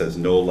installed that says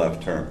no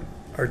left turn.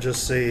 Or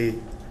just say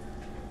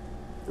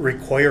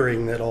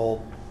requiring that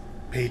all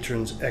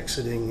patrons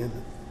exiting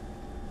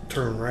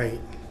turn right.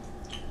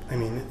 I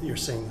mean, you're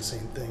saying the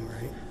same thing,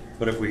 right?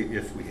 But if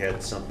we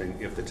had something,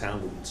 if the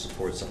town would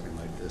support something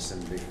like this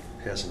and they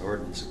pass an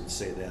ordinance, it would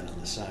say that on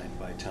the sign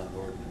by town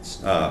ordinance.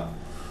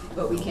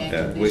 But we can't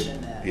Yeah,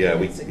 condition that. Yeah,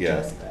 We we, can't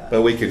yeah, suggest that.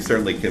 but we can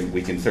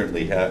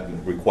certainly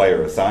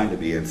require a sign to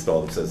be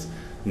installed that says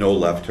no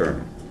left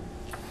turn.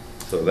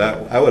 So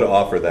that, I would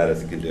offer that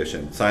as a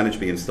condition. Signage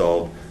be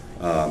installed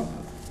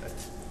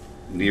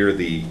near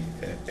the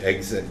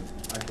exit.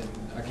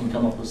 I can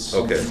come up with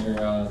something Okay.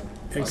 here.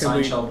 And A can sign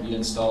we- shall be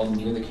installed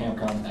near the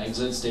campground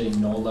exit stating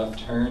no left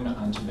turn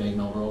onto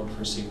Bagnell Road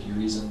for safety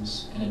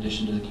reasons, in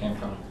addition to the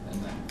campground. And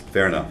then,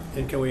 Fair enough.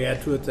 And can we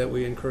add to it that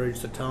we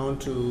encourage the town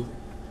to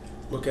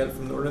look at it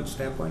from the ordinance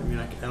standpoint? I mean,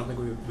 I don't think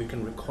we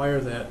can require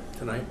that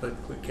tonight, but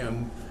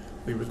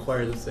we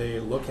require that they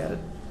look at it?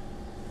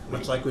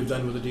 Much like we've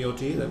done with the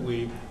DOT,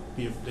 that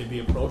they be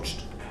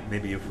approached?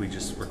 Maybe if we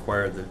just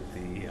require the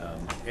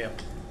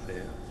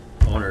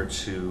owner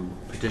to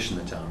petition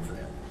the town for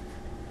that.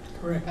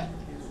 Correct. I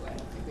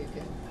don't think we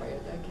can require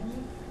that, can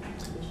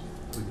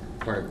we? We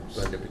require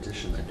by the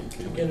petition, I think.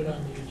 To get it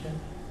on the agenda.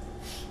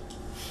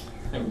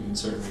 and we can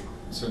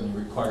certainly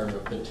require a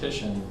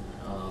petition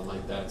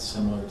like that,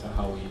 similar to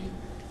how we,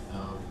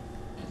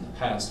 in the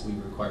past, we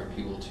required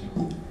people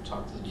to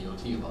talk to the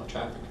DOT about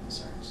traffic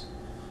concerns.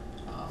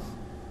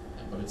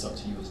 But it's up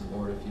to you as the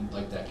board if you'd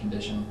like that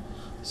condition,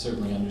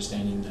 certainly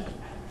understanding that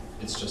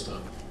it's just a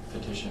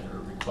petition or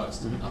a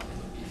request and nothing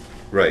would be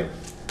Right,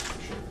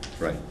 for sure.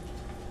 right.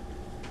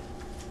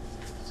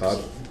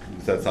 Bob,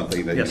 is that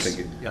something that you Yes,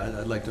 think? yeah,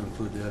 I'd like to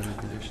include that in the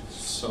conditions.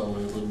 So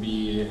it would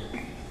be,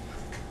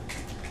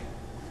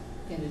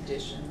 In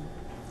addition,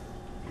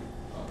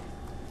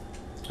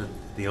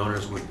 The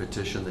owners would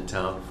petition the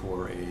town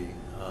for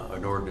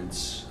an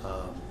ordinance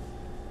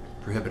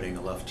prohibiting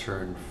a left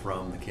turn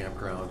from the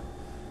campground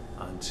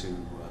onto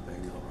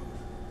Bagnell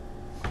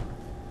Road.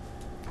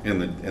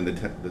 And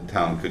the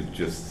town could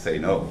just say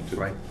no.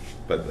 Right.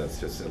 But that's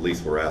just, at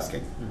least we're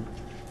asking.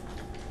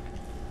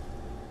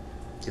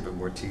 Give it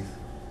more teeth.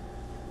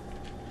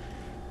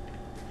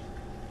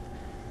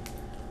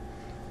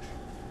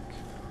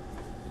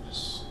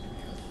 just give me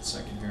a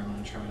second here, I'm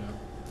gonna try to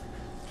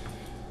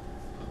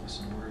put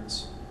this in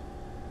words.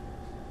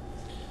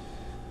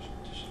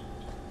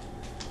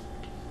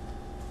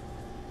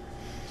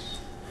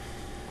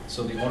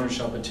 So the owner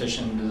shall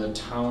petition the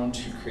town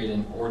to create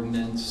an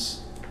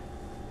ordinance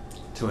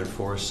To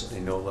enforce a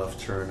no left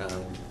turn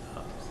on,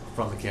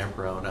 from the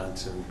campground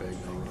onto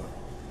Bagnell Road.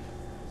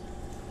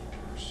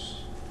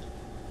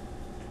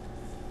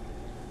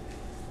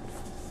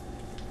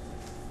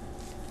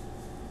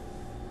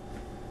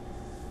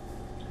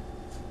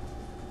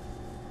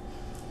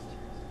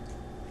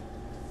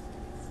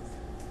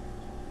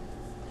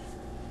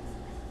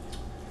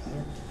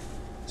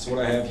 So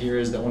what I have here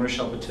is the owner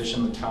shall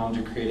petition the town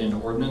to create an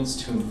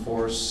ordinance to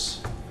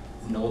enforce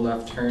no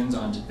left turns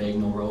onto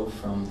Bagnell Road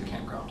from the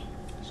campground.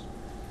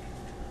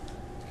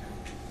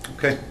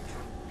 Okay.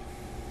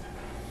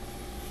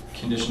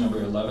 Condition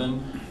number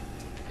 11,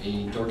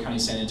 a Door County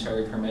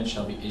sanitary permit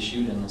shall be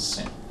issued and the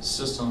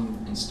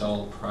system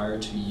installed prior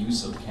to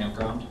use of the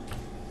campground.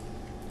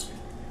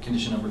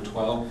 Condition number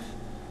 12,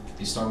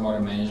 the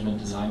stormwater management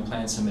design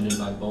plan submitted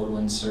by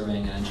Bodwin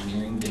Surveying and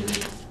Engineering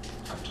dated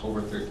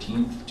October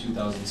 13th,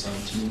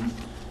 2017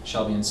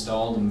 shall be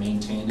installed and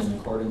maintained in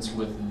accordance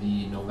with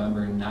the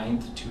November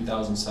 9th,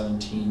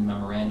 2017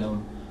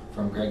 memorandum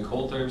from Greg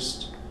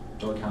Colthurst,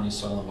 Door County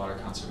Soil and Water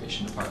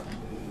Conservation Department.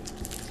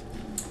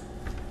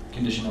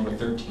 Condition number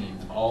 13,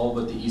 all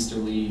but the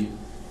easterly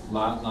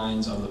lot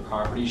lines of the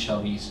property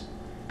shall be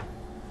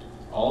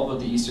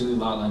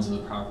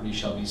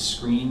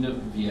screened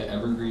via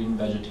evergreen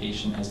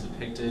vegetation as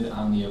depicted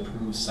on the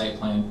approved site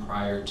plan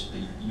prior to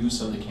the use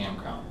of the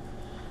campground.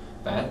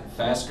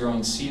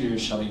 Fast-growing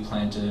cedars shall be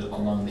planted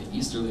along the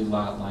easterly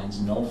lot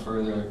lines no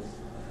further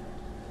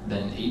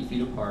than 8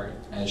 feet apart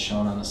as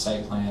shown on the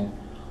site plan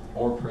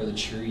or per the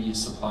tree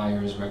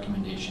supplier's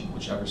recommendation,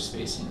 whichever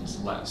spacing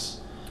is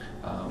less.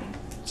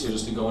 So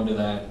just to go into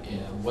that,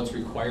 what's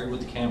required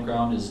with the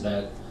campground is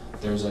that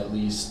there's at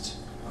least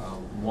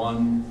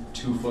one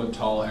 2-foot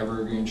tall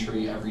evergreen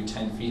tree every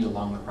 10 feet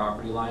along the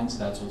property lines.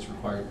 That's what's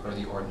required per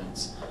the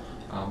ordinance.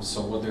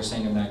 So what they're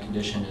saying in that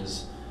condition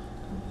is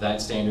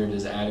that standard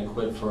is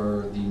adequate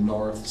for the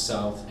north,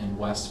 south, and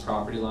west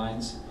property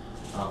lines.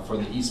 For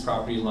the east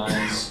property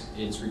lines,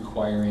 it's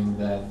requiring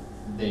that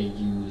they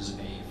use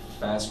a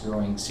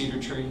fast-growing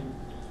cedar tree,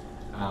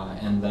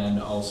 and then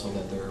also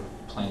that they're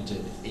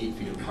planted 8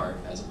 feet apart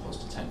as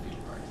opposed to 10 feet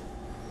apart.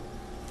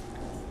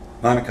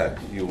 Monica,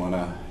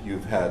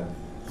 you've had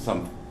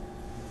some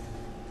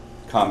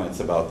comments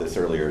about this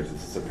earlier. Is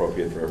this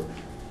appropriate for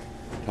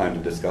time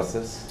to discuss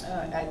this?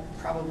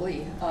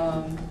 Probably.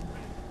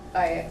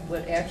 I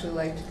would actually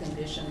like to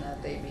condition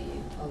that they be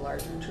a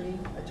larger tree,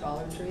 a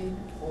taller tree,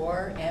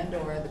 or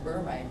the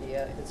berm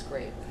idea. It's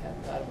great. I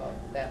haven't thought about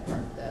that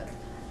part, that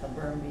a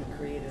berm be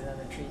created and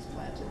the trees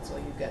planted, so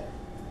you get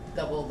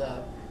double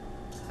the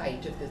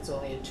height. If it's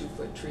only a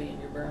 2-foot tree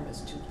and your berm is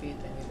 2 feet,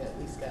 then you've at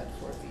least got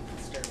 4 feet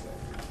to start with.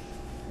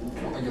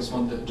 I guess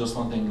one thing,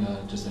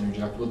 just to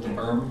interject with the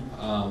berm,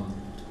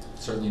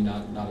 certainly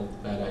not a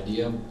bad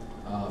idea,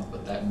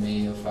 but that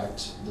may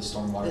affect the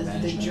stormwater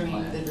management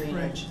plan. The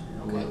drainage.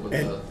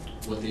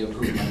 With the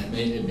approved plan,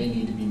 it may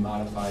need to be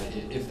modified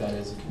if that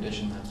is a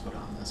condition that's put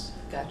on this.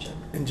 Gotcha.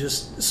 And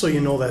just so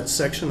you know, that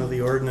section of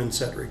the ordinance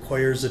that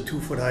requires the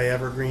 2-foot high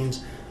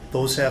evergreens,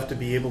 those have to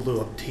be able to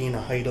obtain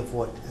a height of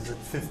what, is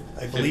it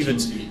I believe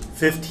it's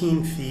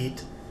 15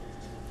 feet,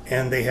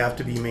 and they have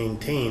to be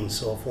maintained,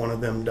 so if one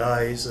of them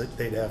dies,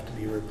 they'd have to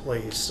be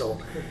replaced. So,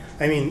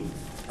 I mean,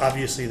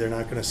 obviously, they're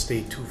not gonna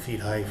stay 2 feet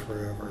high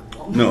forever.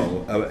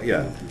 No,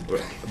 yeah,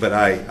 but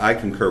I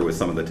concur with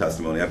some of the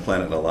testimony. I've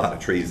planted a lot of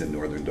trees in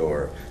Northern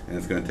Door, and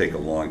it's gonna take a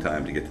long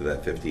time to get to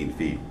that 15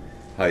 feet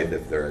height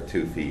if they're at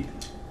 2 feet.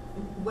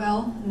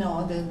 Well,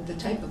 no, the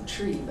type of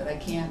tree, but I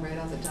can't right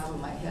off the top of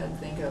my head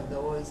think of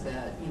those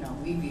that,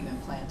 we've even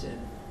planted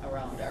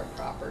around our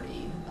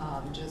property,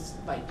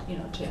 just by,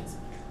 chance.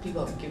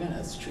 People have given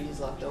us trees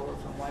left over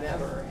from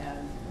whatever,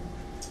 and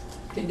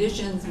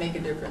conditions make a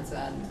difference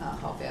on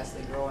how fast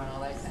they grow and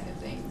all that kind of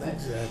thing. But,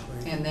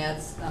 exactly. and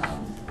that's,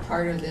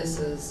 part of this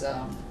is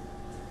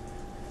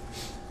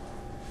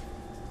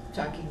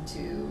talking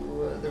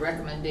to the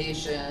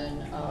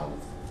recommendation of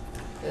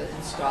the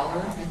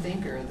installer, I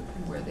think, or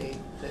where the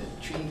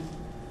tree.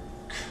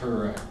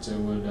 Correct. It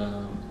would,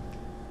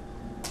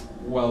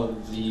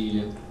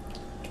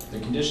 the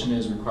condition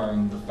is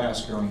requiring the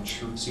fast-growing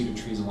cedar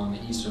trees along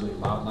the easterly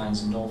lot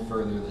lines no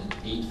further than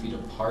 8 feet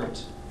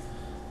apart,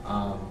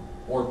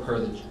 or per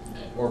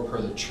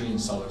the tree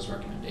installer's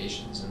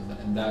recommendations,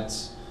 and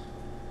that's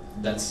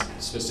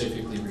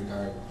specifically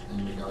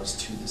in regards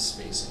to the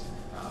spacing.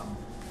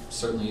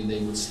 Certainly, they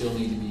would still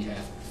need to be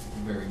at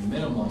very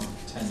minimum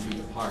 10 feet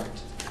apart.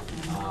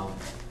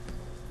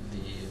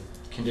 The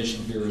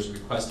condition here is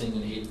requesting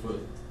an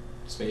 8-foot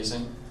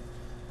spacing,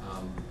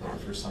 but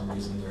if for some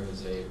reason there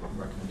is a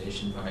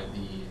recommendation by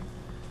the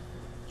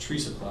tree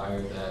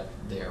supplier that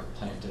they are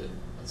planted,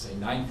 let's say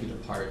 9 feet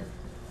apart,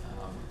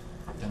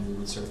 then we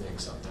would certainly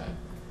accept that.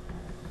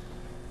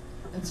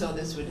 And so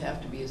this would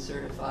have to be a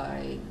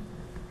certified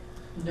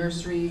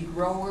nursery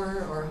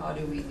grower, or how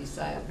do we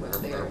decide what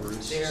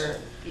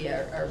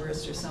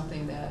arborist or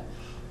something that,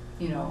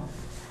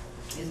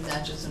 is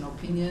not just an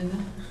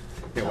opinion?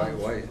 Yeah,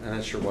 why, I'm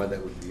not sure why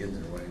that would be in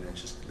there. Why not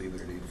just leave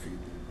it at 8 feet?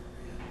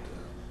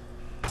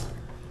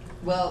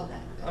 Well,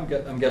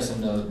 I'm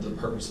guessing the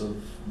purpose of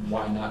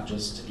why not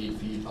just 8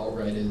 feet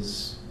outright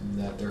is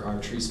that there are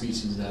tree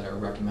species that are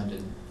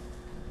recommended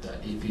that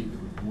 8 feet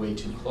would be way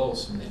too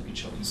close and they'd be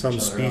choking each other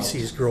out. Some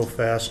species grow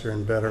faster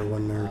and better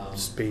when they're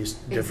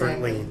spaced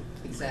differently.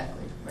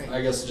 Exactly, right.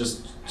 I guess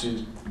just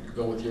to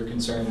go with your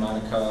concern,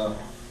 Monica,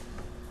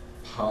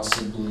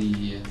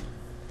 possibly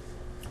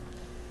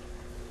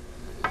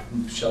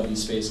shall be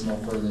spaced no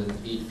further than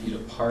 8 feet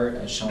apart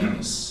as shown on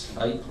the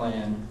site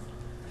plan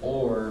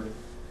or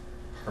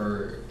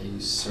per a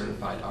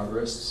certified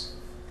arborist's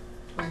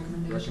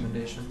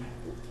recommendation.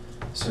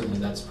 Certainly,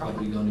 that's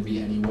probably going to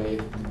be anyway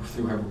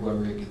through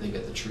whoever they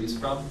get the trees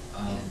from,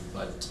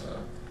 but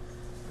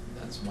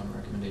that's one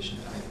recommendation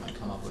that I might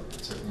come up with,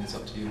 but certainly it's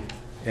up to you.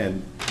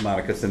 And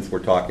Monica, since we're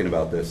talking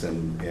about this,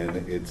 and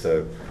it's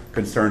a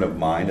concern of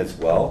mine as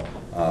well,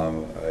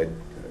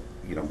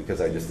 because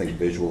I just think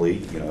visually,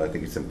 I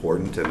think it's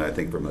important, and I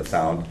think from a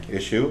sound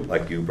issue,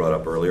 like you brought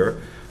up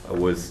earlier,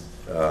 do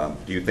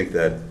you think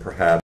that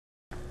perhaps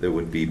it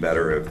would be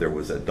better if there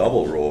was a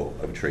double row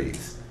of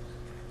trees?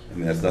 I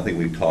mean, that's nothing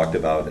we've talked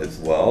about as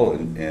well,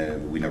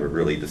 and we never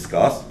really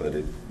discussed, but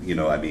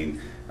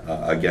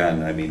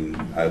again,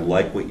 I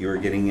like what you were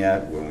getting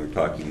at when we were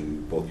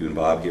talking, both you and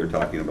Bob here,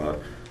 talking about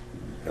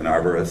an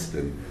arborist,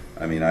 and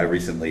I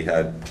recently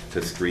had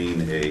to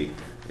screen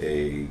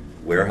a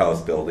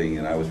warehouse building,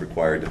 and I was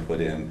required to put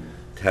in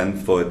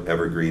 10-foot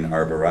evergreen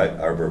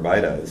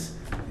arborvitaes,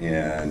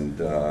 and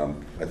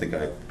I think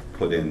I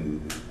put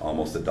in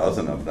almost a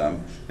dozen of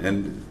them,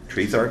 and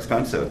trees are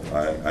expensive.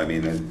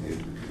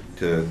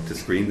 To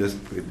screen this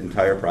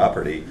entire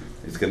property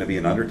is going to be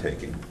an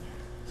undertaking.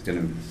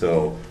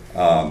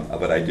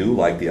 But I do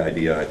like the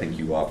idea, I think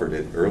you offered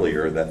it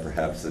earlier, that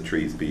perhaps the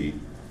trees be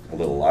a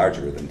little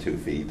larger than 2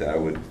 feet. I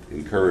would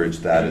encourage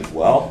that as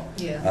well.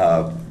 Yeah.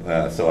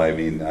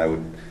 I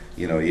would,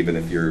 even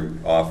if you're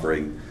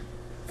offering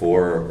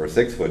 4 or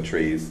 6 foot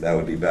trees, that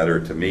would be better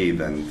to me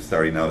than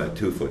starting out at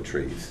 2 foot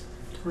trees.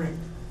 Correct.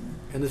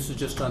 And this is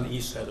just on the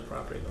east side of the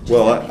property, though?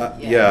 Well,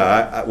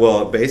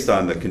 well, based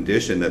on the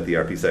condition that the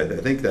RP site, I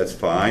think that's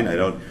fine.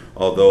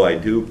 Although I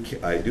do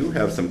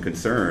have some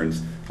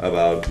concerns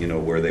about,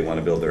 where they want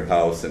to build their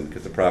house, and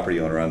because the property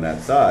owner on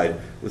that side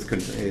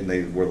and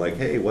they were like,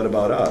 hey, what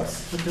about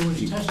us? But there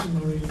was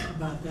testimony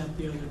about that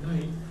the other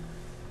night,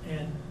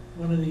 and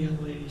one of the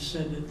young ladies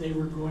said that they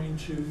were going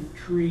to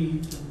tree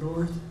the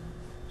north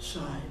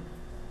side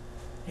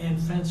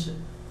and fence it.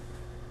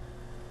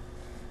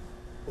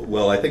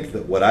 Well, I think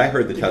that what I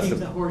heard the To testimony.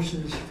 keep the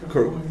horses from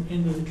going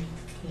into the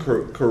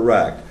camp.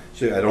 Correct.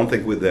 I don't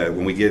think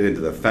when we get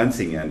into the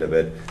fencing end of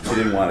it, she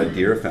didn't want a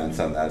deer fence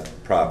on that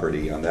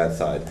property on that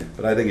side.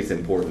 But I think it's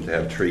important to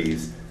have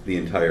trees the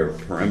entire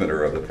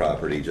perimeter of the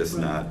property, just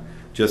not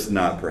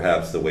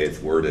perhaps the way it's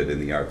worded in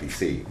the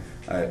RPC.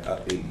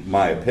 In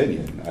my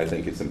opinion, I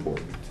think it's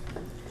important.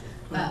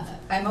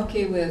 I'm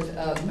okay with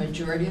a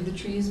majority of the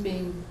trees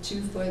being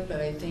 2 foot,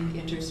 but I think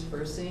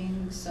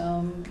interspersing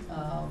some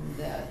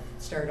that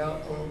start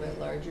out a little bit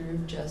larger,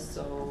 just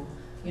so,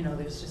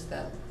 there's just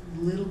that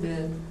little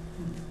bit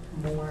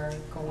more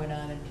going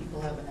on and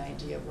people have an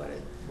idea of what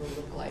it will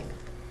look like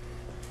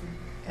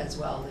as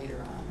well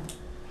later on.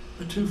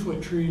 A 2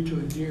 foot tree to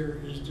a deer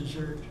is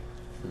dessert.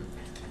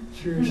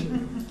 Seriously.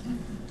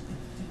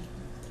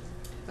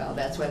 Well,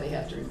 that's why they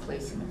have to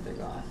replace them if they're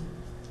gone.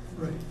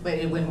 Right. But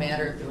it wouldn't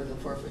matter if there was a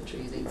 4 foot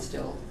tree, they'd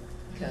still,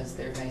 because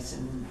they're nice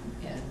and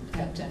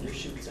have tender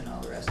shoots and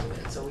all the rest of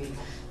it. So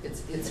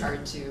it's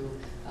hard to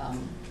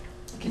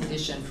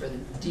condition for the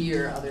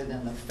deer other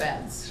than the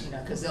fence,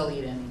 because they'll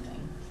eat anything.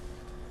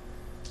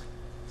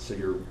 So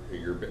you're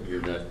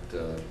not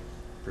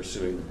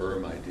pursuing the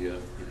berm idea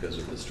because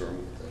of the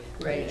storm?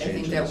 Right, I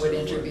think that would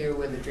interfere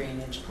with the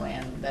drainage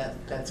plan.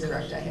 That's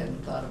correct, I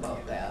hadn't thought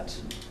about that.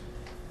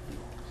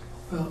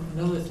 Well,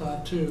 another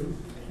thought too,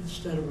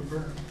 instead of a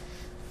berm,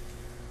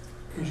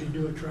 is you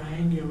do a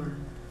triangular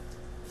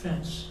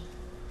fence,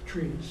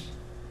 trees,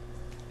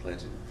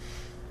 Planting?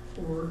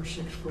 or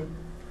 6 foot,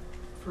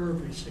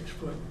 preferably 6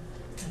 foot,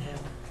 and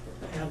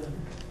have them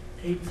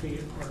 8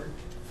 feet apart,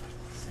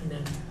 and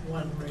then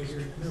one right here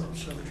in the middle,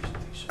 so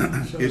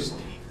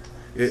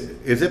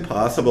Is it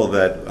possible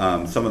that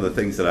some of the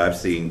things that I've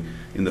seen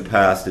in the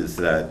past is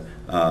that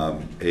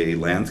a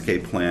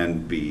landscape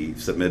plan be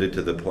submitted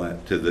to the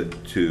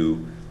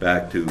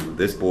back to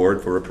this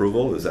board for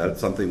approval? Is that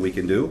something we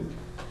can do?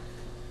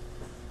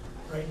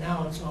 right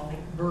now it's all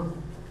verbal.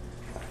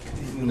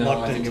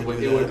 No, I think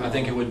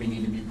it would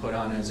need to be put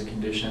on as a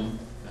condition,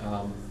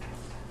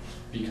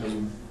 because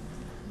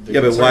the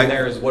Yeah, but why- concern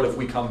there is what if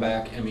we come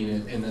back, and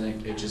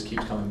then it just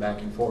keeps coming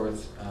back and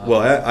forth.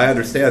 Well, I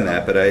understand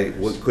that, but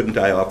couldn't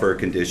I offer a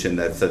condition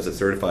that says a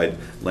certified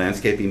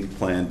landscaping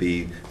plan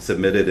be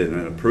submitted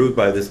and approved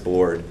by this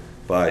board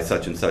by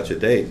such and such a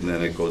date, and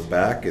then it goes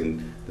back,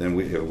 and then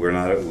if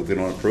we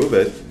don't approve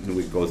it,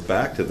 it goes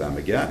back to them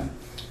again.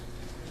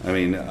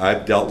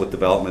 I've dealt with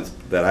developments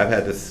that I've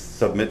had to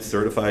submit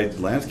certified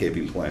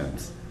landscaping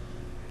plans.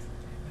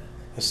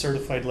 A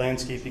certified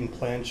landscaping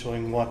plan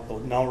showing what though?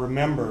 Now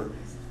remember,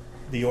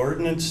 the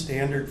ordinance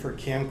standard for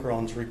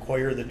campgrounds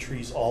require the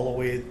trees all the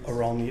way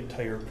around the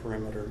entire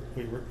perimeter.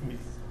 We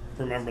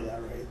remember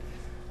that, right?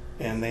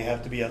 And they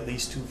have to be at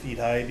least 2 feet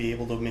high, be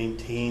able to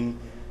maintain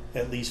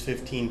at least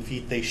 15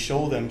 feet. They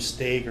show them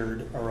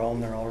staggered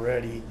around there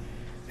already.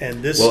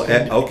 And this,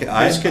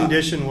 this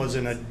condition was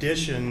in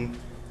addition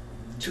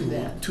to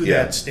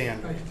that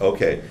standard. Right.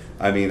 Okay,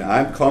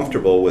 I'm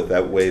comfortable with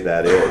that way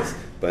that is,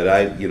 but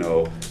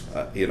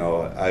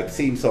I've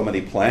seen so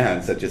many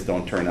plans that just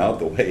don't turn out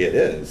the way it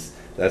is.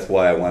 That's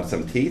why I want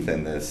some teeth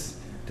in this,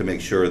 to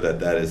make sure that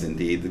that is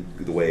indeed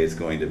the way it's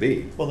going to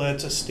be. Well,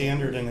 that's a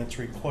standard and it's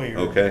required.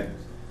 Okay?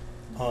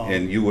 Um,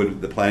 And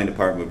the planning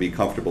department would be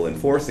comfortable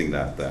enforcing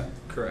that then?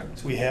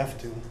 Correct. We have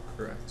to.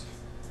 Correct.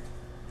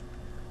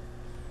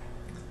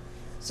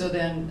 So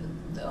then,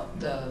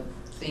 the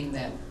thing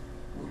that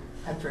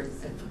I'd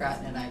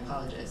forgotten, and I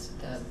apologize,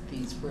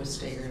 these were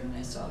staggered, and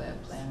I saw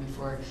that plan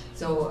before.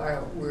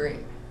 So we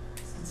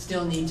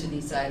still need to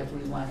decide if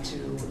we want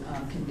to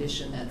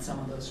condition that some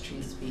of those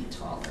trees be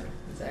taller.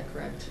 Is that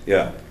correct?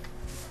 Yeah.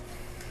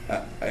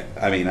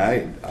 I mean,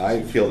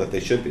 I feel that they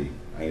should be.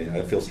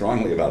 I feel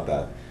strongly about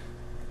that.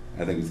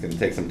 I think it's gonna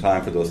take some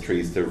time for those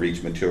trees to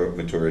reach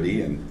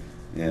maturity, and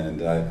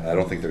I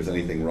don't think there's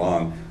anything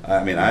wrong.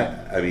 I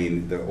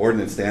mean, the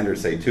ordinance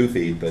standards say 2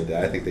 feet, but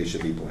I think they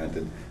should be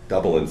planted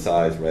double in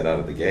size right out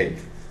of the gate.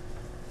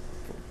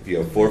 If you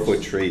have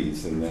 4-foot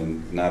trees, and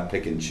then not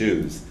pick and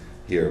choose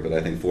here, but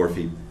I think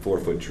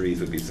 4-foot trees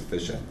would be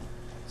sufficient.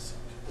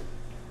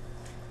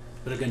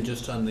 But again,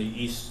 just on the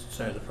east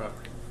side of the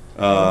property.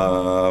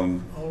 All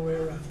the way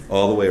around.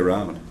 All the way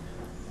around.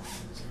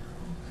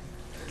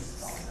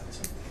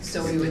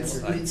 So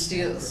we'd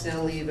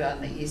still leave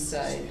on the east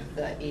side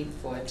the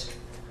 8-foot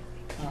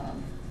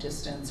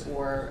distance,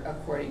 or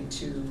according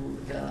to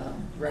the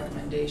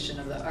recommendation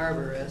of the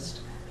arborist,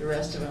 the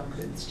rest of them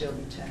could still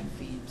be 10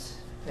 feet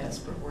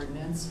past per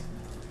ordinance.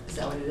 Is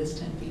that what it is,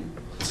 10 feet?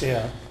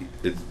 Yeah,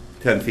 It's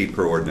 10 feet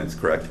per ordinance,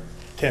 correct?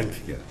 10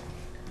 feet.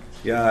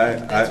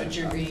 Yeah. That's what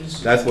you're agreeing?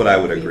 That's what I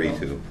would agree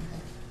to.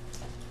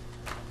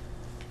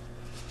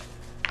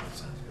 That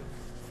sounds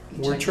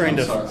good. We're trying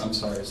to. I'm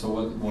sorry, so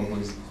what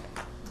was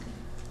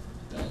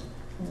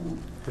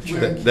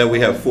that That we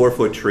have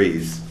 4-foot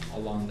trees,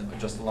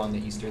 just along the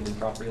easterly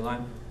property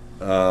line,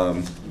 No,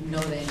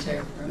 the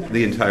entire perimeter?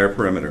 the entire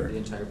perimeter. the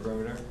entire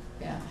perimeter?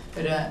 Yeah,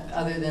 but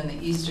other than the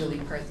easterly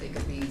part, they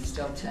could be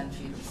still 10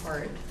 feet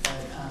apart,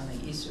 but on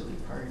the easterly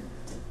part,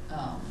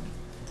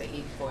 the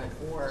 8-foot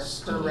or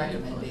Still per 8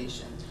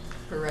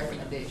 foot.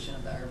 recommendation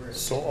of the arborist.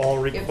 So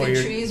all If the required,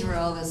 trees were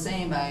all the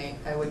same, I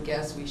would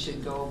guess we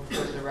should go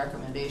for the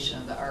recommendation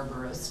of the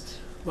arborist.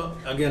 Well,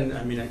 again,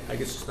 I mean, I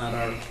guess it's not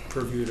our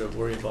purview to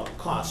worry about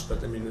cost,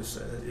 but I mean, this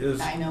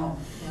is. I know,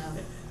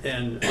 yeah.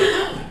 And,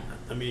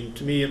 I mean,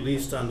 to me, at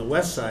least on the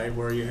west side,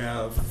 where you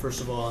have,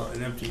 first of all,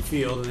 an empty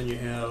field, and then you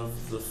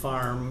have the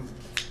farm,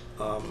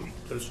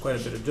 there's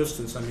quite a bit of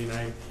distance. I mean,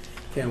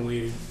 can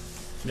we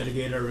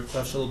mitigate our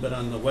request a little bit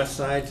on the west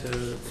side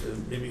to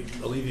maybe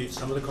alleviate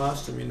some of the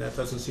cost? I mean, that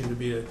doesn't seem to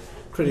be a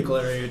critical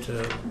area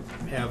to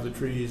have the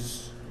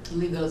trees.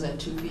 Leave those at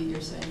 2 feet, you're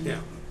saying? Yeah,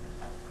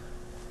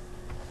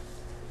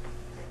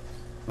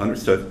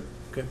 Understood,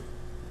 okay.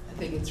 I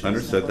think it's reasonable.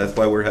 understood. That's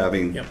why we're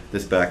having Yep.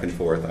 this back and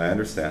forth. I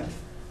understand.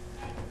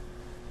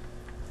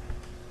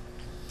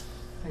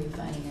 Are you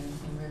finding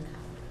anything, Rick?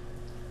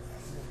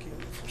 looking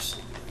for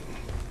something.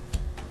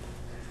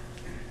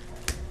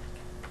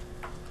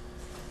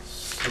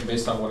 So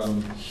based on what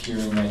I'm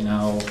hearing right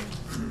now,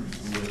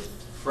 with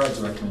Fred's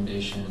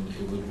recommendation,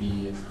 it would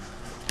be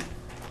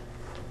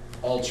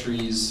all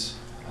trees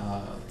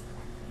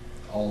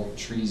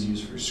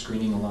used for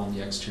screening along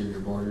the exterior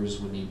borders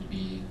would need to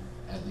be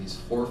at least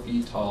 4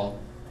 feet tall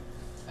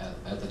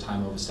at the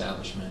time of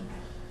establishment,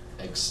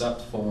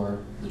 except for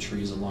the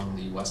trees along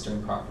the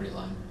western property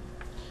line.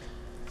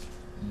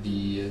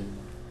 The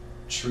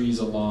trees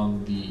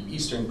along the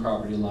eastern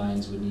property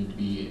lines would need to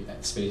be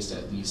spaced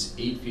at least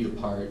 8 feet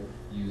apart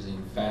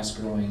using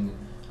fast-growing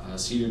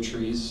cedar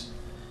trees.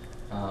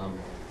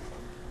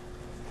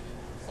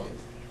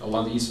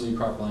 Along the easterly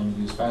property line,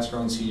 we use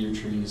fast-growing cedar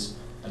trees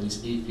at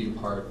least 8 feet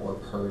apart or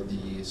per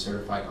the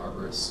certified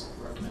arborist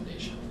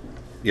recommendation.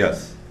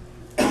 Yes,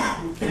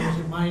 Okay, is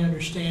it my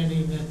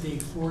understanding that the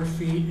 4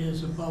 feet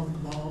is above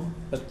the wall?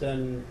 But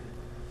then,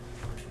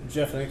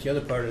 Jeff, I think the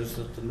other part is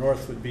that the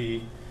north would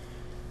be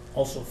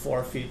also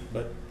 4 feet,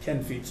 but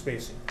 10 feet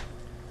spacing.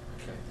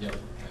 Okay. Yep.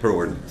 per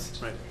ordinance.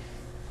 Right.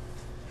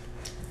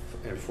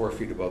 And 4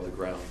 feet above the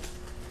ground,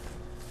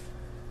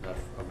 not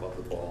above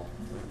the ball.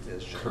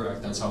 Is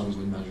Correct, that's how we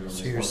would measure them.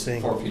 So you're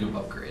saying- 4 feet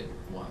above grade,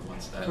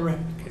 once that. Correct.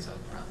 Once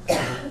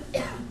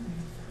that.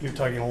 You're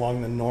talking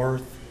along the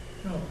north,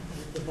 No,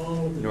 the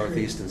ball of the tree.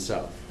 Northeast and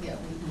south. Yeah,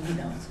 we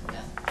know,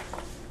 yeah.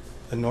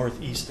 the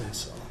northeast and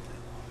south.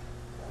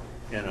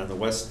 And on the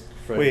west,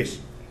 Fred. Wait.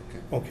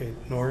 Okay. Okay,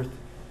 north.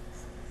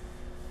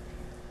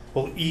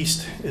 Well,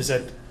 east is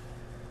at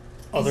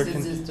other.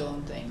 This is its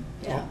own thing,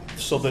 yeah.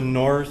 So the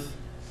north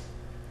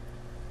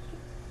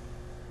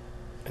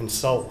and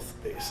south,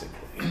 basically.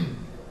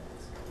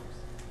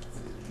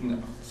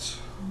 No.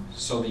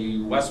 So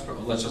the west,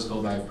 let's just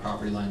go by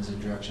property lines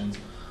and directions.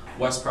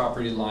 West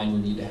property line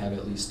would need to have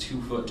at least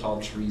 2 foot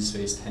tall trees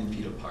spaced 10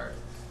 feet apart.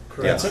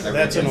 That's,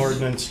 that's an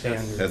ordinance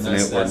standard. That's an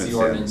That's the ordinance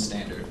ordinance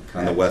standard.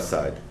 On the west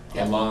side.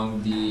 Yeah.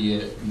 Along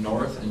the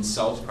north and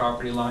south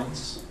property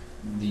lines,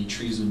 the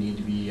trees would need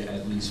to be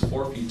at least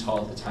 4 feet tall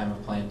at the time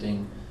of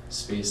planting,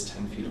 spaced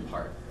 10 feet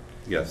apart.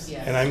 Yes.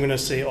 Yes. And I'm gonna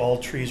say all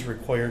trees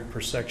required per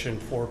section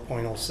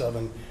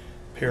 4.07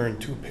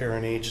 parent 2,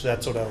 parent H,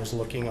 that's what I was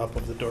looking up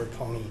of the Door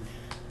County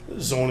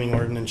zoning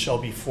ordinance, shall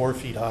be 4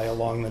 feet high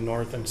along the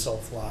north and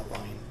south lot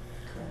line.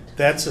 Correct.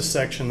 That's a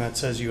section that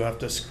says you have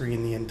to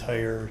screen the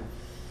entire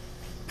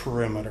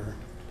perimeter.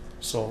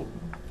 So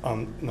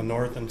on the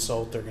north and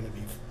south, they're gonna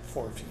be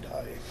 4 feet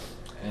high.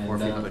 And, 4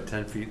 feet, but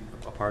 10 feet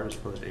apart as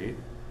opposed to 8?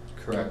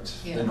 correct.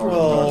 Yeah. The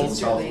Well-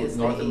 Easterly is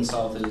the north and 8.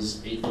 south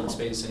is 8-foot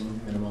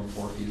spacing, minimum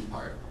 4 feet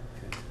apart.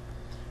 Okay.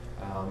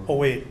 Oh,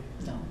 wait,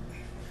 No,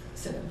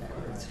 said it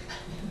backwards.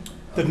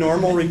 the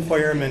normal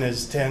requirement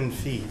is 10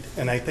 feet,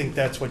 and I think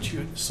that's what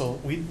you,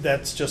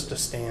 that's just a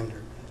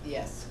standard,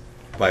 Yes,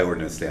 By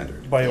ordinance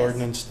standard. by Yes.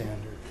 ordinance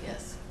standard.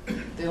 yes.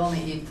 The only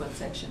 8-foot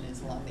section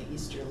is along the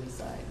easterly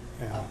side.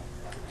 Yeah.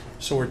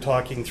 So we're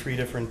talking 3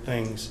 different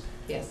things.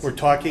 Yes. We're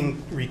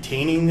talking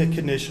retaining the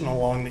condition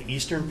along the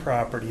eastern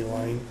property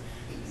line,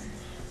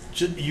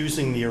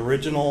 using the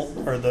original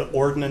or the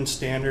ordinance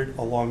standard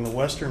along the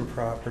western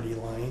property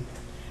line,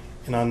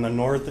 and on the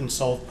north and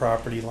south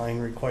property line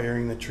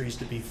requiring the trees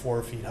to be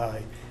 4 feet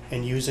high,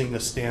 and using the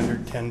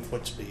standard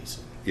 10-foot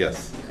spacing.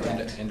 Yes.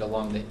 Correct. And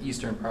along the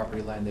eastern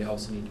property line, they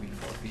also need to be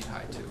 4 feet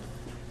high too.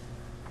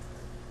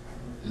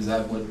 Is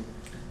that what?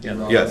 Yeah.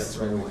 you're Yes.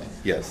 Right away.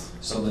 Yes.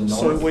 So the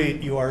So north.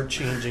 wait, you are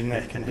changing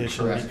that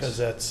condition Correct. because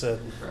that's,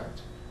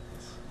 Correct.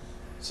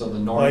 So the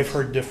well, I've north,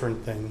 heard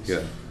different things.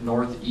 Yeah.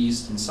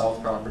 northeast and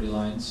south property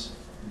lines,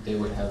 they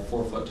would have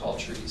 4-foot tall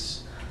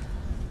trees.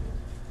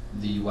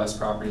 The west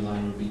property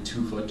line would be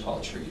 2-foot tall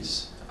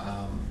trees.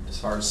 As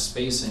far as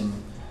spacing,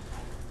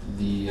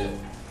 the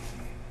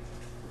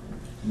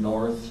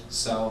north,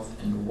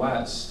 south, and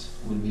west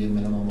would be a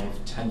minimum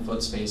of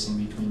 10-foot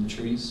spacing between the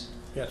trees.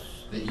 Yes,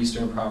 The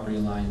eastern property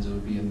lines, it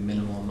would be a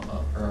minimum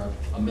of, or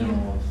a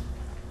minimum of,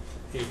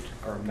 8.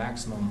 or a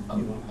maximum,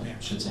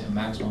 I should say a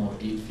maximum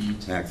of 8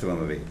 feet,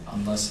 Maximum of 8.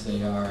 unless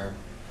they are,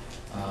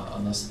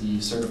 unless the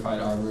certified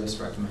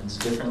arborist recommends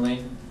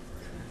differently.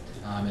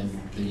 And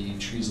the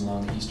trees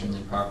along the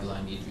easterly property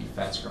line need to be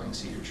fast-growing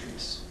cedar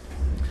trees.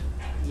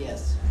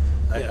 Yes.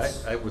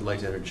 Yes. I would like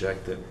to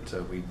interject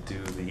that we do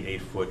the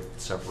 8-foot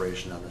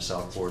separation on the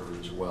south border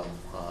as well,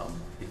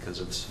 because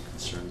of some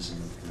concerns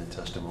in the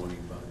testimony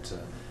about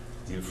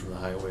view from the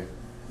highway.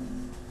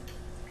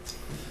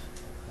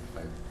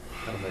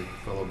 How do my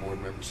fellow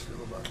board members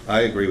feel about it?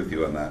 I agree with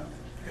you on that.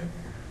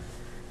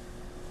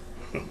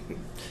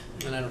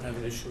 And I don't have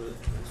an issue with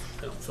it.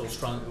 I don't feel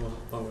strongly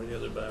one way or the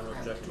other, but I don't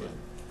object to it.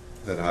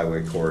 That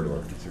highway corridor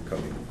that you're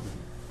cutting.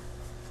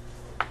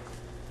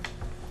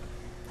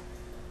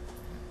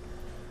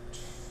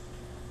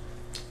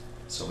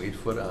 So 8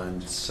 foot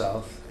on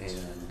south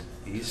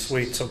and east?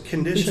 Wait, so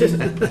condition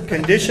number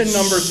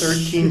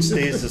 13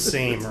 stays the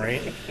same,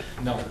 right?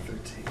 No,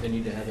 they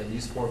need to have at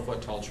least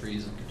 4-foot tall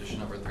trees in condition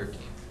number 13.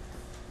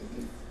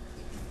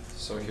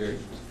 So here,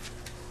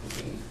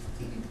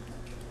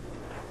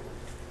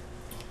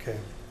 Okay.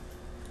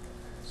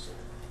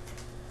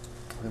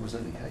 There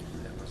wasn't any height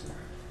in that, was there?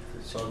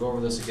 so I'll go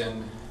over this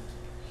again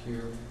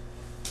here.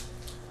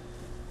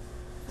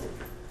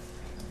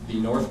 The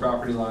north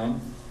property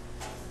line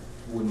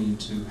would need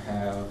to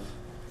have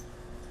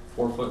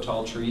 4-foot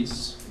tall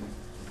trees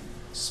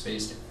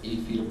spaced 8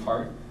 feet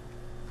apart,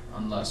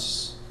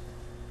 unless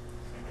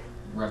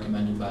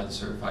recommended by the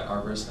certified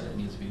arborist that it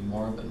needs to be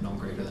more, but no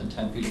greater than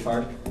 10 feet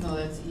apart. No,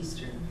 that's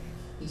eastern,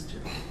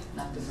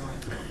 not the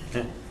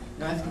north.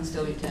 North can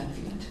still be 10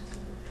 feet.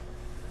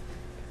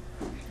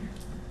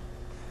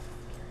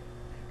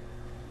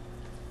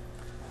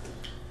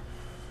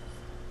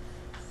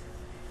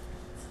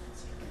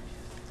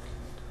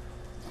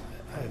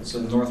 So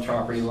the north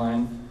property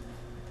line,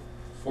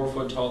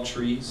 4-foot tall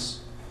trees,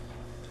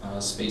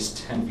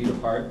 spaced 10 feet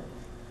apart.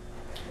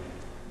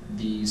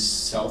 The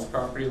south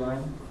property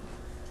line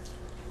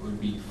would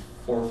be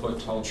 4-foot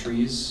tall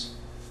trees,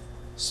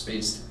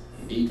 spaced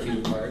 8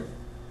 feet apart,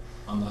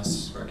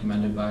 unless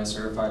recommended by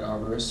certified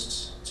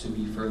arborists to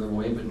be further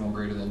away but no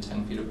greater than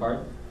 10 feet apart.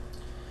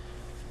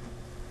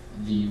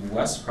 The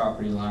west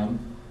property line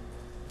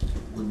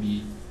would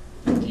be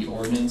the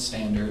ordinance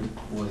standard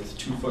with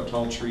 2-foot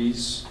tall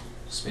trees,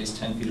 spaced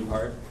 10 feet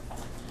apart.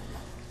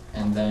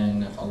 And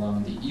then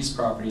along the east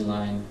property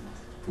line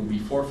would be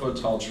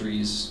 4-foot tall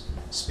trees,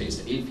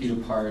 spaced 8 feet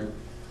apart,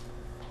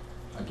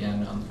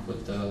 again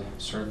with the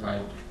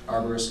certified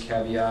arborist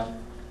caveat,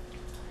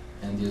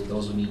 and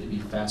those would need to be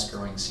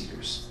fast-growing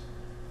cedars.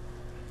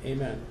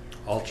 Amen.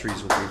 All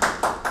trees will be,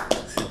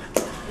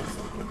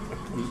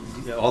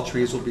 yeah, all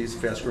trees will be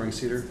fast-growing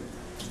cedar?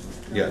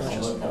 Yes.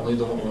 Only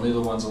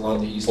the ones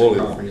along the eastern Only,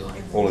 property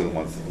line. only the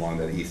ones along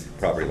that east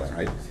property line,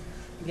 right?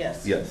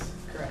 Yes. Yes.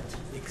 Correct.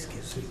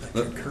 Excuse me, but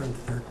your current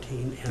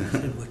 13 ends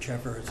in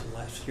whichever is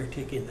less, you're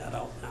taking that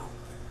out now.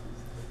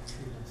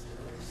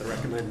 The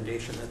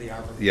recommendation of the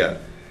arborist. Yeah.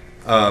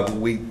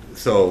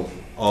 So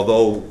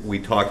although we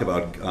talked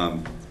about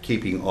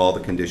keeping all the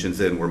conditions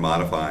in, we're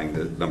modifying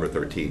the number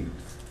 13.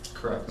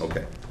 Correct.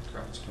 Okay.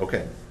 Correct.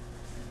 Okay.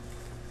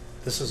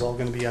 This is all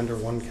going to be under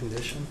one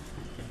condition?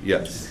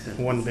 Yes.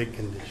 One big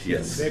condition?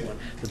 Yes. Big one.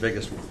 The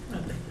biggest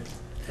one.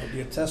 There'll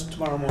be a test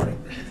tomorrow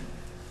morning.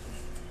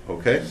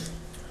 Okay.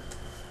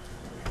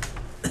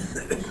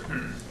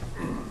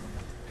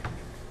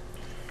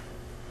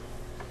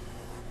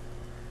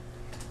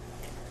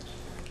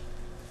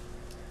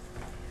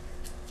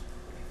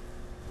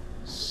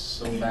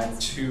 So back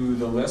to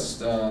the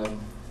list,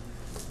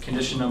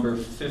 condition number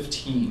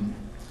 15,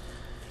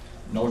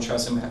 no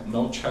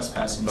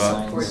trespassing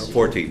signs.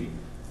 14.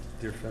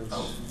 Deer fence.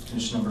 Oh,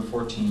 condition number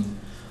 14,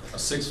 a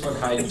 6-foot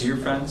high deer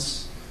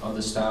fence of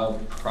the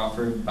style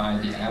proffered by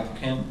the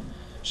applicant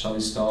shall be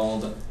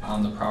installed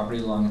on the property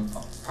along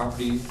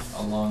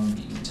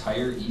the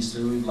entire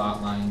easterly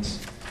lot lines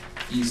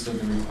east of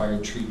the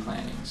required tree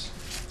plantings.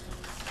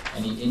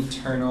 Any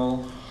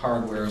internal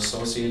hardware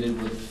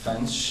associated with the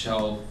fence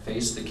shall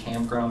face the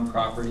campground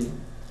property,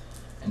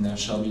 and there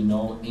shall be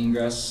no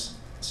ingress/egress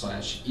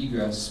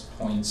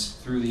points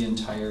through the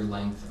entire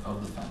length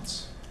of the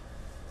fence.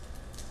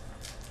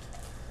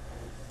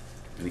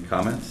 Any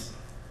comments?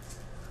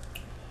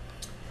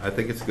 I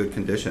think it's a good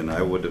condition.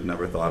 I would have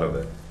never thought of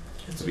it,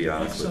 to be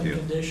honest with you.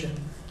 It's an excellent condition.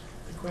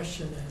 The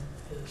question then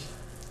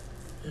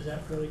is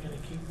that really gonna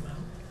keep them out?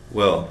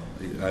 Well,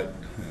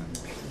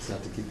 It's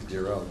not to keep the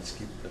deer out, it's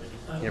keep the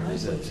I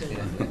campers would say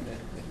in.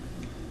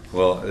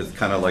 well, it's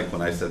kind of like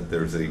when I said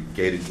there's a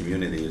gated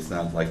community. It's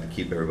not like to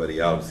keep everybody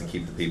out, it's to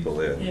keep the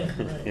people in. Yeah,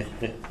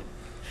 right.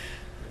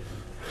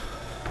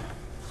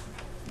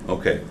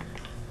 Okay.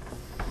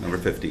 Number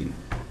 15.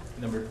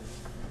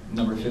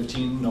 Number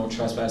 15, no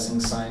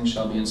trespassing sign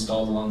shall be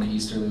installed along the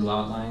easterly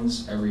lot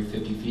lines every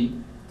 50 feet.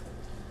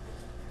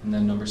 And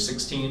then number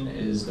 16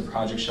 is the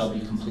project shall be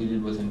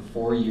completed within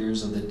 4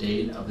 years of the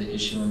date of the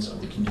issuance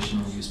of the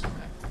conditional use permit.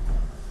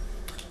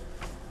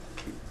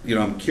 You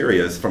know, I'm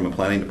curious from a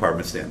planning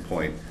department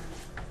standpoint,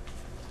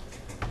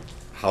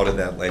 how did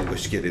that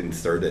language get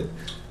inserted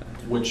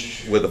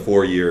Which, with the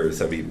 4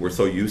 years? I mean, we're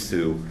so used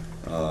to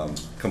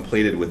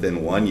completed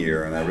within 1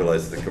 year, and I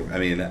realized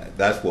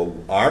that's what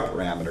our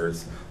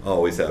parameters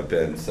always have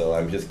been. So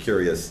I'm just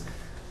curious.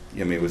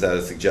 I mean, was that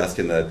a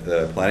suggestion that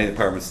the planning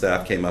department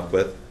staff came up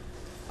with?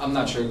 I'm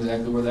not sure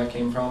exactly where that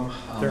came from.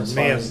 There as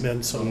may far have as been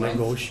the some length.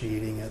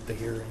 negotiating at the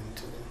hearing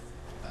too.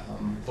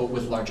 But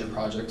with larger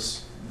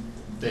projects,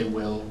 they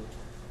will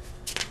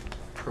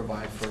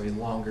Provide for a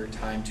longer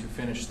time to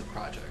finish the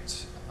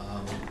project.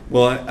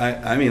 Well,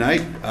 I mean, I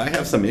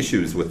have some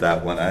issues with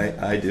that one.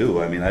 I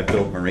do. I mean, I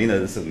built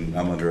marinas, and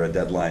I'm under a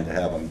deadline to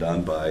have them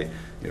done by.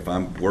 If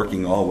I'm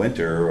working all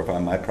winter, or if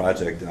I'm my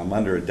project, I'm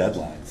under a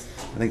deadline.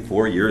 I think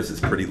 4 years is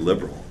pretty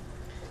liberal.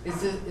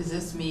 Does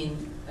this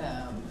mean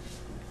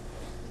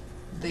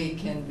they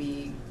can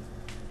be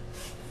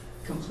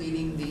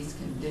completing these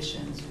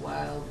conditions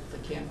while the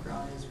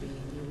campground is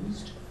being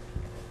used?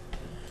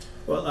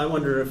 Well, I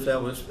wonder if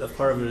that was, a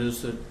part of it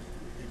is that,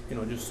 you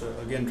know, just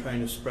again,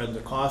 trying to spread the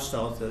cost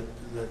out, that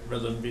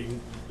rather than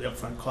being the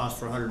upfront cost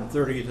for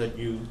 130, that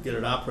you get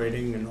it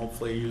operating and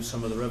hopefully use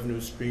some of the revenue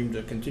stream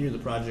to continue the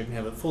project and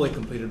have it fully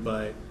completed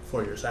by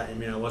 4 years. I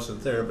mean, I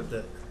wasn't there, but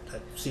that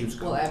seems,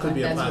 could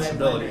be a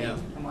possibility, yeah.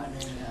 I'm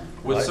wondering,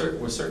 With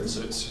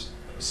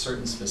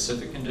certain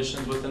specific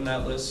conditions within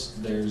that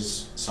list,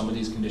 there's some of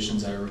these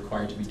conditions that are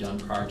required to be done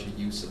prior to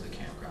use of the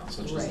campground,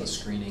 such as the Right.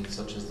 screening,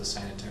 such as the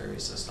sanitary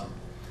system.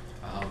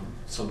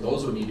 So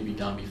those would need to be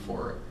done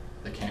before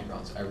the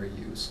campground's ever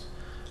used.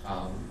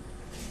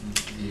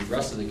 The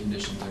rest of the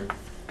conditions are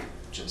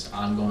just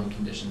ongoing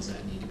conditions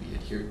that need to be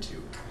adhered to.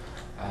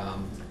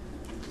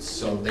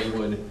 So they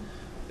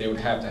would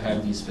have to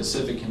have these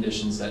specific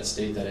conditions that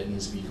state that it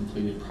needs to be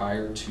completed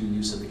prior to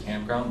use of the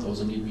campground. Those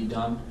will need to be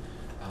done.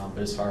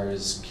 But as far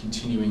as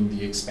continuing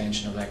the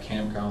expansion of that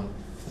campground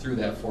through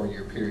that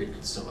 4-year period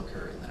could still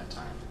occur in that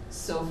time.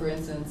 So for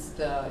instance,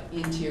 the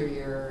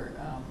interior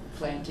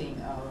planting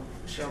of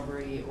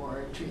shrubbery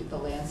or the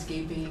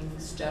landscaping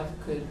stuff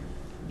could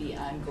be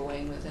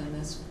ongoing within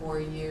this 4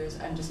 years?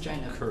 I'm just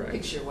trying to Correct.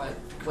 picture what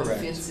Correct.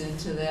 fits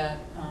into that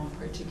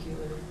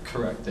particular.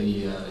 Correct.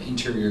 The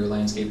interior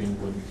landscaping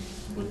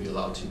would be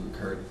allowed to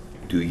occur.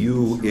 Do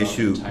you Throughout the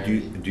issue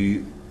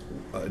entirety.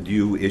 do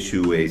you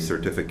issue a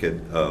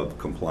certificate of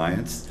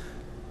compliance?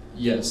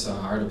 Yes,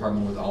 our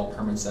department, with all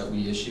permits that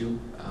we issue,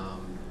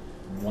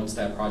 once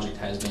that project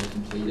has been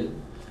completed,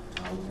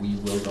 we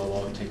will go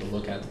out and take a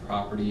look at the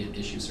property and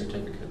issue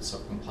certificates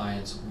of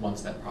compliance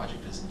once that project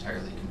is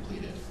entirely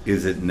completed.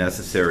 Is it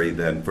necessary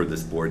then for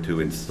this board to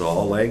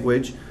install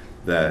language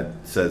that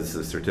says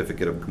the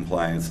certificate of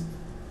compliance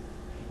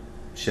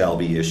shall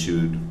be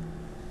issued?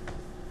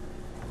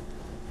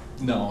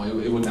 No,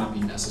 it would not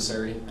be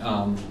necessary.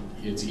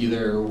 It's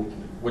either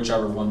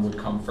whichever one would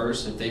come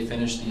first. If they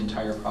finish the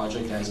entire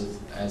project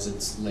as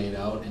it's laid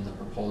out in the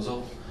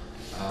proposal,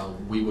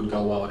 we would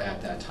go out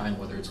at that time,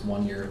 whether it's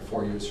 1 year or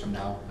 4 years from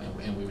now,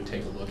 and we would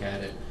take a look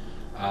at it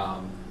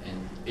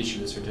and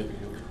issue a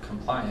certificate of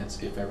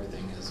compliance if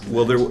everything is met.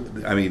 Well,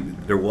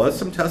 there was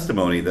some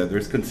testimony that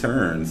there's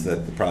concerns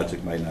that the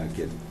project might not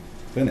get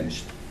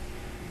finished.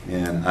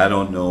 And I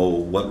don't know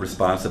what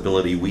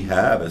responsibility we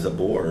have as a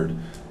board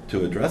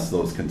to address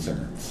those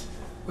concerns.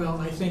 Well,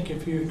 I think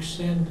if you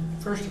extend,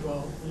 first of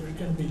all, there's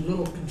gonna be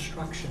little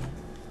construction.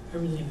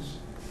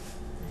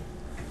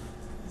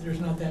 There's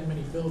not that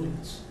many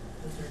buildings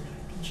that they're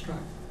gonna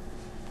construct.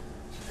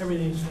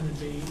 Everything's gonna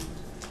be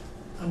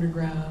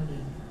underground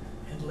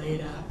and laid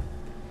out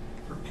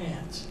for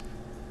pads.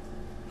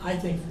 I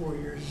think 4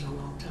 years is a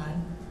long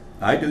time.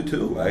 I do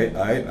too.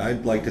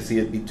 I'd like to see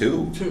it be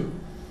 2. 2.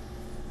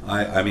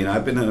 I mean,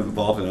 I've been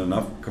involved in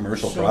enough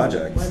commercial So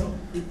projects.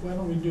 why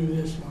don't we do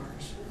this,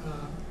 Lars?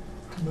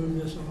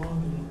 Move this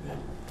along a little bit,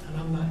 and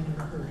I'm not in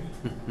a hurry.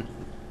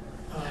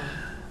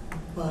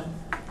 But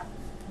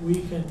we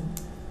can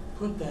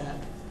put that,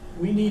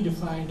 we need to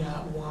find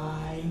out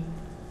why,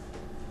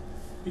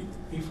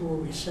 before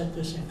we set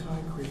this in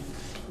concrete,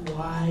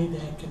 why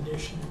that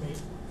condition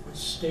was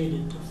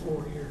stated to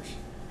 4 years.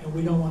 And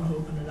we don't want to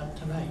open it up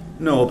tonight.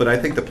 No, but I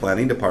think the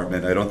planning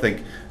department, I don't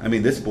think, I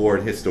mean, this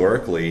board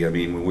historically, I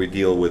mean, when we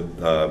deal with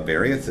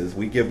variances,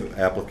 we give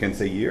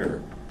applicants a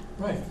year.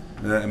 Right.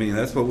 I mean,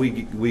 that's what we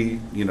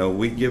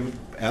give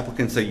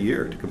applicants a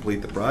year to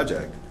complete the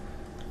project.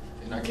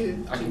 And I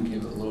can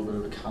give a little bit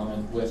of a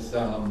comment with,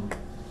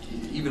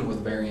 even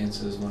with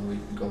variances, when we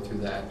go through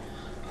that,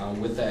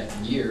 with that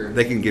year.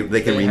 They can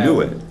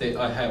renew it. They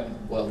have,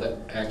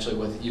 well,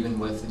 actually even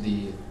with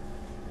the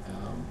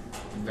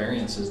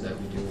variances that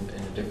we do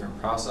in a different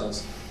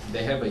process,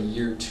 they have a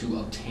year to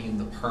obtain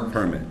the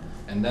permit.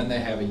 And then they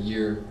have a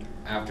year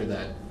after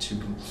that to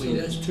complete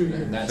it. So that's 2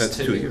 years. And That's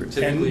 2 years.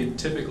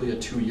 Typically a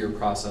 2-year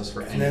process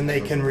for any. And then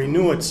they can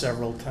renew it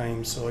several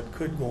times, so it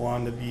could go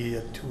on to be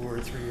a 2 or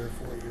 3 or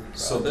 4 year project.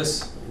 So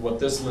this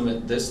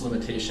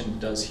limitation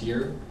does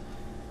here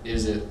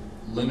is it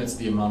limits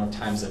the amount of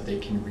times that they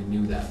can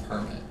renew that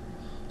permit.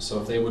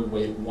 So if they would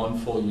wait 1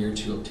 full year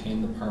to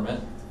obtain the permit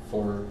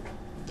for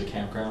the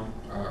campground,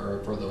 or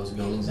for those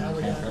buildings in Now the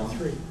we're down to campground,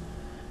 3.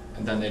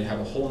 and then they'd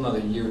have a whole nother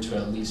year to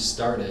at least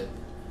start it,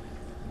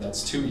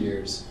 that's 2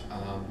 years,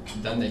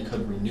 then they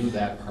could renew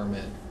that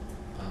permit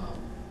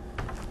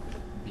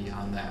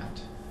beyond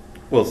that.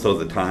 Well, so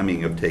the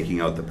timing of taking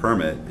out the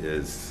permit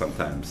is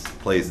sometimes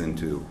plays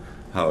into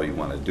how you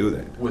want to do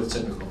that. With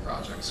typical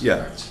projects, Yeah.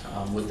 correct.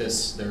 With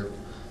this, they're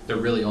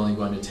really only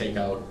going to take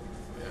out,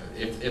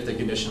 if the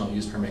conditional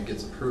use permit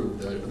gets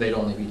approved, they'd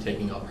only be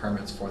taking out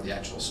permits for the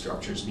actual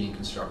structures being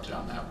constructed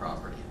on that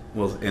property.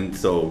 Well, and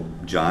so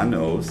John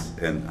knows,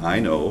 and I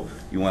know,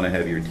 you want to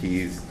have your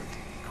Ts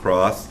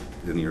crossed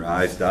and your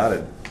Is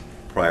dotted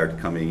prior to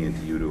coming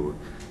into you to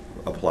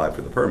apply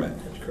for the permit.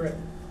 That's correct.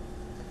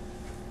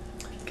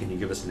 Can you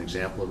give us an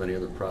example of any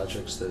other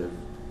projects that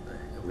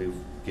we've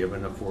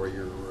given a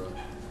 4-year?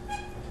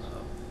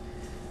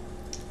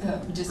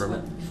 Just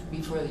Permit. one,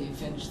 before you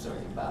finish, sorry,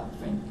 Bob,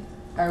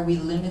 are we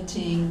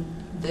limiting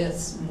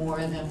this more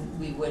than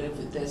we would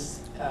if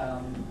this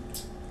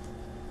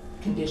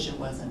condition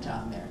wasn't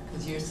on there?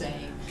 Because you're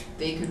saying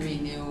they could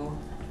renew.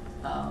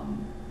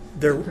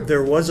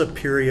 There was a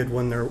period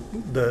when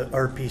the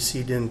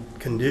RPC didn't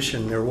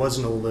condition, there was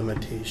no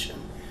limitation.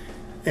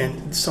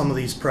 And some of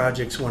these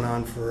projects went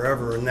on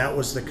forever, and that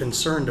was the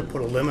concern, to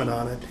put a limit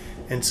on it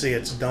and say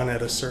it's done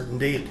at a certain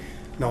date.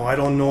 Now, I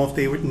don't know if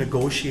they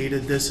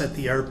negotiated this at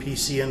the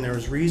RPC and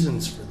there's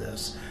reasons for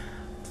this.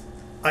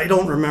 I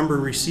don't remember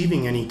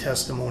receiving any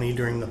testimony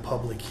during the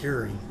public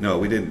hearing. No,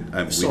 we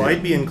didn't. So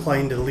I'd be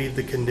inclined to leave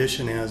the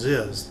condition as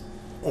is,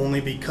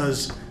 only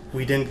because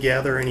we didn't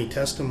gather any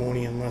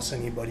testimony unless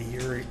anybody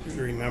here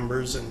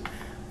remembers, and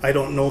I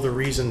don't know the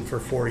reason for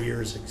 4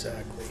 years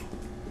exactly.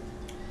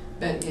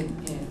 But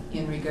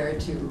in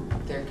regard to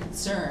their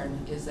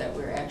concern is that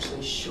we're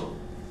actually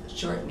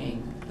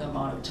shortening the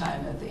amount of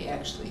time that they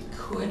actually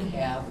could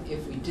have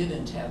if we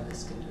didn't have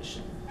this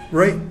condition.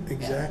 Right,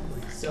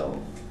 exactly. Yeah.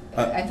 So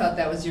I thought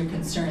that was your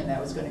concern,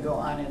 that was going to go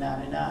on and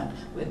on and on.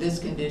 With this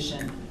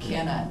condition,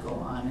 cannot go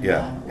on and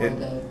on, or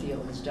the deal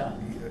is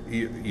done.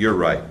 You're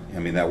right. I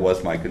mean, that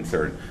was my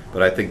concern.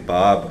 But I think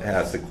Bob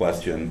asked a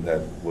question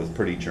that was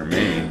pretty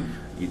germane.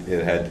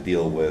 It had to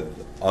deal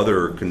with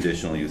other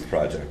conditional use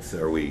projects.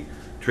 Are we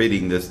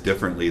treating this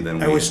differently than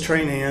we? I was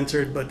trying to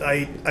answer it, but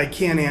I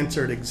can't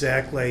answer it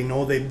exactly. I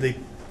know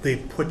they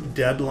put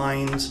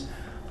deadlines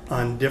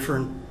on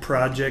different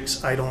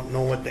projects. I don't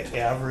know what the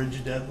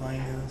average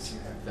deadline is.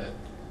 That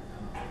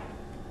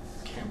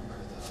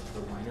the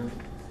winery,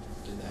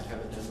 did that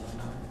have a deadline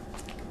on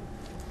it?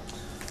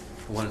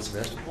 The one that's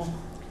vegetable?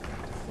 I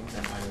think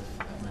that might have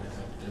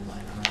had a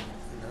deadline on it.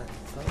 I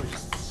thought we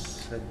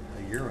just said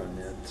a year on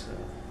that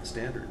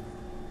standard.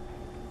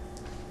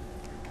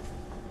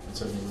 And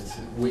so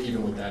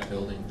even with that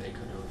building, they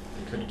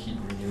could keep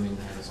renewing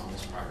that as long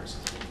as progress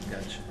is being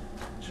made. Gotcha.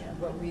 Yeah,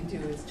 what we do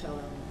is tell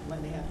them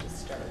when they have to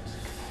start.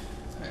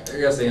 I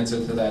guess the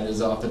answer to that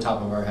is off the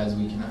top of our heads,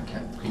 we cannot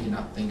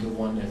think of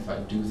one. If I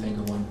do think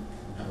of one,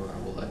 I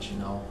will let you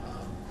know.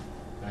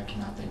 But I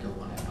cannot think of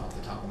one off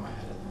the top of my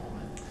head at the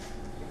moment.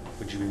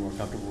 Would you be more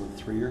comfortable with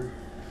 3-year?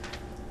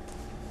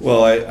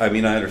 Well, I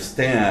mean, I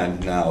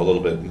understand now a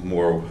little bit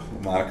more.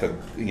 Monica,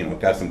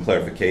 got some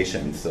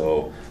clarification.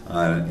 So,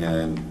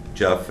 and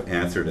Jeff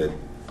answered it.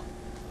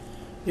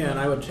 Yeah, and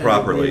I would tend to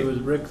Properly. agree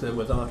with Rick that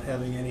without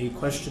having any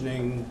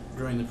questioning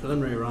during the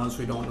preliminary rounds,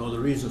 we don't know the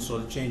reason. So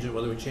to change it,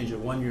 whether we change it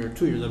 1 year or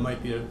 2 years, there might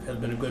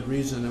have been a good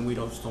reason, and we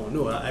just don't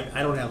know it.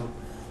 I don't have a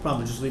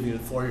problem just leaving it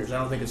at 4 years. I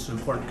don't think it's an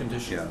important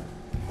condition. Yeah.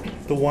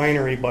 The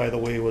winery, by the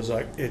way, was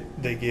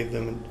they gave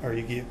them, or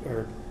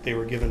they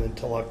were given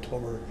until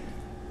October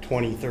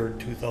 23rd,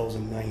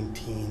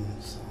 2019,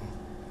 so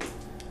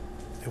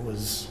it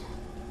was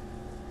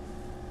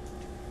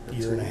a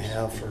year and a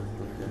half or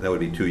That would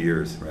be 2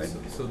 years, right?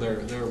 So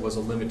there was a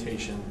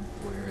limitation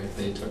where if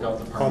they took out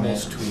the permit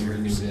Almost 2 and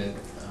renewed years. it,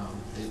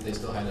 they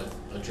still had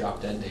a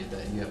drop dead date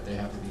that they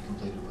have to be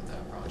completed with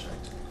that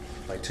project.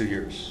 By 2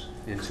 years,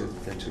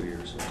 within 2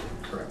 years.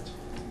 Correct.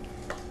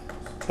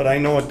 But I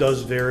know it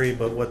does vary,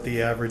 but what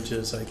the average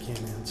is, I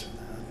can't answer that.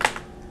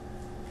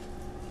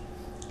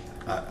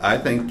 I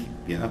think,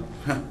 you know,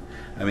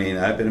 I mean,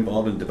 I've been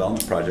involved in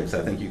development projects.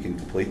 I think you can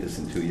complete this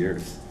in 2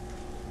 years.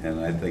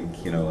 And I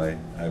think, you know,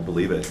 I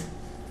believe it.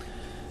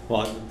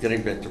 Well,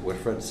 getting back to what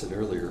Fred said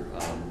earlier,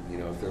 you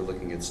know, if they're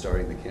looking at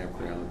starting the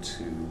campground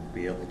to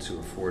be able to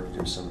afford to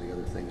do some of the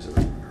other things that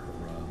are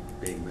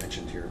being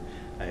mentioned here,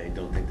 I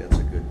don't think that's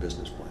a good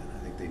business plan.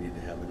 I think they need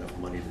to have enough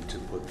money to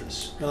put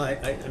this. Well,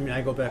 I mean,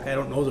 I go back, I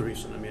don't know the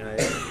reason. I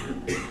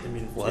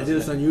mean, Well, it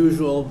is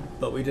unusual,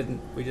 but we didn't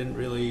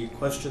really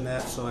question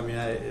that. So, I mean,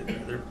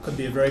 there could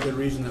be a very good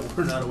reason that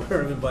we're not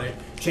aware of it. By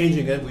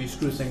changing it, we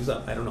screw things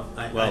up. I don't know.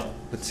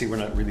 But see,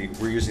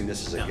 we're using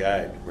this as a Yeah.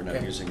 guide. We're not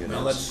Okay. using it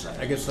Well, as.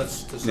 I guess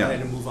let's decide Yeah.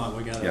 and move on.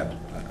 We gotta.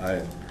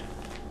 Yeah,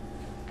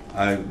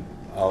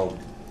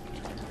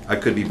 I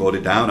could be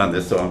voted down on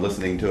this, so I'm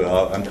listening to,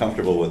 I'm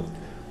comfortable with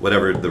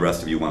whatever the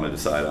rest of you want to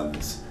decide on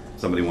this.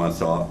 Somebody wants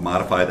to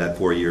modify that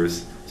 4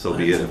 years, so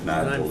be it. If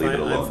not, And I'm we'll leave it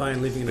fine- I'm alone.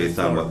 fine leaving it at Based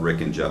on 4. what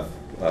Rick and Jeff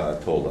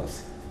told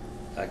us.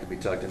 I could be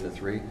talked into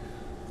 3,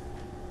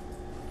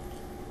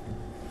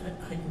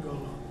 I can go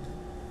along.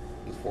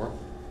 with 4.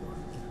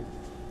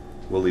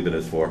 We'll leave it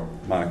as 4.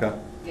 Monica?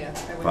 Yeah,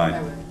 I would. Fine.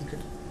 I would.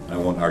 I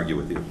won't argue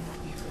with you.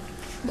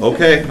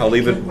 Okay, we'll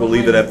leave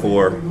it at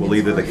 4. We'll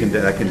leave it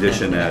that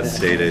condition as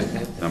stated,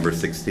 number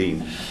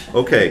 16.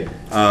 Okay,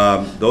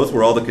 those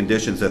were all the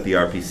conditions that the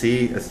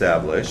RPC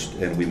established,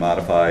 and we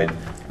modified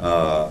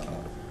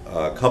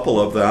a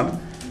couple of them.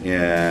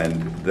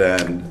 And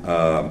then,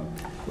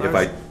 if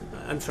I,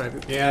 I'm sorry.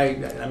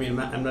 Yeah, I mean,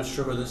 I'm not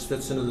sure where this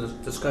fits into the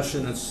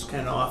discussion. It's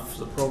kind of off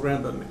the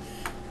program, but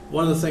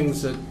one of the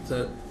things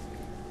that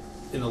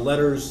in the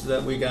letters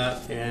that we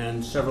got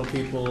and several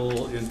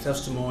people in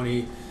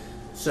testimony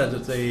said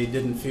that they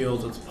didn't feel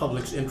that the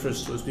public's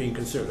interest was being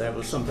considered. That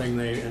was something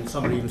and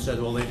somebody even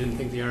said, well, they didn't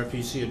think the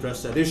RPC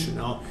addressed that issue.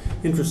 Now,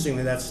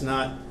 interestingly, that's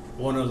not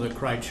one of the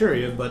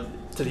criteria, but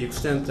to the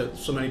extent that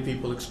so many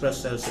people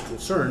expressed that as a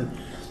concern,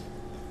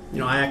 you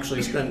know, I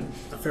actually spent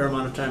a fair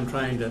amount of time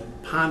trying to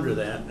ponder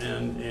that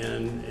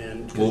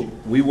and. well,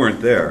 we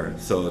weren't there,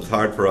 so it's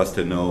hard for us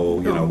to know,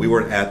 you know, we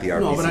weren't at the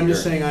RPC. No, but I'm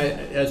just hearing. saying,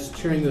 as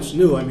hearing this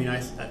new, I mean,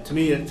 to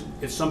me,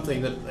 it's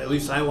something that at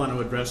least I want to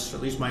address,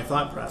 at least my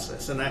thought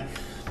process. And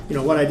you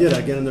know, what I did,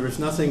 again, there was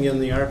nothing in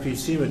the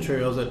RPC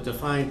material that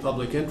defined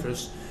public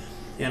interest.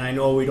 And I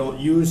know we don't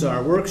use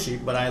our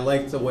worksheet, but I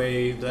like the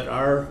way that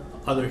our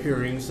other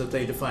hearings, that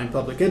they define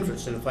public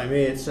interest. And if I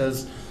may, it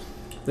says,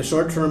 the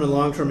short-term and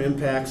long-term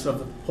impacts of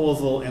the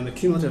proposal and the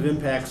cumulative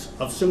impacts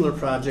of similar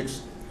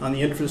projects on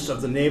the interests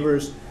of the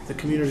neighbors, the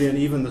community, and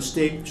even the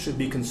state should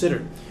be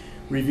considered.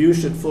 Review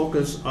should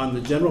focus on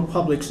the general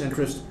public's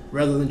interest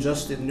rather than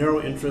just the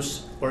narrow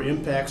interests or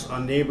impacts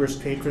on neighbors,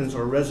 patrons,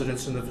 or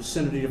residents in the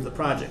vicinity of the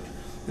project.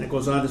 And it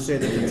goes on to say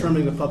that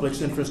determining the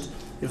public's interest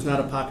is not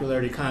a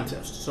popularity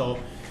contest. So,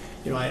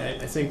 you know, I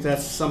think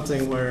that's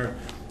something where,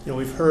 you know,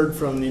 we've heard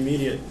from the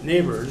immediate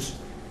neighbors,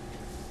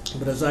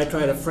 but as I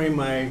try to frame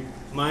my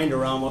mind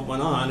around what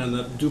went on and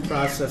the due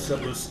process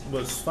that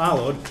was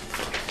followed,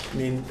 I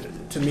mean,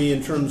 to me,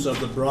 in terms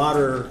of the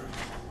broader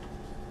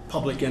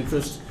public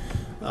interest,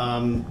 you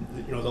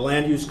know, the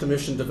Land Use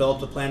Commission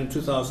developed a plan in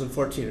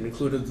 2014. It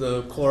included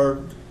the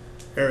core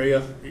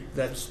area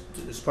that's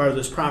part of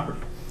this property.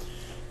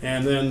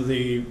 And then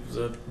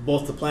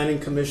both the Planning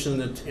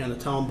Commission and the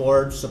Town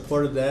Board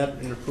supported that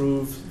and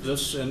approved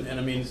this. And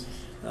I mean,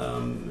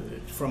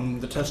 from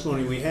the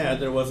testimony we had,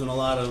 there wasn't a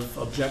lot of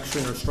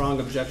objection or strong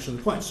objection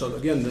points. So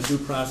again, the due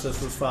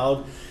process was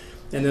followed.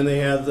 And then they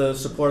had the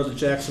support of the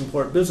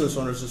Jacksonport Business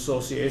Owners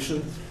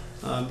Association.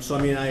 So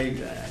I mean,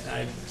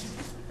 I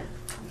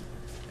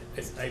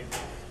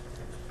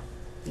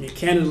mean,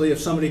 candidly, if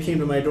somebody came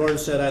to my door and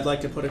said, I'd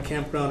like to put a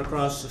campground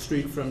across the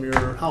street from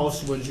your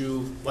house, would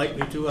you like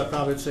me to? I'd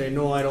probably say,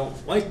 no, I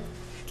don't like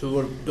to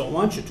or don't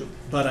want you to.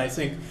 But I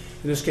think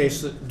in this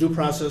case, the due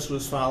process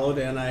was followed,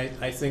 and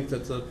I think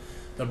that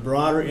the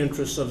broader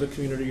interests of the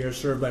community are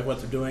served by what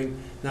they're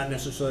doing, not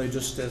necessarily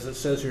just, as it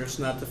says here, it's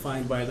not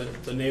defined by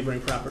the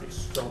neighboring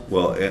properties. So.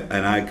 Well,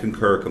 and I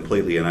concur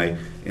completely, and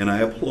I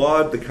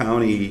applaud the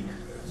county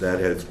that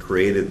has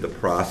created the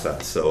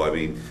process. So, I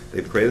mean,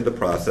 they've created the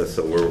process,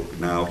 so we're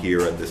now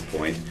here at this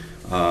point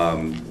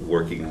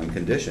working on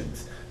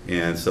conditions.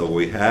 And so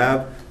we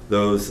have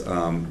those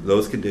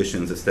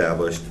conditions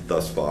established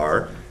thus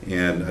far,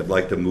 and I'd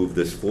like to move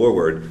this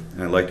forward,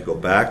 and I'd like to go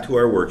back to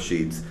our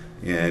worksheets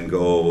and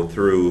go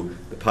through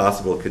the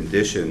possible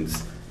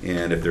conditions,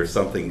 and if there's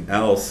something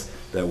else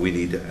that we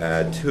need to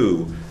add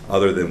to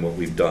other than what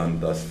we've done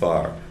thus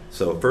far.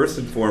 So first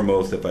and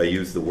foremost, if I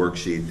use the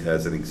worksheet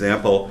as an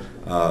example,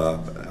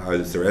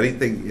 is there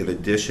anything in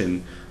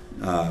addition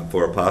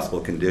for a possible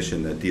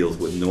condition that deals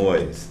with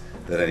noise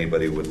that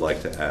anybody would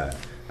like to add.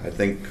 I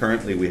think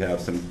currently we have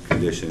some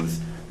conditions,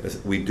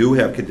 we do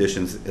have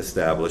conditions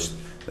established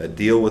that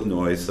deal with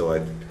noise,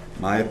 so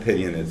my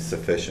opinion is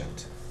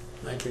sufficient.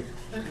 Thank you.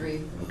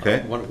 Agree.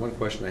 Okay? One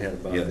question I had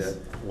about Yes. that,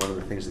 one of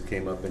the things that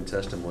came up in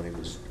testimony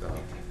was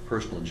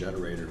personal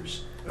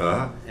generators.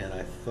 And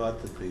I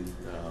thought that the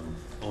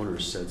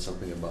owners said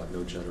something about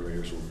no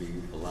generators will be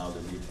allowed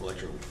in the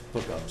electrical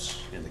hookups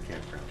in the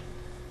campground.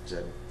 Is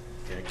that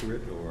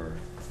accurate, or?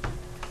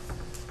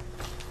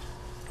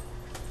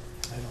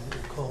 I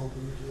don't recall.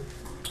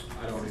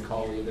 I don't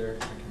recall either.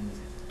 I can-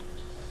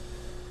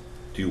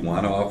 Do you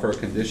want to offer a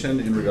condition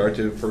in regard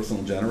to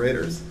personal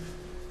generators?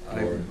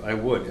 I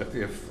would,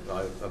 if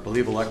I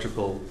believe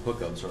electrical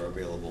hookups are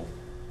available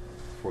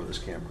for this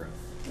campground,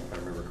 if I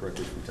remember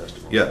correctly from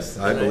testimony. Yes,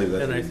 I believe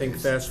that. And I think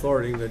fast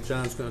forwarding that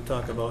John's gonna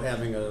talk about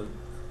having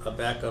a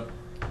backup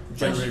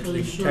generator to the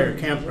entire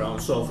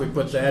campground. So if we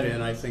put that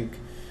in, I think,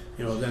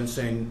 you know, then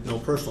saying no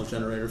personal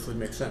generators would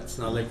make sense.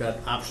 Now they've got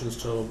options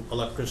to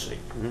electricity.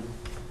 Mhm.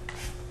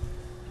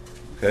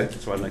 Okay?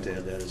 So I'd like to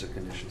add that as a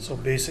condition. So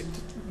basic,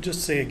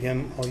 just say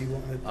again all you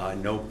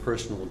wanted. No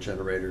personal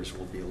generators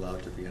will be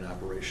allowed to be in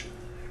operation.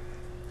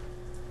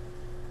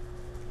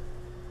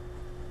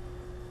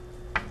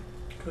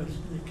 Because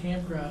the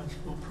campgrounds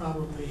will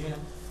probably have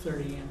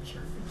 30 amp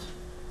circuits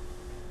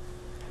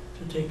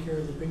to take care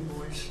of the big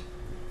boys.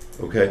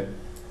 Okay.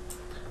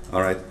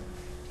 All right.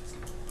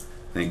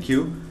 Thank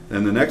you.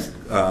 Then the next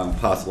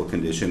possible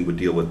condition would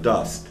deal with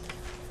dust.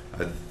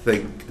 I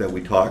think that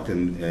we talked,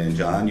 and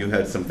John, you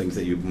had some things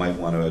that you might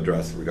want to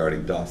address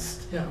regarding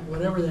dust. Yeah,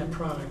 whatever that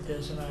product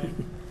is, and I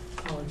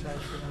apologize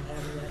for not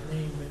having that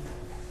name,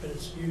 but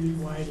it's used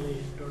widely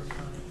in Door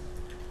County.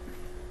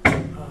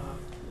 And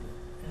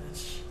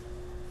it's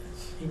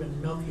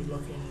even milky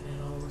looking, and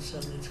then all of a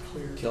sudden it's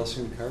clear.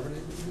 Calcium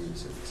carbonate?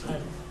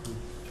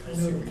 I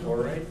know the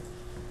company.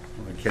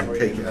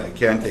 I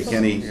can't take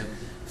any,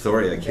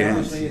 sorry, I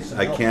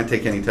can't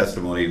take any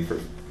testimony for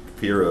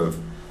fear of,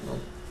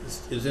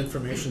 Is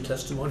information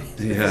testimony?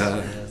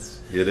 yeah,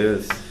 it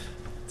is.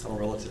 It's all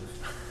relative.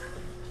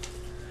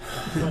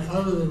 But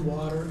other than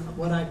water,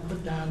 what I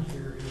put down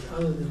here is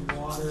other than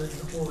water and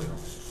oil.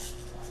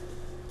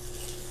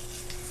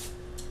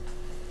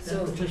 That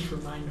So- was just for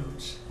my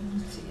notes.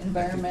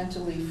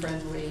 Environmentally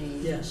friendly.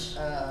 Yes.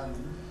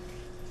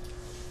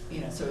 You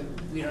know, so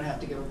we don't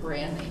have to give a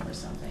brand name or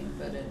something,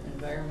 but an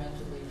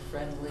environmentally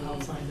friendly, I'll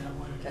find out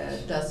what it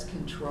is. dust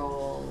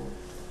control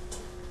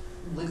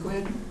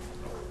liquid.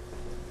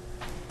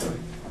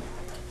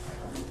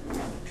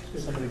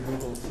 Somebody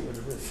Google, see what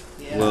it is.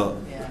 Yeah, Well-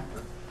 yeah.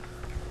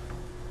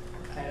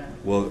 I don't,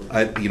 Well,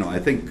 I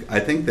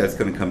think that's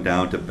gonna come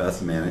down to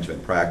best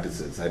management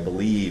practices. I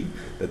believe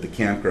that the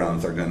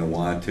campgrounds are gonna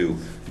want to,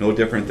 no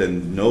different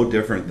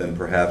than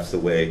perhaps the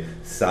way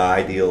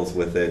Cy deals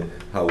with it,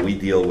 how we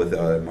deal with it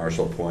at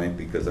Marshall Point,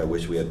 because I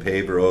wish we had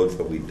paved roads,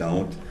 but we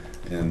don't.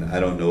 And I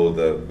don't know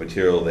the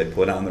material they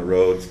put on the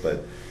roads,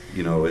 but,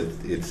 you know,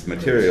 it's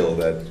material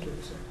that,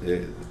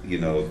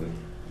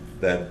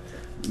 that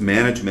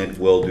management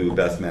will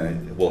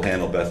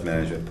handle best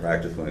management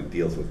practice when it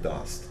deals with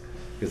dust.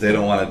 Because they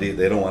don't want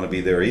to be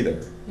there either.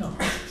 No,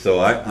 So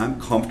I'm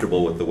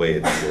comfortable with the way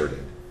it's worded.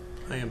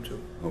 I am too.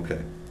 Okay.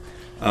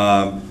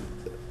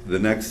 The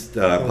next,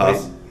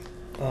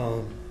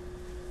 Um,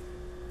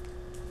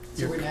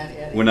 so we're not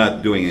adding. we're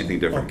not doing anything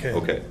different. Okay.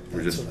 Okay.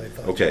 We're That's just, what I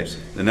thought you okay. were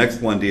saying. The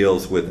next one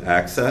deals with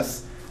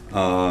access.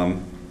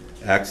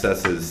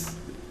 Access is,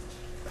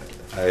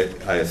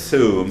 I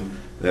assume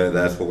that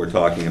that's what we're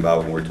talking about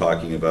when we're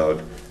talking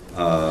about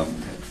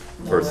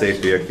for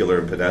safe vehicular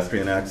and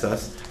pedestrian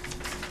access.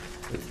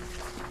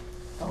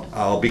 Oh.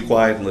 I'll be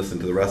quiet and listen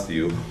to the rest of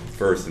you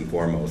first and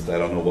foremost. I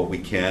don't know what we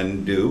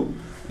can do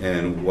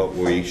and what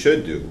we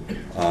should do,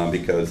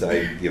 because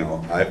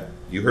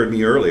you heard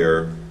me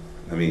earlier.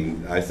 I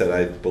mean, I said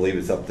I believe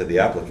it's up to the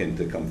applicant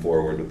to come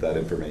forward with that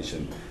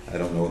information. I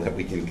don't know that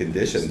we can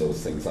condition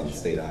those things on the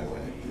state highway.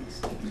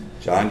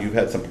 John, you've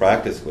had some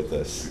practice with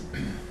this.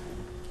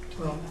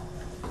 well,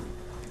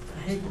 I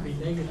hate to be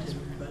negative,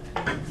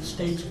 but the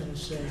state's gonna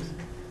say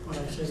what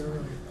I said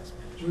earlier.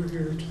 We're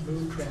here to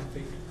move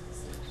traffic,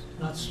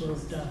 not slow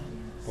it down.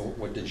 Well,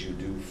 what did you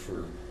do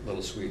for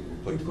Little Sweet?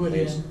 We the put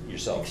lanes in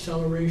yourself?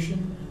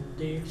 acceleration and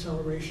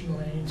de-acceleration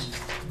lanes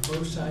on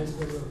both sides of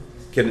the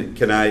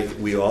road.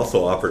 We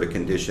also offered a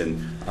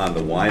condition on the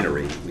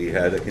winery. We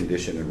had a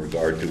condition in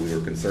regard to, we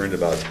were concerned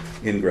about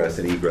ingress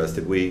and egress.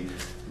 Did we,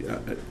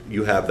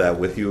 you have that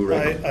with you,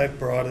 Rick? I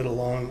brought it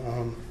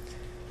along.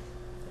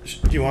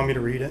 Do you want me to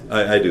read it?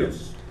 I do.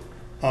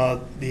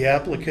 The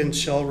applicant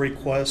shall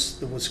request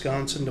the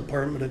Wisconsin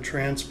Department of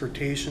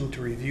Transportation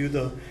to review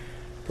the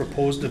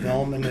proposed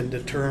development and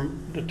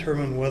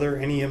determine whether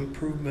any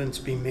improvements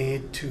be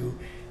made to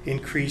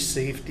increase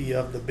safety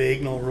of the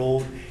Bagnell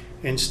Road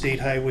and State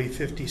Highway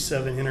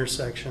 57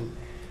 intersection.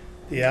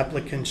 The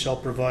applicant shall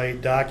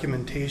provide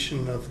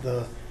documentation of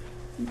the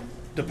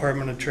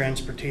Department of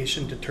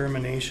Transportation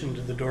determination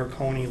to the Door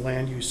County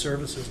Land Use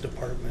Services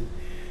Department.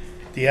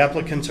 The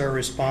applicants are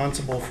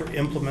responsible for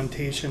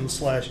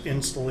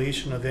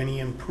implementation/installation of any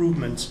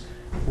improvements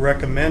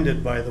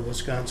recommended by the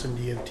Wisconsin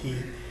DOT,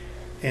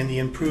 and the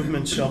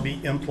improvements shall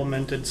be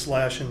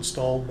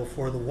implemented/installed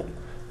before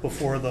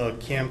the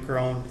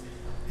campground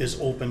is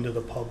open to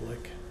the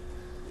public.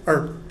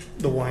 Or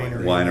the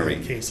winery. Winery. In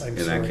that case, I'm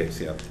In sorry. that case,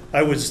 yeah.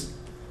 I was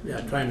Yeah,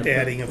 trying to.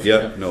 adding a.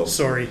 Yep, no.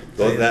 Sorry.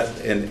 Well,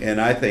 that,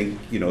 and I think,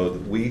 you know,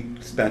 we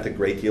spent a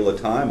great deal of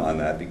time on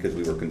that because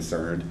we were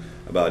concerned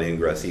about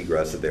ingress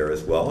egress there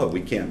as well. We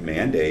can't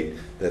mandate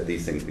that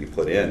these things be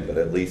put in, but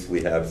at least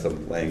we have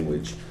some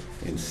language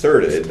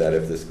inserted that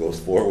if this goes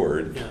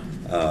forward,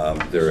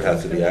 there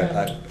has to be,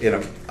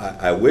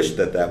 I wish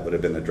that that would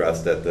have been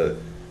addressed at the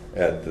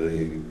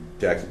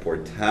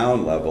Jacksonport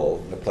town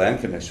level, the plan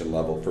commission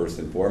level first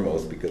and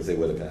foremost, because they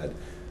would have had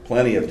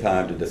plenty of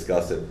time to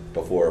discuss it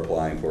before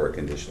applying for a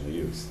conditional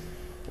use.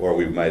 Or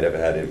we might have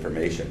had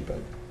information,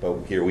 but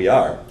here we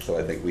are. So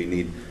I think we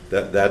need,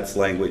 that's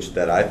language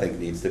that I think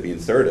needs to be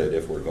inserted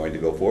if we're going to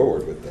go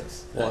forward with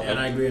this. Well, and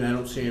I agree, and I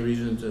don't see any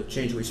reason to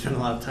change it. We spent a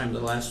lot of time the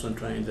last one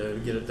trying to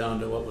get it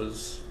down to what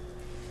was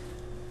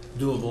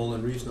doable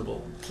and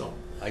reasonable, so.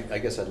 I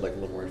guess I'd like a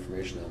little more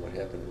information on what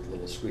happened with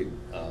Little Sweet.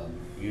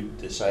 You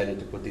decided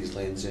to put these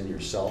lanes in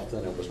yourself,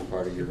 then it wasn't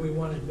part of your, We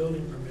wanted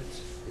building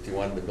permits. if you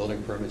wanted the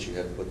building permits, you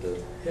had to put the,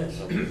 Yes.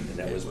 and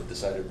that was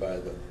decided by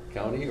the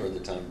county or the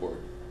town board?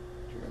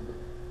 Do you remember?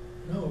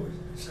 No, it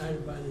was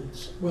decided by the,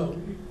 well,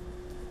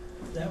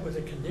 that was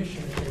a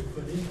condition that they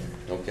put in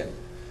there, Okay,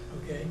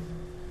 okay?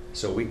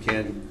 so we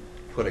can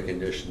put a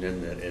condition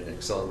in that an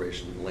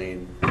acceleration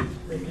lane,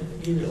 They can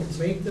either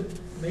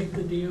make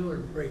the deal or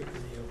break the deal.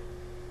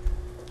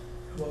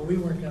 Well, we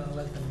weren't gonna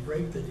let them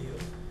break the deal.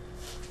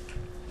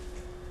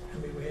 I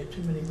mean, we had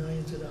too many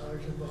millions of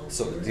dollars involved.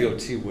 so the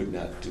DOT would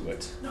not do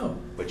it, No,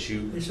 but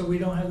you, they said we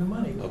don't have the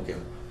money. okay.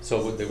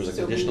 So there was a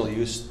So conditional we-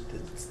 use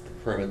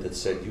permit that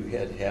said you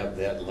had to have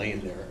that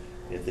lane there.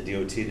 If the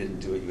DOT didn't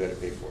do it, you had to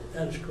pay for it.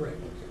 That is correct,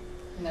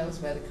 And that was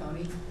by the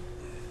county?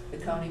 The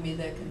county made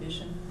that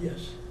condition?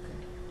 yes.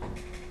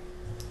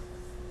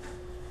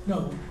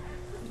 No,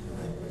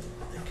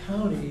 the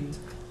county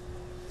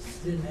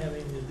didn't have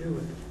anything to do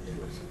with it.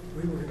 It was,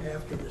 we were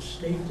after the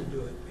state to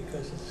do it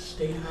because it's a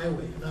state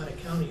highway, not a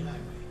county highway.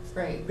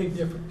 Right, Big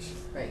difference.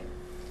 right.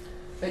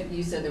 But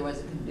you said there was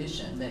a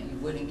condition that you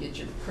wouldn't get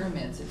your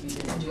permits if you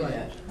didn't do Right,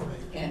 that. right.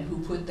 And who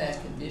put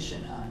that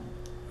condition on?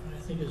 I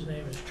think his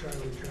name is Charlie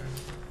Turner.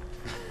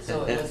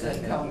 So it was the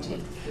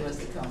county, it was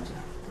the county.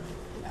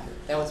 Yeah,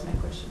 that was my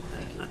question,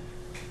 thank you.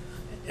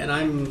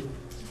 And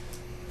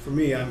for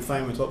me, I'm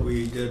fine with what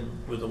we did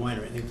with the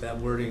winery. I think that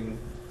wording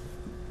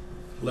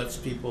lets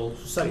people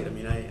study it. I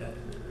mean,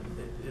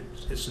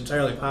 it's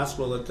entirely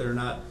possible that they're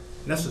not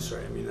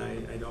necessary. I mean,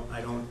 I don't.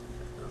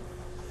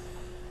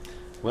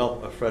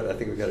 Well, Fred, I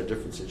think we've got a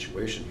different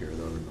situation here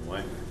though than the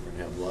winery. We're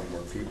gonna have a lot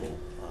more people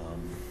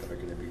that are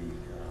gonna be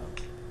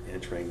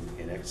entering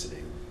and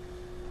exiting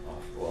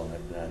off, well,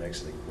 not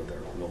exiting with their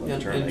no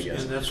left turn, I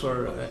guess. And that's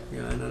where,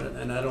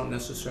 and I don't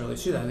necessarily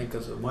see that. I think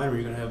as a winery,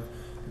 you're gonna have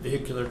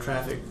vehicular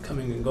traffic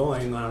coming and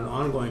going on an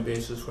ongoing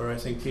basis where I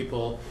think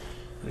people,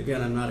 and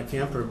again, I'm not a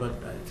camper, but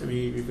to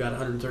me, you've got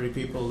 130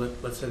 people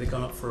that, let's say they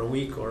come up for a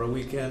week or a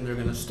weekend, they're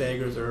gonna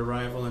stagger their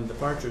arrival and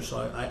departure. So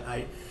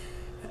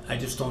I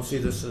just don't see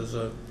this as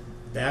a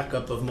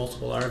backup of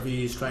multiple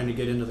RVs trying to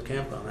get into the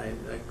campground.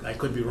 I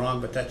could be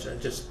wrong, but that's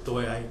just the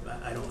way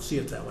I don't see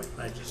it that way.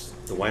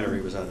 The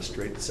winery was on a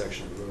straight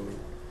section of road,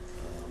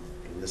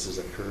 and this is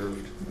a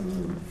curved,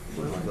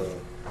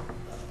 with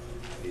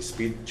a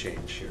speed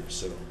change here,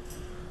 so.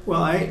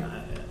 Well,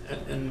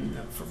 and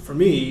for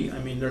me, I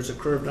mean, there's a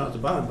curve down at the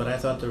bottom, but I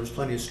thought there was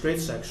plenty of straight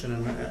section,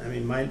 and I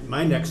mean,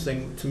 my next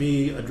thing, to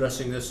me,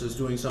 addressing this is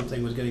doing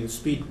something with getting the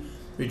speed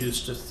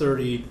reduced to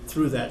 30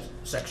 through that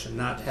section,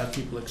 not have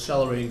people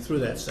accelerating through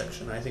that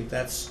section. I think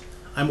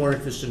I'm more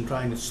interested in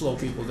trying to slow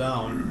people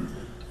down,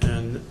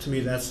 and to me,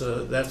 that's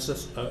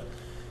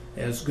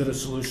as good a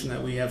solution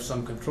that we have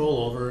some control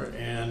over,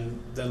 and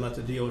then let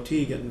the DOT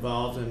get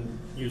involved and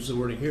use the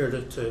wording here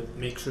to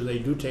make sure they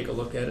do take a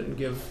look at it and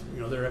give,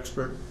 their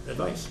expert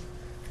advice.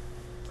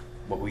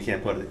 But we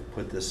can't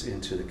put this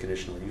into the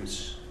conditional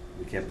use.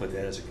 We can't put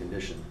that as a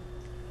condition.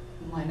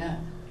 Why not?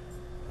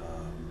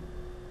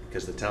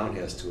 Because the town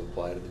has to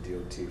apply to the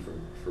DOT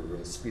for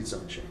a speed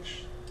zone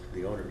change.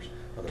 The owners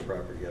of the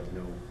property have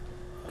no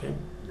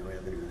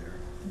avenue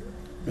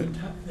there.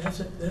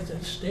 That's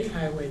a state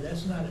highway,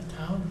 that's not a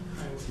town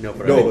highway. No,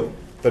 but No,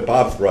 but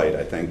Bob's right.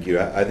 I think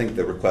I think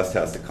the request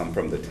has to come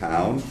from the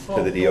town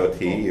to the DOT.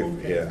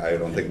 Okay. I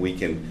don't think we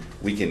can,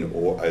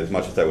 as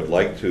much as I would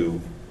like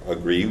to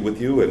agree with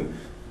you and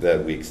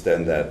that we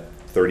extend that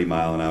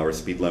 30-mile-an-hour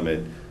speed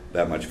limit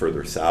that much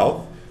further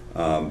south,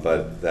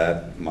 but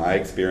that my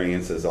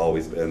experience has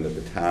always been that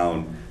the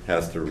town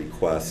has to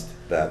request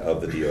that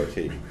of the DOT.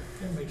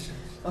 That makes sense.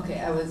 Okay,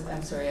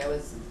 I'm sorry, I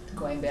was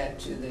going back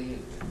to the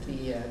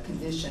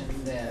condition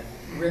that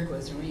Rick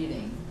was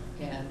reading,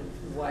 and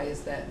why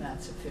is that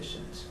not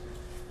sufficient?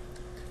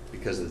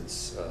 because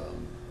it's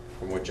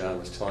from what John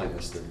was telling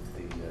us, that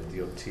the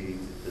DOT,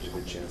 there's a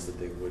good chance that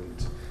they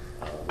wouldn't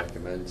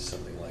recommend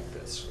something like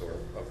this, or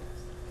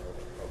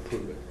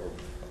approve it, or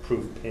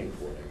approve paying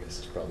for it, I guess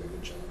is probably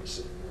what John was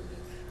saying,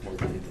 more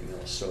than anything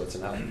else. So it's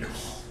an option.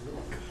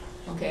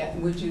 Okay,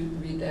 would you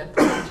read that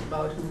part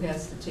about who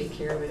has to take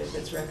care of it if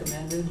it's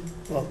recommended?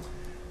 Well,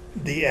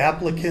 the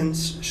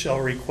applicants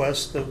shall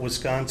request the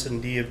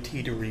Wisconsin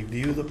DOT to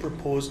review the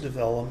proposed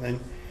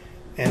development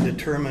and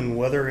determine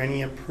whether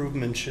any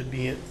improvement should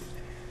be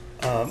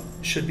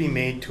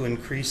made to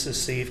increase the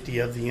safety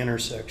of the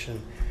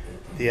intersection.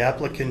 The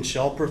applicant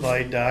shall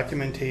provide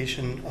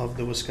documentation of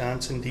the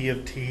Wisconsin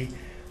DOT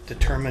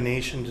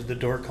determination to the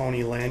Door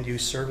County Land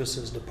Use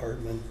Services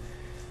Department.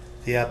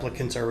 The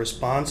applicants are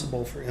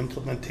responsible for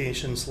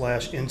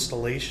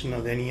implementation/installation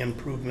of any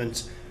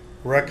improvements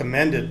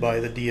recommended by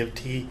the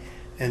DOT,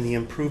 and the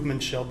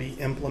improvement shall be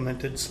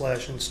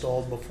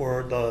implemented/installed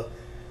before the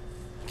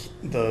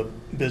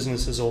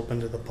business is open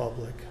to the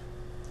public.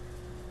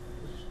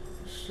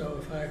 So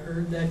if I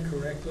heard that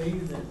correctly,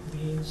 that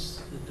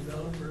means the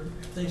developer,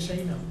 if they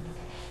say no,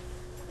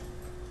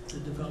 the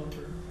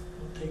developer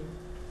will take,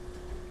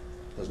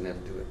 Doesn't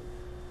have to do it.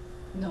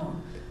 No,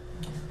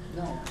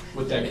 no.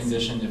 With that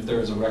condition, if there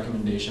is a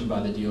recommendation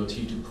by the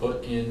DOT to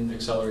put in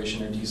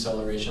acceleration or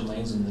deceleration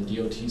lanes, and the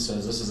DOT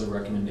says this is a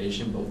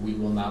recommendation, but we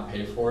will not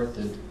pay for it,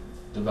 the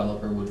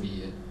developer would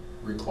be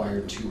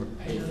required to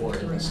pay for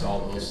it and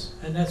install those.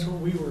 and that's what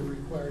we were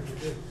required to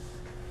do.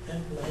 That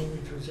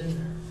language was in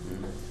there.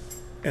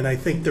 And I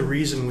think the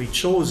reason we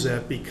chose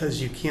that,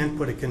 because you can't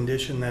put a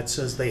condition that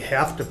says they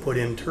have to put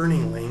in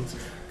turning lanes,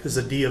 because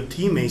the DOT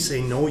may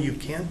say, no, you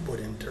can't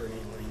put in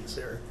turning lanes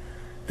there.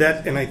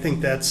 That, and I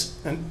think that's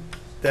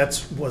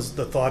was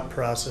the thought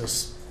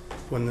process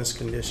when this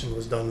condition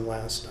was done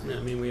last time.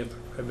 I mean, we have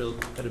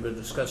had a bit of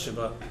discussion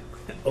about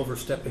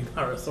overstepping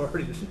our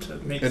authority to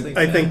make And things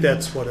I think happen.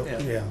 that's what it,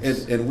 Yeah. yeah.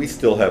 And we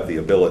still have the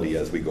ability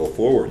as we go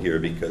forward here,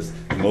 because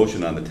the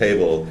motion on the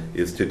table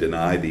is to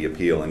deny the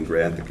appeal and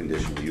grant the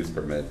conditional use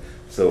permit.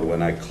 So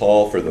when I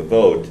call for the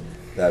vote,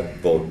 that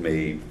vote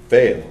may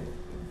fail,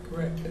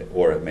 Correct.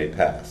 or it may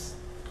pass.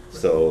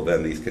 So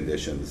then these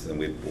conditions, and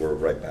we're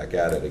right back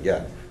at it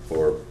again.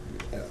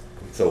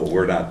 So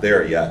we're not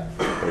there yet,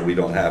 but we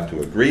don't have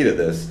to agree to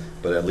this,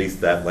 but at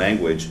least that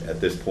language at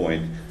this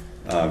point,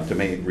 to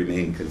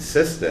remain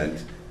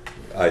consistent,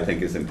 I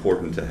think is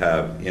important to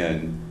have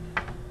in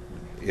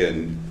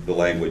the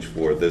language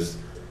for this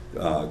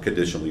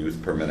conditional use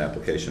permit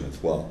application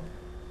as well.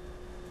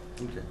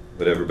 Okay.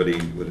 But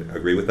everybody would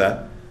agree with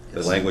that? The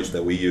Yes. language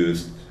that we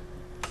used,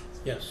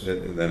 Yes.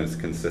 then it's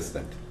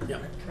consistent. Yeah.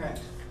 Correct.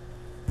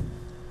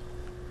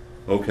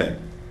 Okay.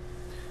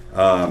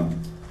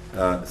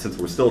 Since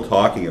we're still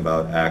talking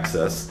about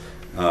access,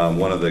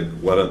 one of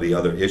the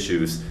other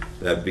issues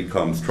that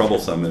becomes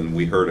troublesome, and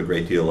we heard a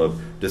great deal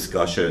of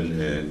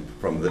discussion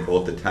from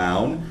both the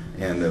town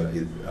and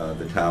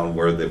the town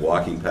where the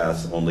walking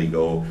paths only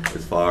go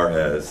as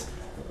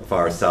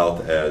far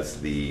south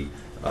as the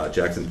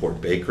Jacksonport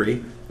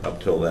Bakery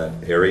up till that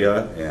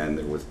area, and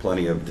there was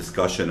plenty of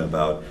discussion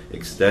about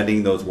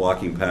extending those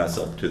walking paths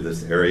up to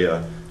this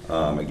area.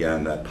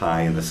 Again, that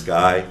pie in the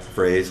sky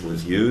phrase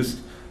was used,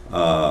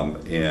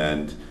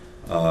 and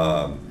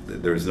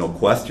there's no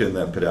question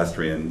that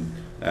pedestrian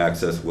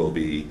access will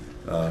be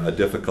a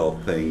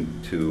difficult thing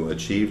to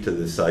achieve to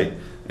this site.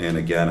 And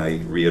again,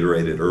 I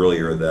reiterated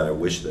earlier that I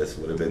wish this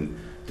would have been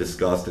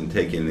discussed and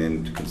taken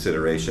into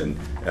consideration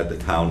at the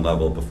town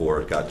level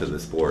before it got to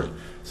this board.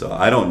 So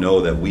I don't know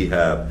that we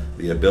have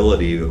the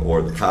ability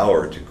or the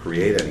power to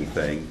create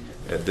anything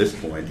at this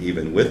point,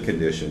 even with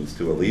conditions,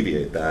 to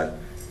alleviate that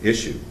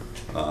issue.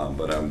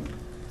 But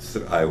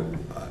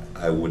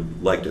I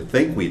would like to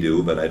think we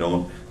do, but I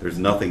don't, there's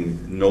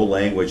no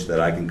language that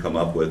I can come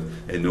up with,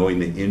 and knowing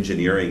the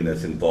engineering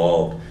that's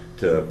involved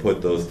to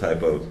put those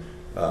type of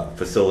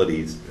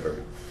facilities or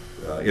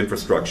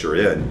infrastructure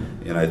in.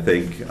 And I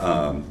think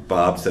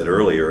Bob said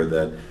earlier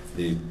that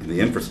the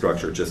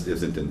infrastructure just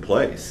isn't in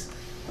place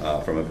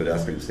from a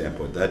pedestrian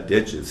standpoint. That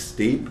ditch is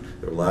steep.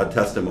 There were a lot of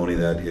testimony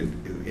that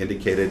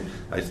indicated,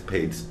 I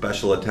paid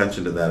special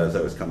attention to that as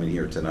I was coming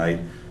here tonight,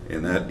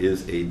 and that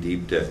is a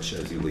deep ditch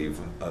as you leave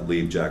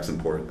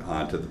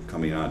Jacksonport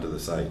coming onto the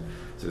site.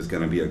 So there's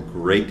going to be a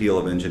great deal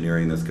of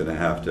engineering that's going to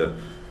have to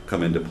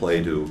come into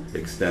play to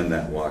extend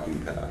that walking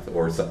path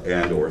or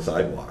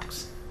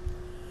sidewalks.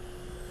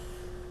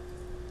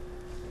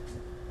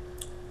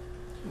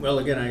 Well,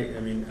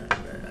 again,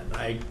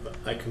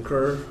 I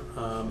concur.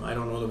 I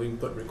don't know that we can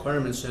put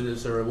requirements in.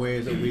 Is there a way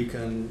that we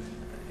can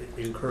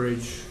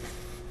encourage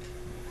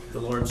the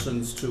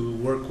Lawrence's to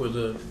work with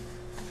the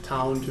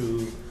town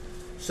to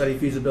study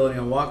feasibility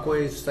on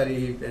walkways,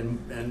 study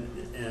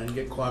and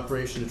get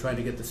cooperation to try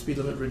to get the speed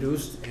limit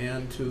reduced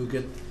and to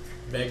get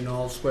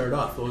Bagnall squared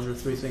off? Those are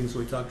three things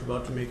we talked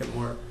about to make it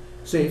more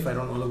safe. I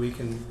don't know that we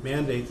can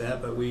mandate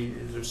that, but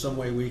is there some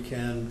way we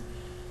can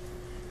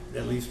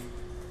at least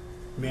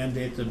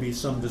mandate there be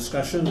some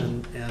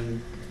discussion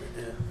and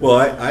Well,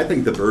 I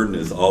think the burden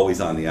is always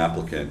on the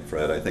applicant,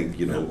 Fred. I think,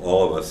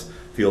 all of us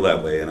feel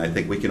that way, and I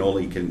think we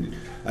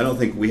I don't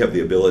think we have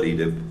the ability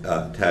to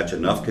attach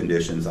enough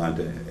conditions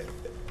onto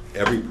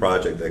every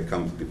project that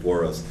comes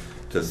before us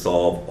to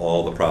solve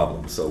all the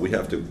problems. So we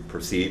have to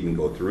proceed and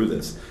go through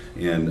this.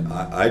 And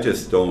I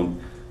just don't,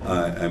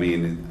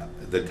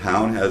 the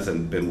town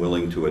hasn't been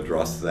willing to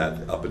address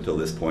that up until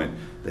this point.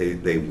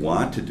 They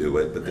want to do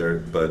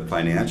it, but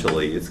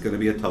financially, it's gonna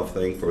be a tough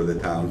thing for the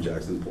town of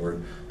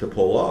Jacksonport to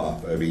pull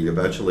off. I mean,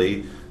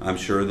 eventually, I'm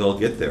sure they'll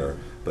get there.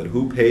 But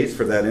who pays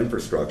for that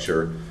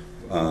infrastructure?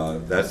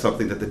 That's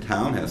something that the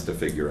town has to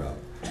figure out.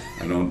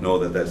 I don't know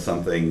that that's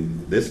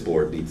something this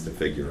board needs to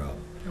figure out.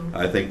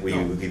 I think we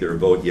either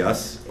vote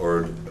yes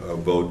or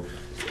vote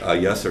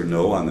yes or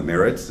no on the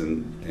merits,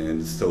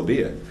 and so be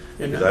it.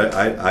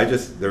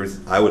 Because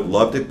I would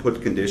love to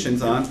put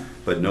conditions on,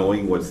 but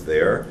knowing what's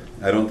there,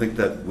 I don't think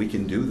that we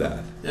can do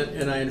that.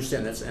 And I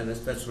understand that's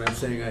what I'm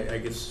saying. I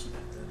guess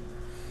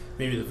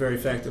maybe the very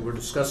fact that we're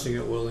discussing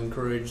it will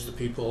encourage the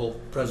people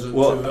present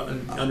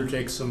to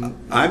undertake some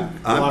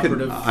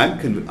cooperative.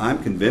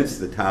 I'm convinced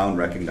the town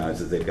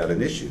recognizes they've got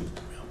an issue.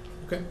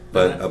 Okay.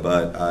 But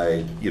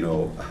I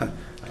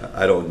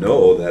I don't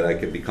know that I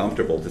could be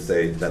comfortable to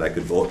say that I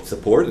could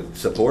support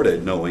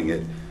it, knowing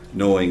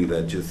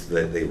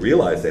that they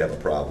realize they have a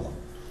problem.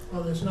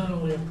 Well, there's not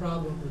only a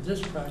problem with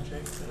this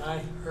project, but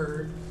I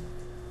heard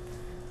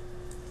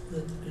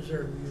that, is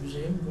there a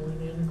museum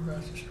going in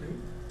across the street?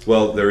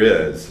 Well, there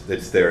is.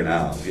 It's there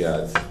now.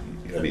 Yeah.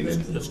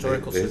 It's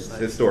historical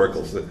society.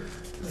 Historical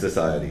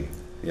society.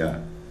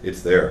 Yeah.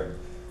 It's there.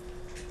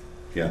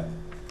 Yeah.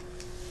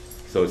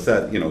 So it's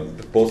that,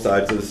 both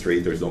sides of the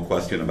street, there's no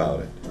question about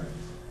it. Right.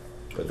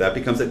 But that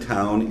becomes a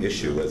town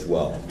issue as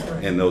well.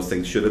 Right. And those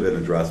things should have been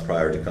addressed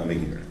prior to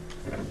coming here.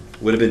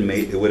 It would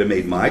have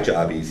made my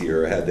job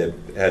easier had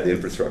the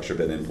infrastructure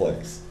been in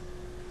place.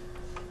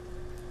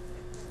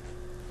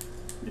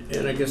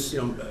 And I guess,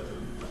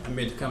 I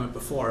made the comment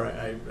before,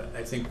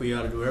 I think we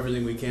ought to do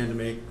everything we can to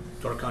make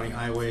Door County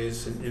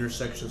highways and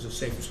intersections as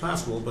safe as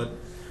possible, but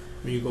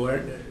when you go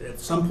at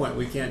some point,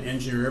 we can't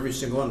engineer every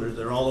single one.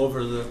 They're all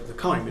over the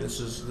county. I mean,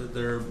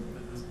 the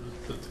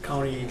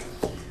county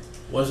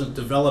wasn't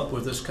developed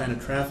with this kind of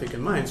traffic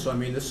in mind, so I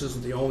mean, this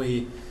isn't the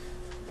only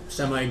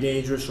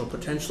semi-dangerous or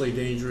potentially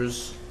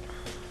dangerous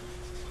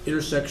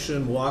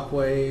intersection,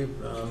 walkway.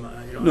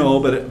 No,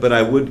 but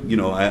I would,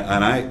 and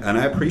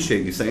I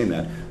appreciate you saying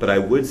that. But I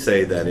would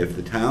say that if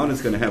the town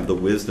is going to have the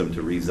wisdom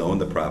to rezone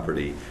the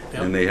property,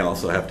 then they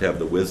also have to have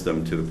the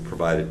wisdom to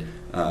provide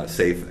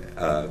safe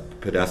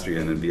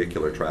pedestrian and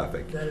vehicular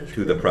traffic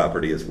to the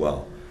property as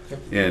well.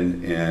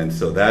 And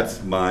so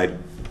that's my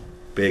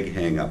big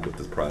hang-up with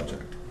this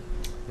project.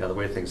 Yeah, the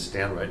way things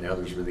stand right now,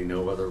 there's really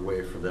no other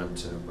way for them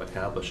to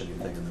accomplish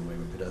anything in the way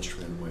of a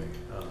pedestrian way.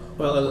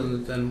 Well, other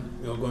than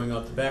going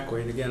out the back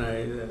way, and again,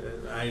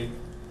 I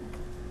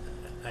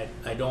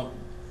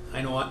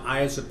know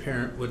I as a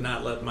parent would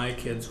not let my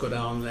kids go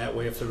down that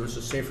way. If there was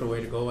a safer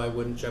way to go, I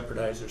wouldn't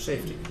jeopardize their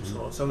safety. Mm-hmm.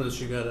 So some of this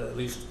you got to at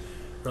least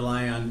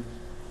rely on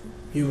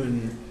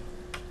human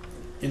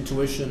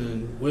intuition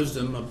and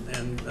wisdom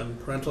and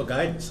parental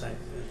guidance.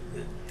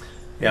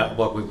 Yeah,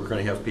 well, we're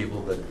going to have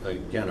people that,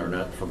 again, are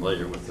not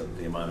familiar with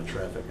the amount of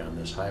traffic on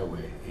this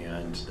highway,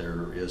 and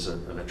there is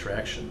an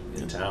attraction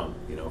in town,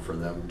 for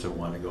them to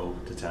want to go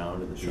to town,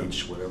 to the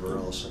beach, whatever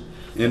else.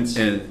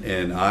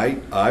 And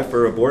I,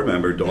 for a board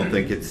member, don't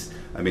think it's,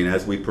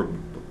 as we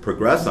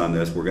progress on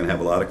this, we're going to have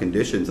a lot of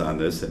conditions on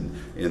this, and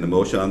the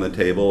motion on the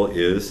table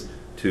is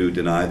to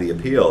deny the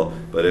appeal.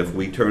 But if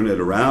we turn it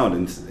around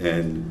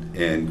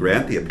and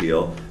grant the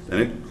appeal,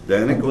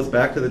 then it goes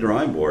back to the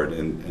drawing board,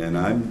 and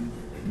I'm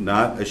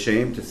not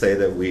ashamed to say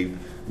that we've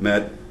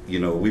met,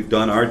 we've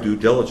done our due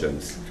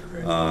diligence.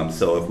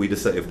 So if we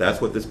decide, if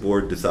that's what this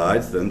board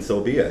decides, then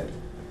so be it.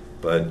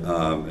 But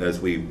as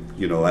we,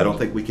 I don't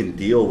think we can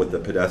deal with the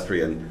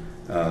pedestrian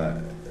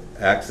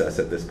access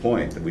at this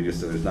point.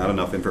 There's not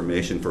enough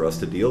information for us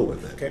to deal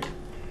with it. Okay.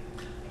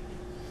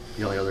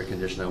 The only other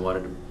condition I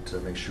wanted to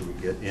make sure we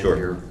get in Sure.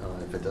 here,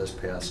 if it does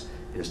pass,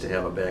 is to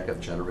have a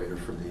backup generator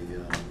for the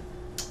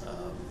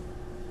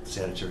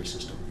sanitary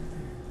system.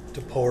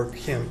 To power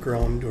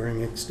campground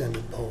during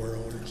extended power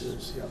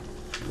outages, yeah.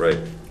 Right.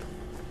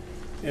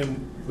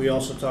 And we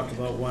also talked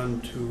about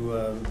one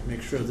to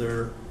make sure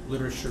their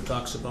literature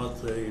talks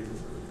about the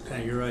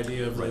kind of your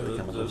idea of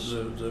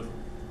the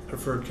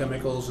preferred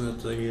chemicals, and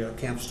that the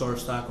camp store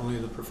stock only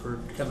the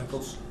preferred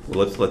chemicals.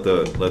 Well,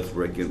 let's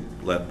Rick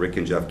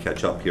and Jeff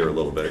catch up here a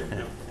little bit.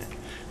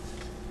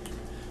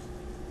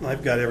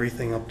 I've got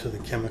everything up to the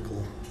chemical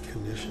I'm not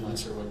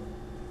conditions. sure what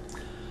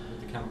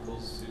the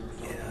chemicals you were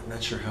talking Yeah, I'm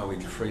not sure how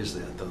we'd phrase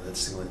that, though.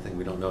 That's the only thing.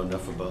 We don't know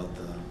enough about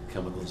the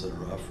chemicals that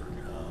are offered.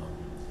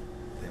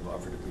 They've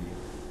offered to be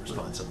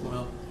responsible.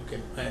 Well,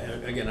 okay.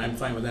 Again, I'm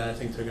fine with that. I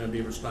think they're going to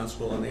be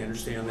responsible, and they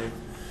understand. They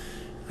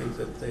think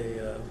that they,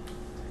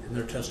 in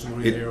their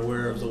testimony, they're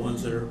aware of the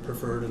ones that are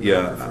preferred and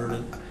not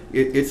preferred.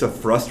 it's a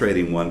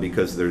frustrating one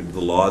because the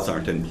laws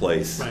aren't in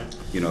place. Right.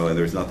 You know, and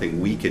there's nothing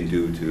we can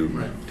do to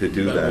Right.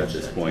 do That that at makes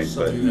this sense. point.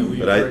 Something that we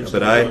But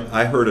encourage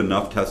I heard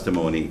enough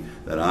testimony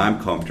that I'm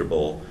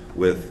comfortable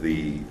with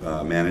the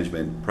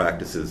management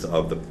practices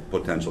of the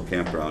potential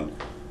campground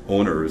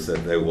owners,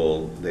 that they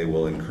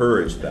will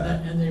encourage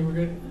that. And they were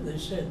good, they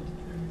said,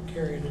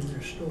 carry it in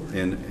their store.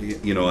 And,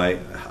 you know, I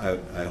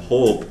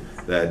hope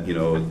that, you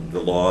know, the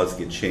laws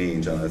get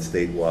changed on a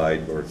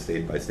statewide or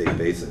state-by-state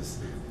basis.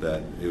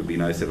 That it would be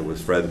nice if it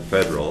was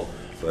federal,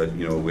 but,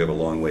 you know, we have a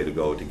long way to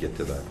go to get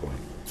to that point.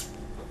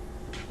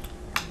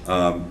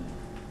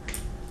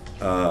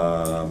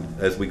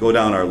 As we go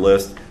down our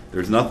list,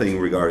 there's nothing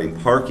regarding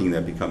parking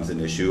that becomes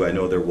an issue. I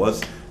know there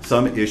was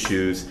some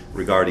issues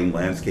regarding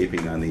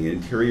landscaping on the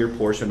interior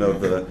portion of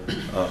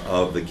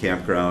the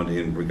campground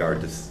in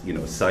regard to, you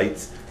know,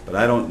 sites. But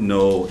I don't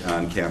know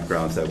on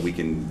campgrounds that we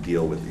can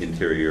deal with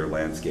interior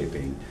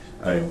landscaping.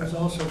 But it was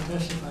also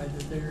specified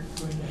that they're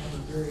going to have a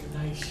very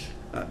nice,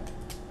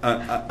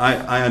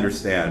 I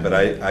understand, but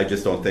I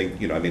just don't think,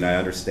 you know, I mean, I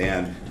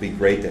understand it'd be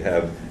great to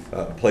have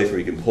a place where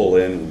you can pull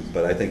in,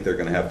 but I think they're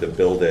gonna have to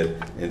build it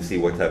and see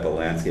what type of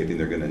landscaping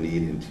they're gonna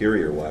need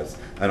interior-wise.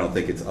 I don't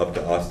think it's up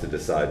to us to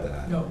decide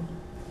that. no,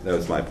 That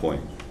was my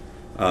point.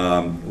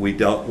 We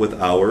dealt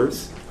with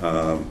hours,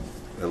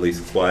 at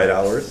least quiet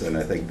hours, and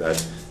I think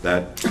that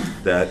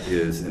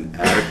is an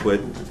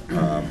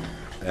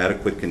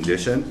adequate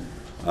condition.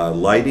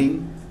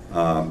 Lighting,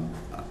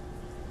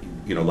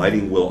 you know,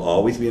 lighting will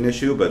always be an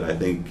issue, but I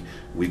think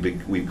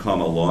we've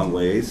come a long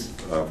ways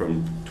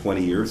from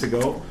 20 years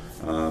ago.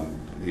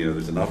 You know,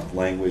 there's enough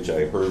language.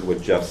 I heard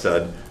what Jeff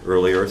said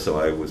earlier, so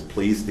I was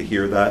pleased to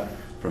hear that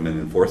from an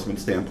enforcement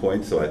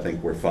standpoint, so I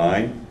think we're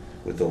fine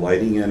with the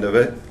lighting end of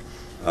it.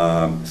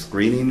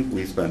 Screening,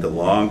 we spent a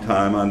long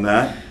time on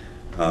that.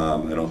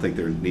 I don't think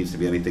there needs to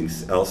be anything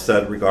else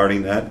said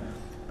regarding that.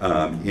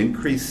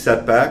 Increased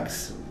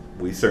setbacks,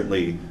 we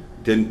certainly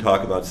didn't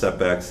talk about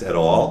setbacks at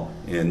all,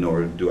 and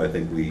nor do I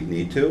think we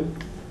need to.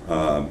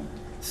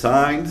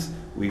 Signs,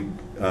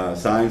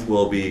 signs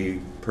will be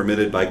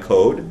permitted by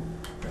code,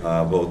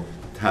 both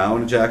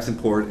town,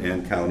 Jacksonport,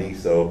 and county,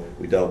 so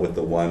we dealt with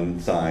the one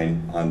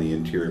sign on the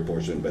interior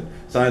portion, but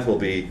signs will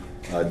be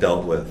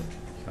dealt with.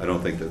 I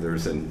don't think that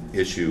there's an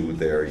issue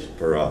there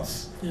for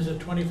us. is it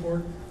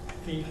 24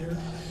 feet here?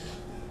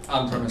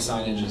 On-premise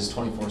signage is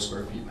 24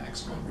 square feet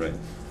maximum. Right.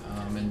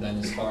 And then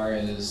as far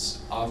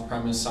as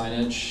off-premise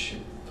signage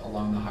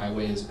along the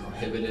highway is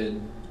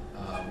prohibited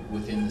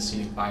within the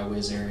scenic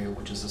byways area,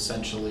 which is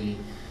essentially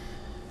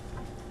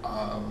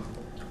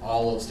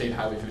all of State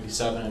Highway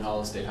 57 and all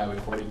of State Highway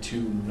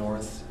 42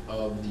 north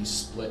of the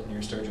split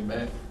near Sturgeon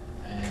Bay,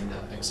 and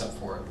except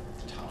for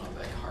the town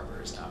of Egg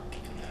Harbor is not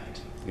in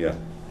that. Yeah.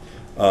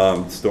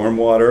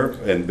 Stormwater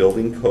and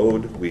building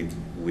code,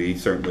 we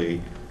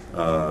certainly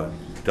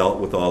dealt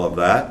with all of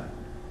that.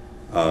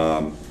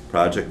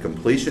 Project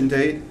completion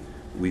date,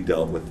 we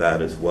dealt with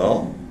that as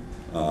well.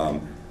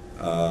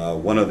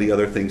 One of the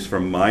other things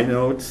from my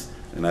notes,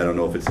 and I don't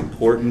know if it's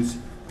important,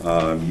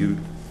 you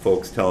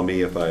folks tell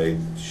me if I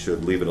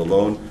should leave it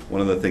alone.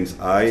 One of the things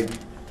I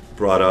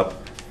brought up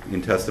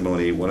in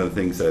testimony, one of the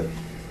things that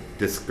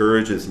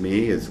discourages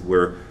me is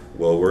we're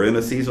in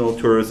a seasonal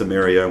tourism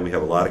area, and we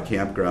have a lot of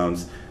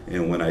campgrounds,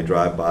 and when I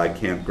drive by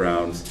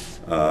campgrounds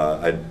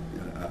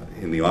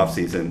in the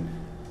off-season,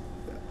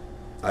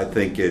 I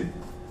think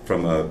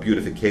from a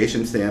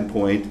beautification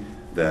standpoint,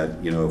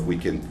 that, you know, if we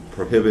can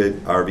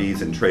prohibit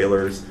RVs and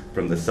trailers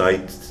from the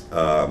sites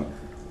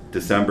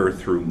December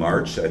through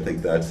March, I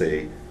think that's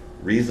a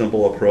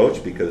reasonable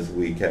approach, because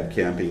we kept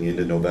camping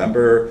into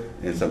November,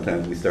 and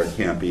sometimes we start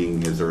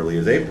camping as early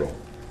as April.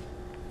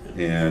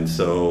 And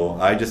so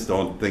I just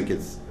don't think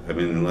it's, I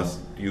mean, unless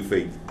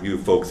you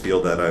folks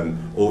feel that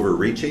I'm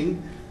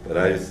overreaching, but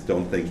I just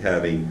don't think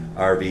having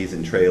RVs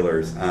and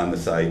trailers on the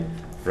site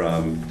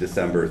from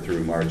December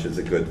through March is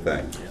a good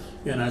thing.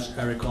 Yeah, and as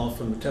I recall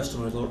from the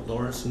testimony,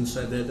 Lawrenson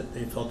said that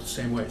they felt the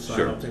same way, so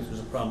Sure. I don't think there's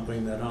a problem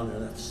putting that on there.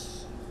 That's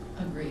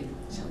Agreed.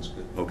 Sounds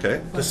good.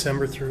 Okay?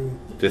 December through,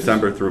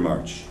 December through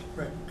March.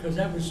 Right, because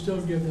that would still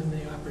give them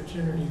the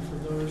opportunity for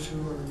those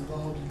who are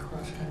involved in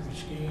cross-country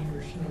skiing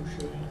or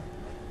snowshoeing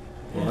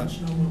Well, and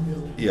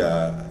snowmobiling.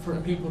 Yeah. For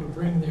people to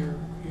bring their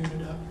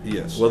unit up.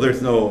 Yes. Well,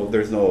 there's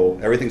no,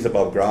 everything's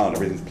above ground,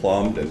 everything's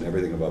plumbed and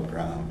everything above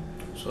ground.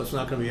 So it's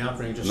not gonna be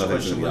operating, just a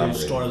Nothing's question gonna be whether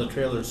you store operating. the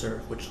trailers there,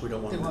 which we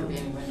don't want There to won't do. be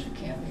any winter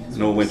camping. is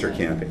No what we're winter saying.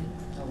 camping.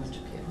 No winter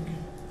camping.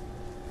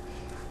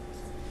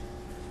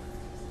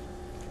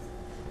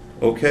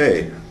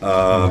 Okay.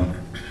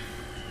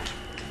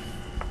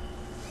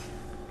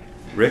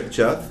 Rick,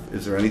 Jeff,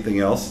 is there anything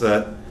else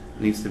that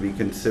needs to be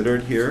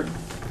considered here?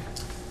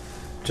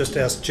 just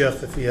ask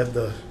Jeff if he had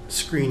the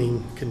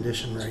screening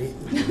condition right.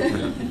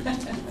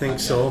 Think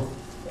so.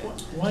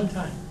 One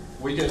time.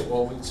 We could,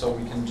 well, so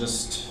we can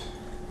just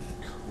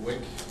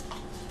quick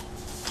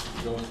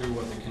go through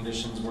what the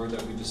conditions were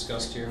that we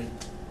discussed here.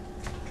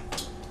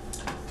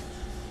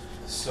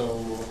 So,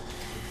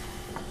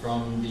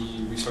 from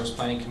the Resource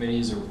Planning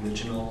Committee's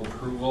original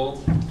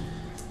approval,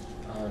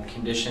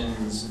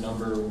 Conditions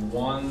number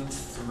 1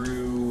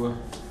 through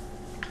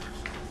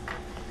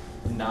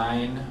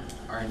 9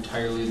 are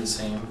entirely the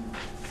same.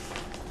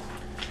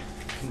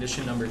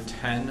 Condition number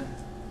 10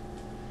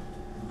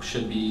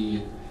 should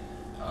be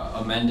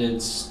amended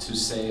to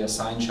say a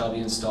sign shall be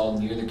installed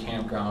near the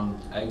campground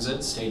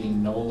exit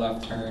stating no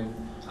left turn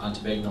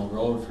onto Bagnell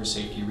Road for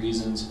safety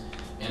reasons.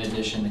 In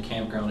addition, the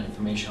campground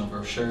informational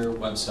brochure,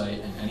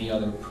 website, and any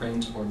other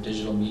print or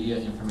digital media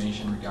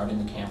information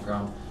regarding the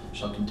campground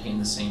shall contain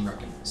the same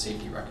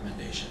safety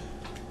recommendation.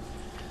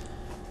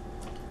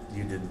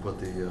 You didn't put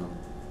the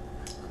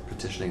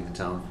petitioning the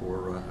town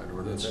for an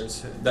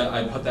ordinance?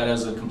 I put that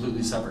as a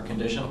completely separate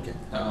condition. Okay.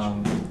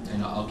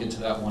 And I'll get to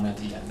that one at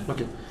the end.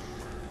 Okay.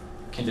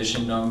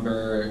 Condition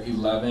number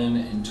 11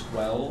 and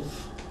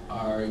 12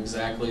 are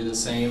exactly the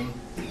same.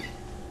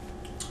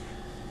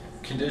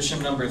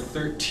 Condition number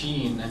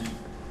 13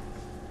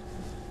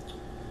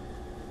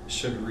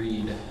 should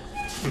read,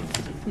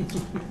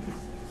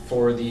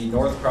 for the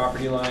north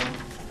property line,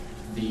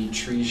 the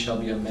tree shall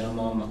be a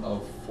minimum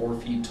of 4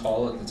 feet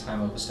tall at the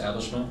time of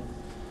establishment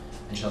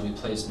and shall be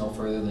placed no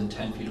further than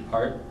 10 feet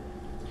apart.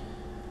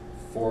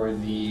 For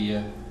the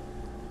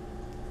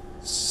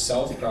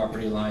south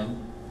property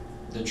line,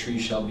 the tree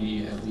shall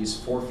be at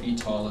least 4 feet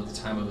tall at the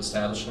time of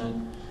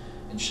establishment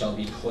and shall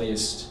be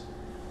placed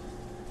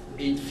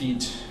 8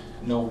 feet,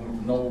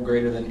 no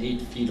greater than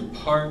 8 feet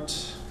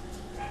apart.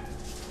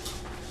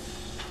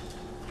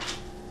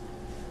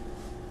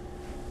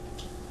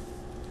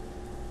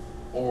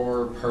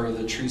 Or per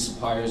the tree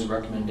supplier's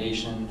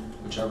recommendation,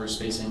 whichever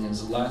spacing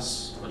is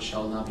less, but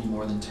shall not be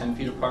more than 10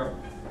 feet apart.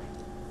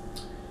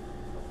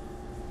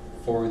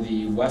 For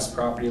the west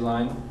property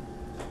line,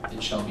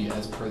 it shall be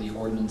as per the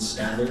ordinance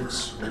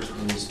standards, which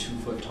is 2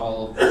 foot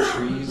tall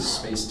trees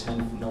spaced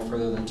no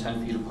further than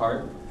 10 feet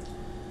apart.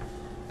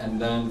 And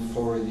then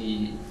for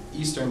the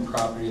eastern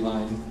property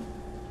line,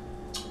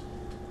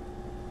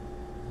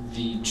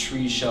 the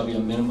trees shall be a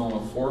minimum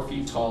of 4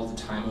 feet tall at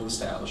the time of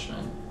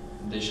establishment.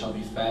 They shall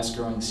be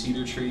fast-growing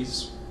cedar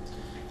trees,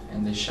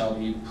 and they shall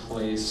be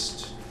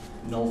placed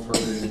no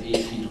further than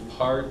 8 feet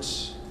apart,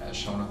 as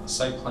shown on the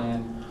site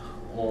plan,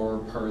 or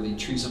per the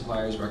tree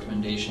supplier's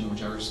recommendation,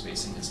 whichever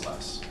spacing is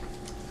less.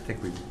 I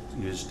think we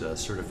used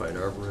certified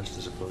arborist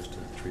as opposed to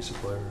tree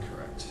supplier.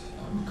 Correct.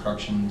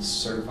 Corrections,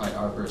 certified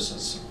arborist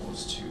as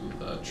opposed to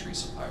the tree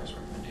supplier's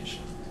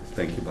recommendation.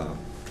 Thank you, Bob.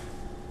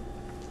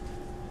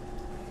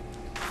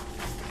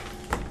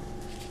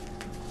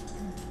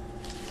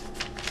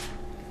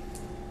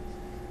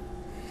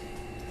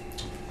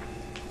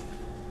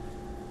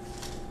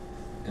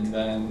 And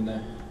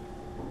then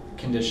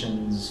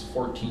conditions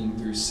 14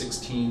 through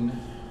 16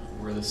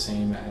 were the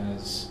same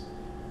as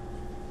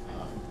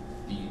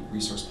the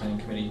Resource Planning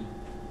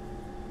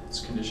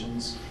Committee's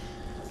conditions.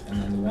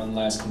 And then the one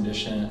last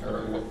condition,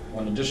 or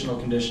one additional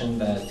condition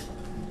that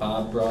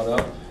Bob brought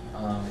up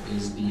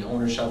is the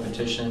owner shall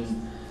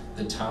petition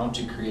the town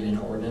to create an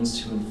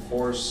ordinance to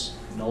enforce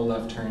no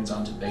left turns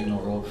onto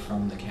Bagnell Road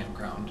from the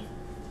campground.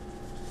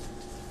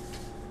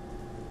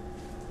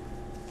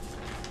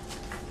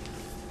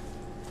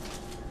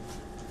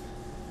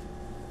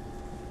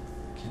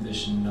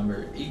 Condition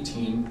number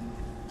 18,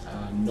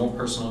 no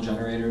personal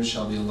generators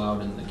shall be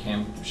allowed in the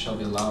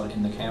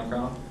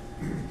campground.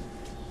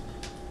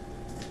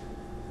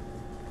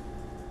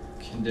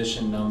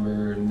 Condition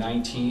number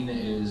 19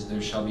 is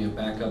there shall be a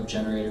backup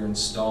generator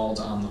installed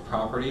on the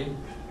property.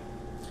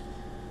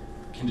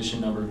 Condition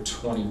number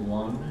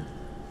 21,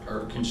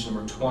 or condition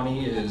number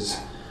 20 is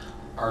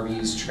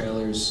RVs,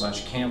 trailers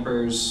 /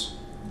 campers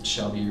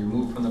shall be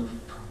removed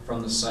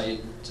from the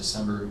site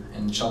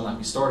and shall not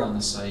be stored on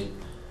the site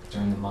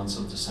during the months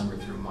of December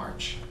through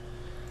March.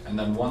 And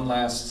then the one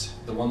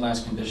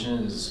last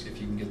condition is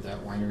if you can get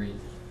that winery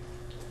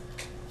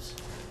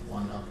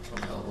one up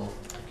available.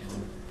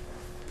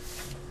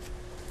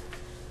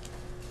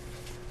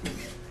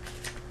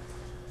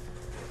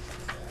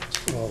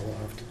 Well, we'll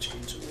have to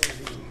change the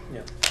wording.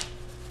 Yeah.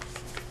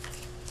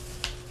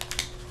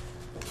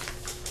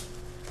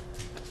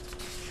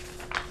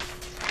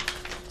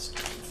 Let's do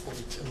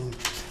 42.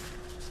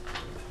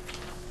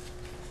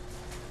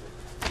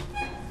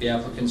 The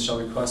applicants shall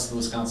request the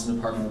Wisconsin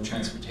Department of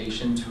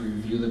Transportation to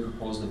review the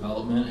proposed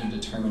development and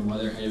determine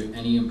whether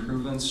any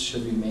improvements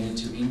should be made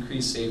to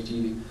increase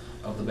safety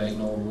of the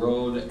Bagnell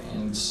Road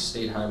and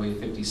State Highway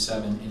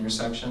 57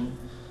 intersection.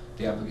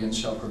 The applicants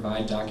shall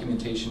provide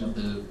documentation of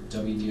the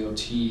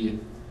WDOT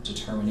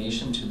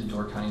determination to the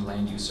Door County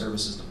Land Use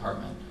Services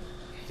Department.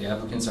 The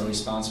applicants are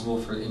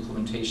responsible for the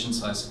implementation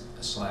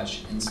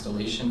slash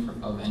installation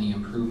of any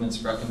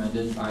improvements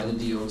recommended by the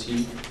DOT,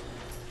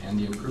 and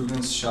the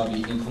improvements shall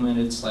be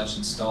implemented /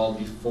 installed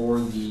before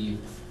the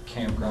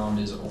campground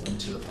is open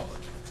to the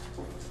public.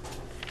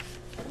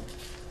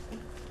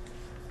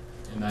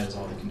 And that is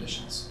all the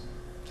conditions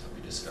that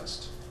we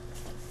discussed.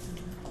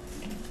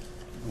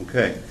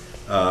 Okay,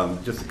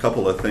 just a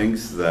couple of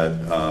things that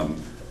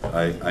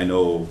I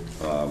know,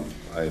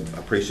 I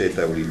appreciate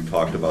that we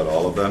talked about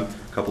all of them.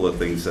 A couple of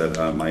things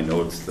that my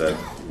notes that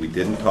we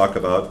didn't talk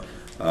about,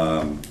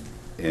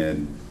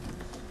 and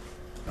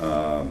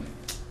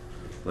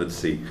Let's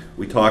see,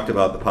 we talked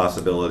about the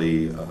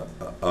possibility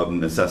of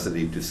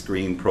necessity to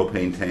screen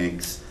propane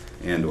tanks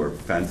and or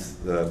fence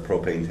the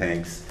propane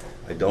tanks.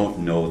 I don't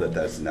know that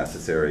that's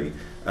necessary.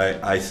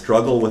 I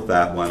struggle with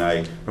that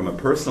one. From a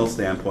personal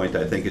standpoint,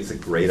 I think it's a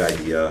great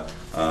idea,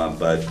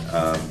 but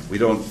we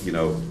don't,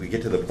 we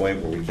get to the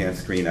point where we can't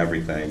screen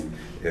everything,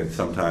 and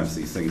sometimes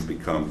these things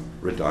become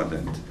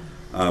redundant.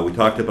 We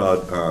talked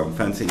about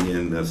fencing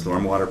in the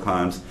stormwater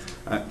ponds.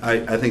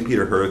 I think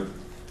Peter Hurd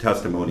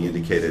testimony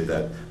indicated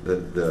that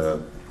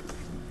the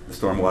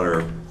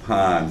stormwater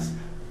ponds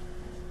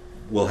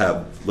will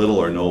have little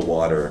or no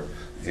water.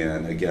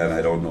 And again,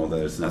 I don't know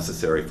that it's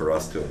necessary for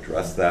us to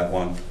address that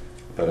one,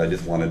 but I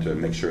just wanted to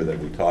make sure that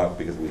we talked,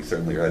 because we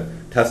certainly had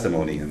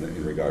testimony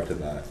in regard to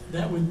that.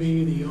 That would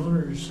be the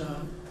owner's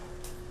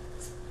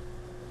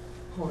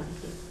part,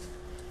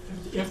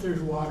 if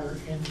there's water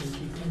in the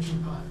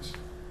detention ponds,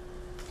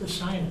 to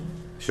sign it.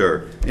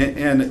 Sure,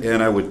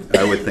 and I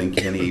would think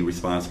any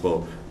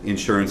responsible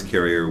insurance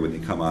carrier, when they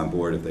come on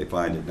board, if they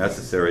find it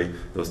necessary,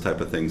 those type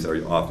of things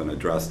are often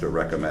addressed or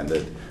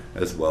recommended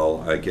as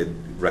well. I get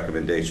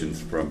recommendations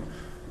from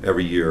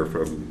every year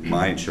from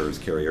my insurance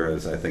carrier,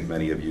 as I think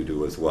many of you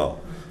do as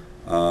well.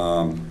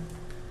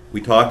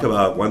 We talked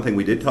about, one thing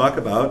we did talk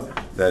about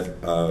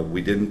that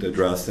we didn't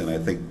address, and I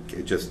think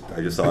I just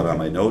saw it on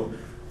my note.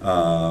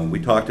 We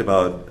talked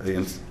about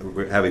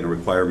having a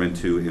requirement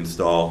to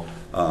install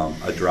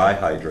a dry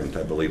hydrant,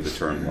 I believe the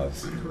term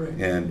was. Correct.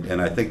 And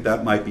I think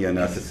that might be a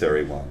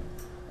necessary one.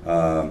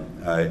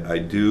 I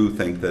do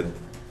think that,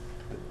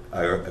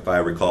 if I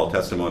recall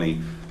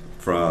testimony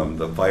from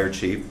the fire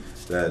chief,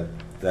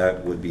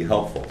 that would be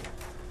helpful.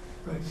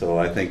 Right. So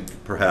I think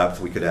perhaps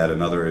we could add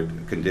another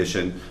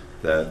condition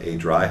that a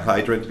dry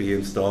hydrant be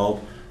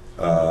installed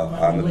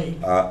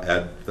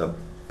at the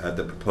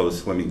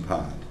proposed swimming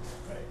pond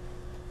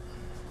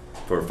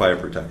for fire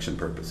protection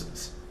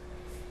purposes.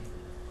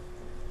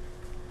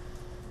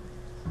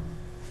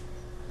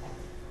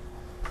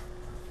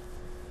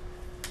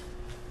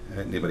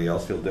 Anybody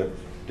else feel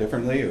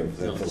differently, or if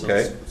that's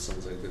okay?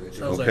 Sounds like a good idea.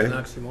 Sounds Okay. like an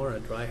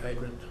oxymoron, dry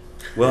hydrant.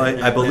 Well,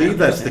 I believe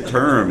that's the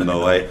term,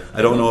 though. I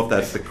don't know if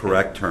that's the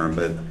correct term,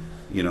 but,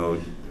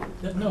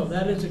 No,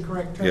 that is a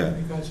correct Yeah.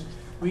 term, because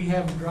we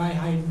have dry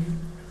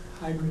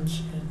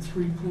hydrants in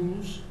 3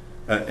 pools.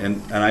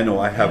 and I know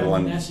I have and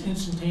one. that's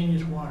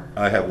instantaneous water.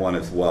 I have one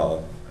as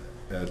well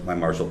at my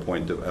Marshall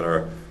Point, at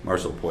our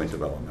Marshall Point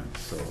development.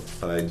 So,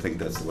 but I think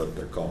that's what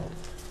they're called.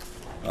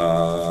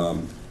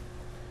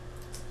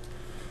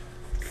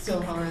 So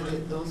how are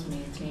those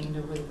maintained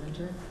over the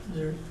winter?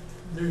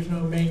 There's no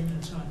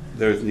maintenance on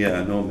there.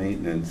 There's no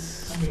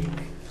maintenance. I mean,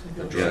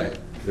 They're it's dry. like a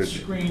There's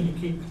screen to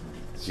keep.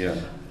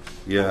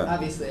 yeah.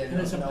 Obviously, I And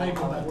it's a don't know pipe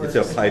how on it it. works.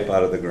 It's a pipe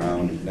out of the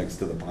ground next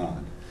to the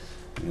pond,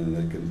 and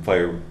it can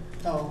fire.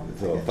 Oh.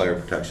 So okay. fire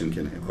protection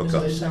can hook So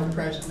up. There's no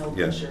pressure,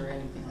 Yeah. or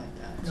anything like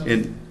that? No.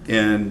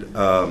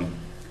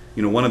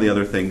 And one of the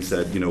other things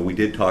that we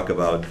did talk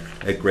about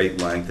at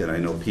great length, and I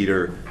know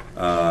Peter,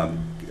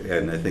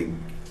 and I think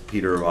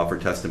Peter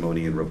offered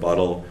testimony in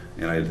rebuttal,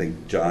 and I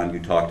think John, you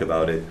talked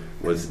about it,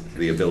 was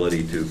the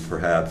ability to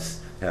perhaps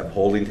have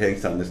holding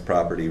tanks on this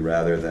property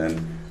rather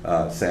than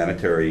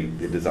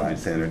the design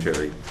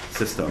sanitary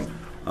system.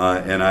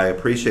 And I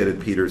appreciated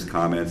Peter's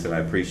comments, and I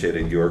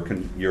appreciated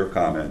your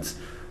comments.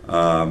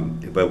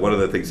 But one of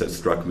the things that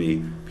struck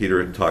me,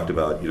 Peter talked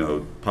about,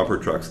 pumper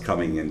trucks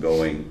coming and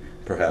going,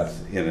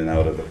 perhaps in and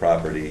out of the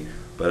property.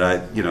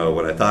 But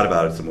when I thought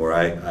about it some more,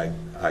 I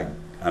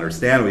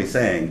understand what he's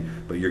saying,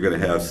 but you're going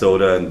to have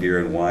soda and beer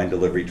and wine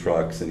delivery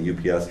trucks and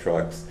UPS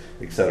trucks,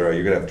 et cetera.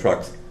 You're going to have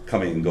trucks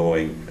coming and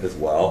going as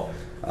well.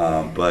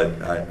 But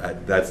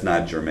that's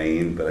not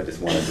germane, but I just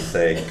wanted to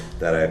say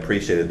that I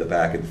appreciated the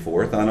back and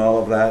forth on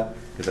all of that,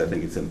 because I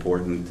think it's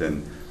important,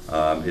 and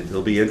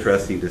it'll be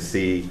interesting to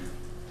see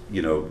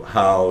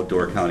how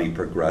Door County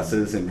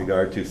progresses in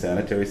regard to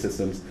sanitary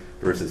systems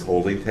versus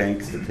holding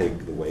tanks to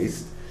take the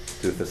waste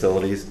to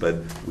facilities. But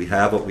we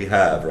have what we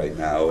have right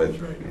now,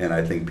 and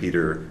I think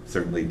Peter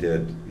certainly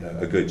did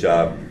a good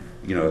job,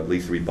 at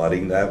least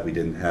rebutting that. We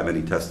didn't have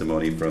any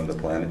testimony from the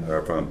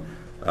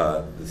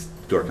the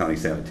Door County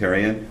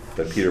sanitarian,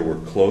 but Peter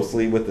worked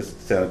closely with the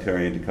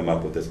sanitarian to come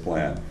up with this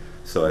plan.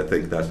 So I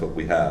think that's what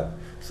we have.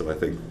 So I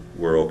think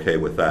we're okay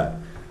with that.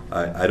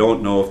 I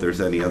don't know if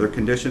there's any other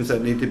conditions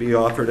that need to be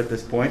offered at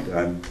this point.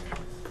 I'm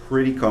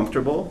pretty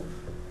comfortable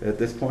at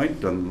this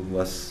point,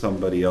 unless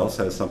somebody else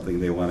has something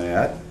they want to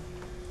add.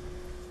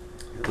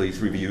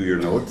 Please review your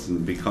notes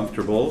and be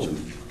comfortable.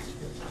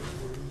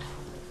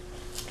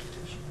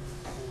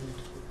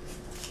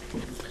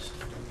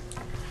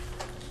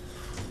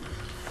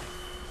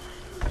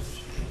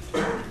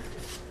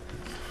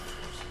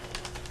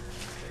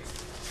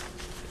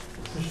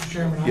 Mr.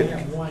 Chairman, I Yeah.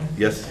 have one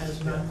Yes. that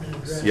has not been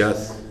addressed.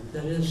 Yes.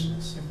 That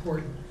is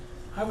important.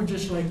 I would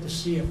just like to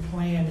see a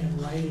plan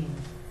in writing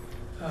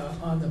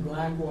on the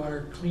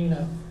Blackwater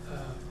cleanup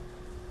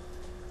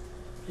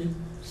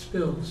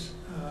spills,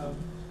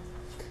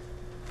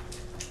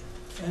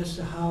 as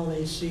to how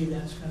they see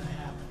that's gonna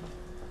happen.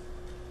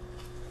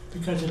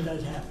 because it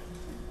does happen.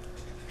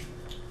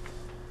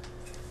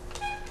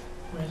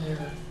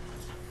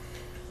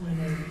 When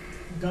they're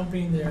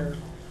dumping their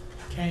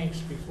tanks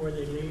before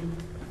they leave,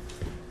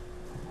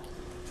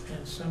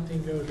 and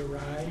something goes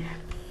awry,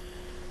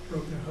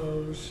 broken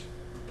hose.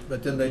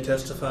 But then they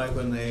testify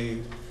when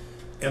they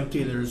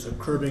empty, there's a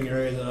curbing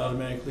area that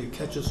automatically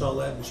catches all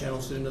that and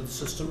channels it into the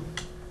system?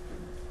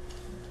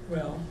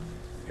 Well,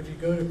 if you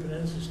go to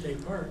Peninsula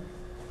State Park,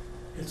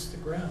 it's the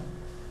ground.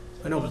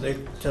 I know, but they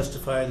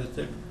testify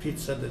that Pete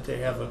said that they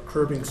have a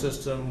curbing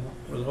system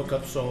with a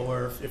hookup, so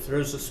where if there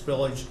is a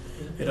spillage,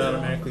 it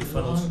automatically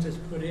funnels. As long as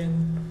it's put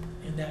in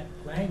that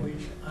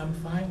language, I'm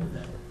fine with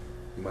that.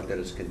 You want that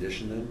as a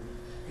condition then?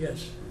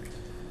 Yes.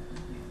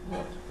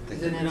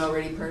 Isn't it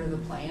already part of the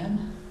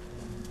plan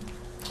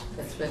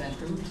that's been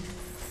approved?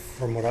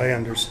 From what I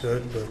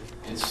understood, but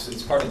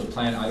It's part of the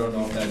plan. I don't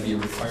know if that'd be a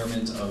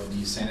requirement of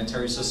the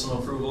sanitary system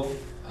approval.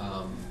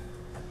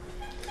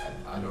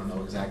 I don't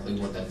know exactly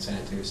what that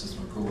sanitary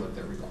system approval, if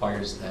that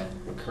requires that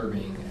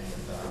curbing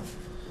and,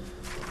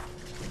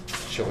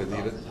 Shall we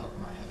leave it? off the top of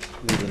my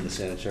head. Leave it in the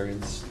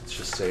sanitarians, let's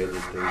just say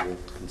that they will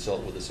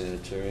consult with the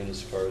sanitarian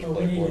as far as Well, we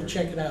black need water. to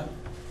check it out.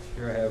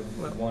 Here I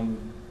have one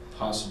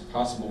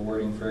possible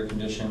wording for a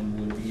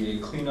condition would be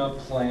a cleanup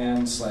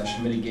plan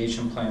 /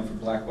 mitigation plan for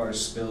blackwater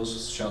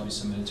spills shall be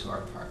submitted to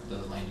our the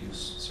land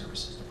use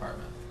services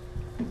department.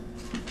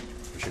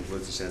 Which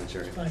includes the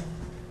sanitarian. Fine.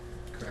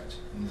 Correct.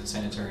 And the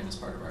sanitarian is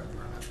part of our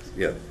department.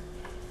 Yeah.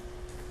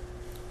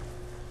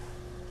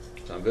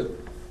 Sound good?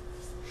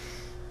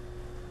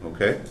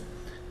 Okay.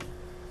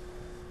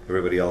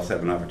 Everybody else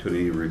have an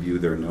opportunity to review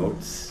their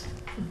notes?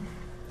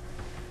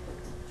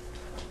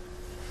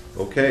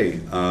 Okay,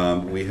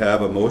 we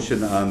have a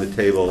motion on the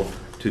table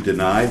to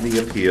deny the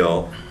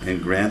appeal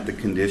and grant the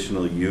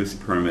conditional use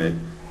permit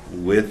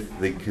with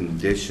the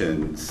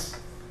conditions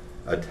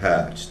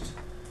attached.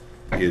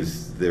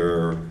 Is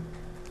there,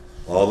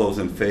 all those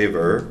in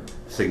favor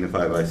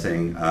signify by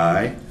saying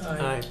aye.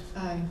 Aye.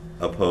 Aye.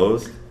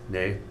 Opposed?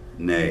 Nay?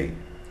 Nay.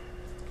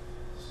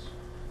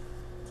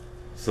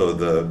 So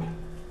the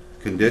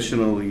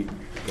conditional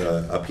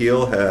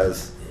appeal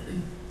has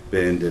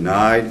been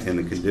denied and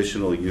the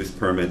conditional use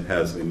permit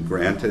has been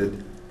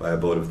granted by a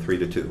vote of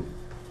 3-2.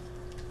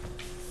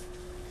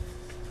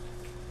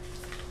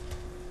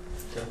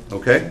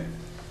 Okay?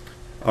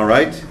 All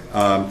right.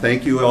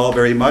 Thank you all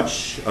very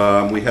much.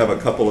 We have a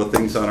couple of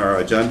things on our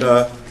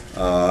agenda.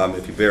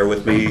 If you bear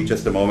with me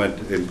just a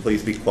moment, and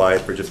please be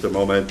quiet for just a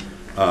moment.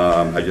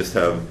 I just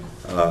have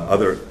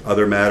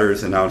other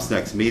matters announced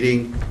next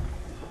meeting.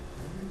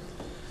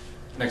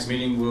 Next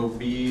meeting will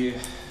be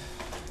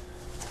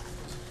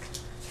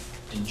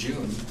in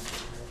June.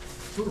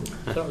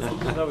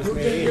 That was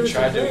May. Give We us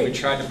a date.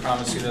 tried to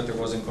promise you that there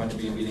wasn't going to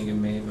be a meeting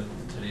in May, but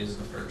today is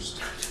the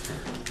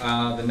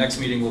 1st. The next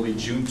meeting will be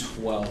June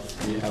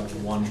 12th. We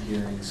have one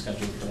hearing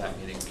scheduled for that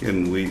meeting.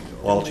 Can we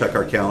all check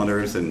our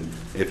calendars? And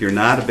if you're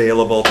not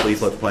available,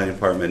 please let the planning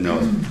department know.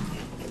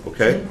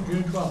 Okay?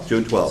 June 12th.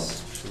 June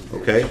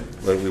 12th. Okay?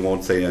 But we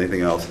won't say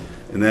anything else.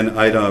 And then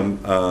item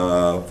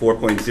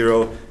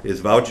 4.0 is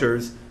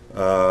vouchers.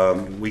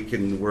 We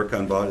can work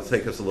on vouchers. It'll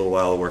take us a little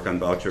while to work on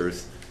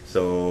vouchers.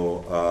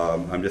 So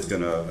I'm just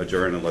going to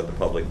adjourn and let the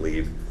public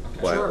leave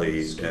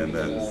quietly. Sure. And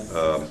then,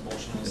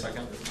 Motion in a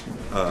second.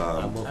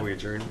 I'll move we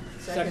adjourn.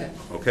 Second.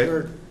 okay?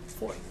 Third,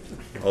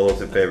 fourth. All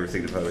those in favor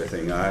signify by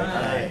saying aye.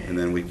 Aye. And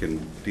then we can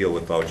deal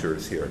with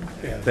vouchers here.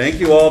 Yeah. Thank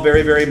you all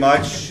very, very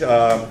much.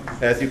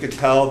 As you can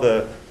tell,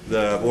 the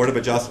Board of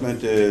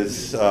Adjustment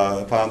is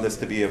found this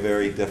to be a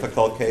very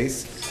difficult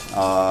case.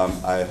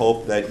 I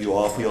hope that you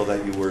all feel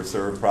that you were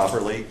served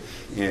properly,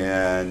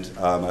 and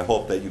I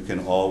hope that you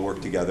can all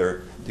work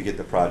together to get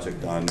the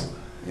project done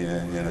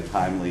in a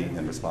timely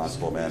and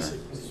responsible manner.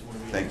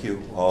 Thank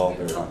you all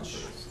very much.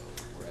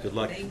 Good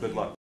luck. Good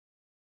luck.